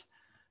does.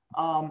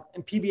 And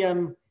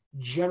PBM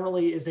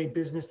generally is a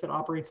business that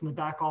operates in the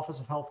back office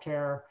of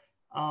healthcare,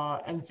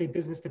 and it's a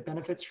business that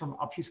benefits from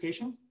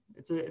obfuscation.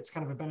 It's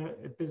kind of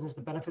a business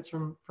that benefits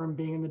from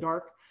being in the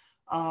dark.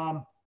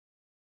 I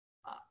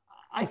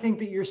think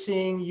that you've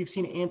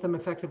seen Anthem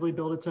effectively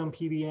build its own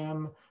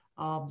PBM.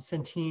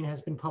 Centene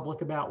has been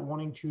public about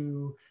wanting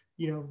to,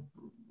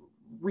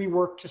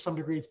 rework to some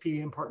degree its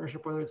PBM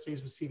partnership, whether it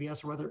stays with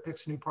CVS or whether it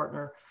picks a new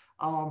partner.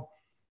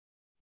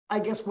 I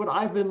guess what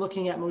I've been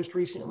looking at most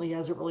recently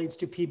as it relates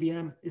to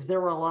PBM is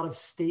there were a lot of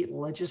state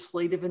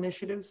legislative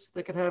initiatives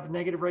that could have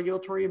negative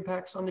regulatory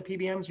impacts on the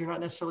PBMs. You're not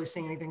necessarily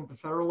seeing anything at the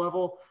federal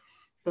level,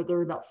 but there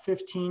are about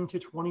 15 to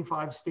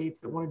 25 states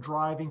that want to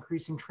drive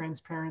increasing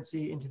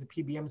transparency into the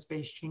PBM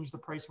space, change the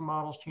pricing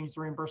models, change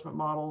the reimbursement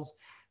models,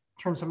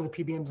 turn some of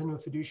the PBMs into a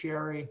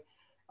fiduciary.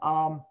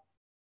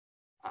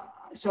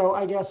 So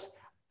I guess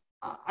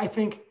I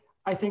think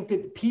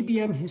that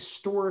PBM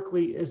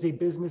historically is a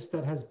business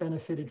that has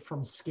benefited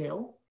from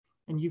scale,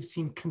 and you've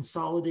seen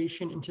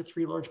consolidation into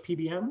 3 large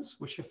PBMs,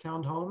 which have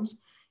found homes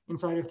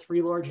inside of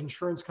 3 large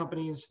insurance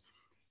companies.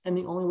 And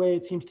the only way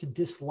it seems to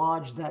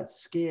dislodge that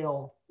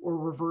scale or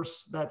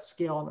reverse that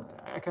scale, and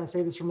I kind of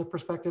say this from the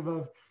perspective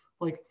of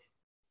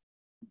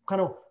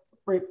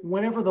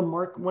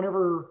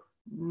whenever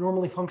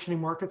normally functioning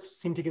markets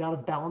seem to get out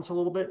of balance a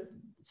little bit,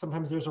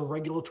 sometimes there's a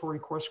regulatory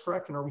course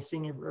correct. And are we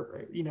seeing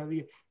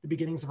the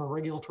beginnings of a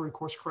regulatory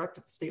course correct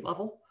at the state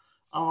level?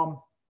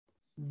 So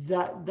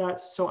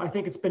I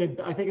think it's been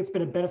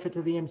a benefit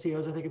to the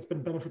MCOs. I think it's been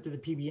a benefit to the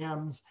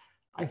PBMs.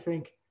 I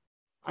think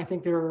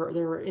there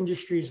are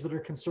industries that are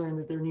concerned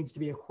that there needs to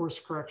be a course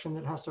correction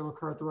that has to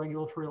occur at the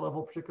regulatory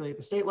level, particularly at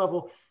the state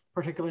level.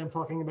 Particularly, I'm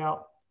talking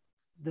about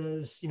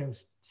those,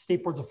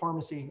 state boards of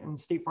pharmacy and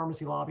state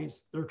pharmacy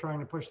lobbies that are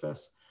trying to push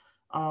this.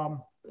 I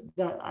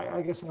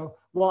guess,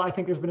 while I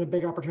think there's been a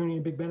big opportunity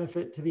and big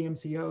benefit to the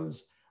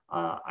MCOs,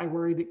 I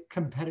worry that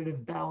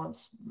competitive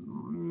balance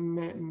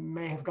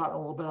may have gotten a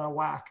little bit out of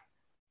whack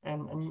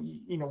And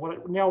you know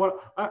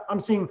I'm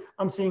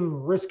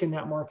seeing risk in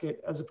that market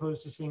as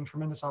opposed to seeing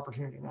tremendous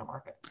opportunity in that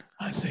market.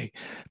 I see.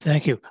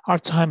 Thank you. Our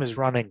time is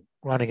running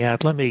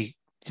out. Let me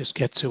just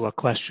get to a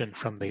question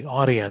from the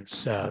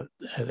audience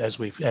as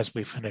we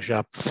finish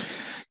up.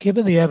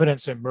 Given the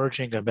evidence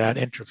emerging about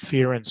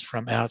interference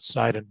from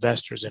outside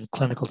investors in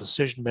clinical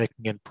decision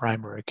making in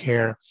primary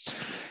care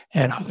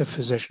and other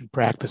physician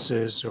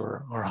practices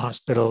or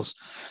hospitals,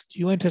 do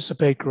you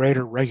anticipate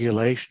greater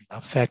regulation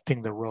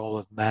affecting the role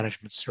of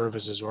management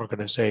services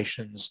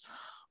organizations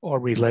or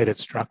related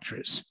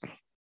structures?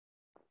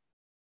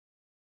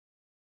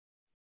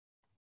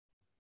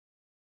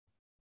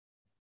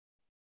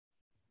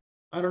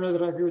 I don't know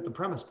that I agree with the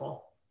premise,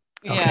 Paul.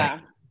 Yeah.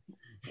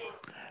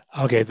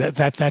 Okay,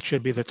 that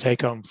should be the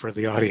take home for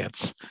the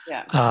audience.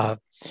 Yeah.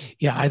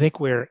 Yeah, I think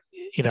we're,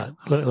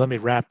 let me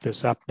wrap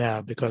this up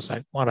now because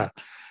I want to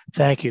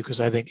thank you because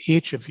I think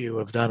each of you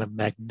have done a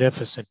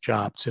magnificent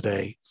job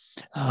today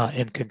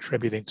in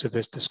contributing to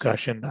this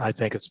discussion. I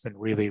think it's been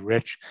really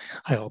rich.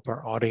 I hope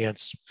our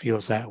audience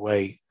feels that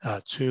way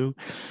too.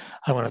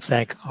 I want to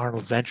thank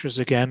Arnold Ventures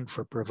again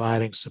for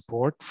providing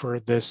support for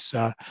this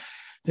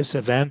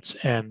event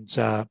and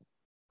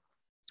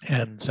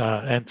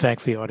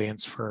thank the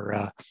audience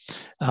for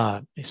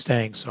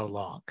staying so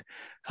long.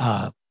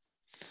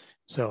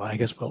 So I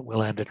guess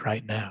we'll end it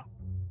right now.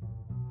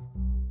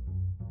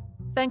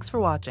 Thanks for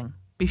watching.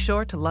 Be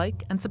sure to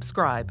like and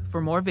subscribe for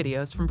more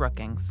videos from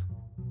Brookings.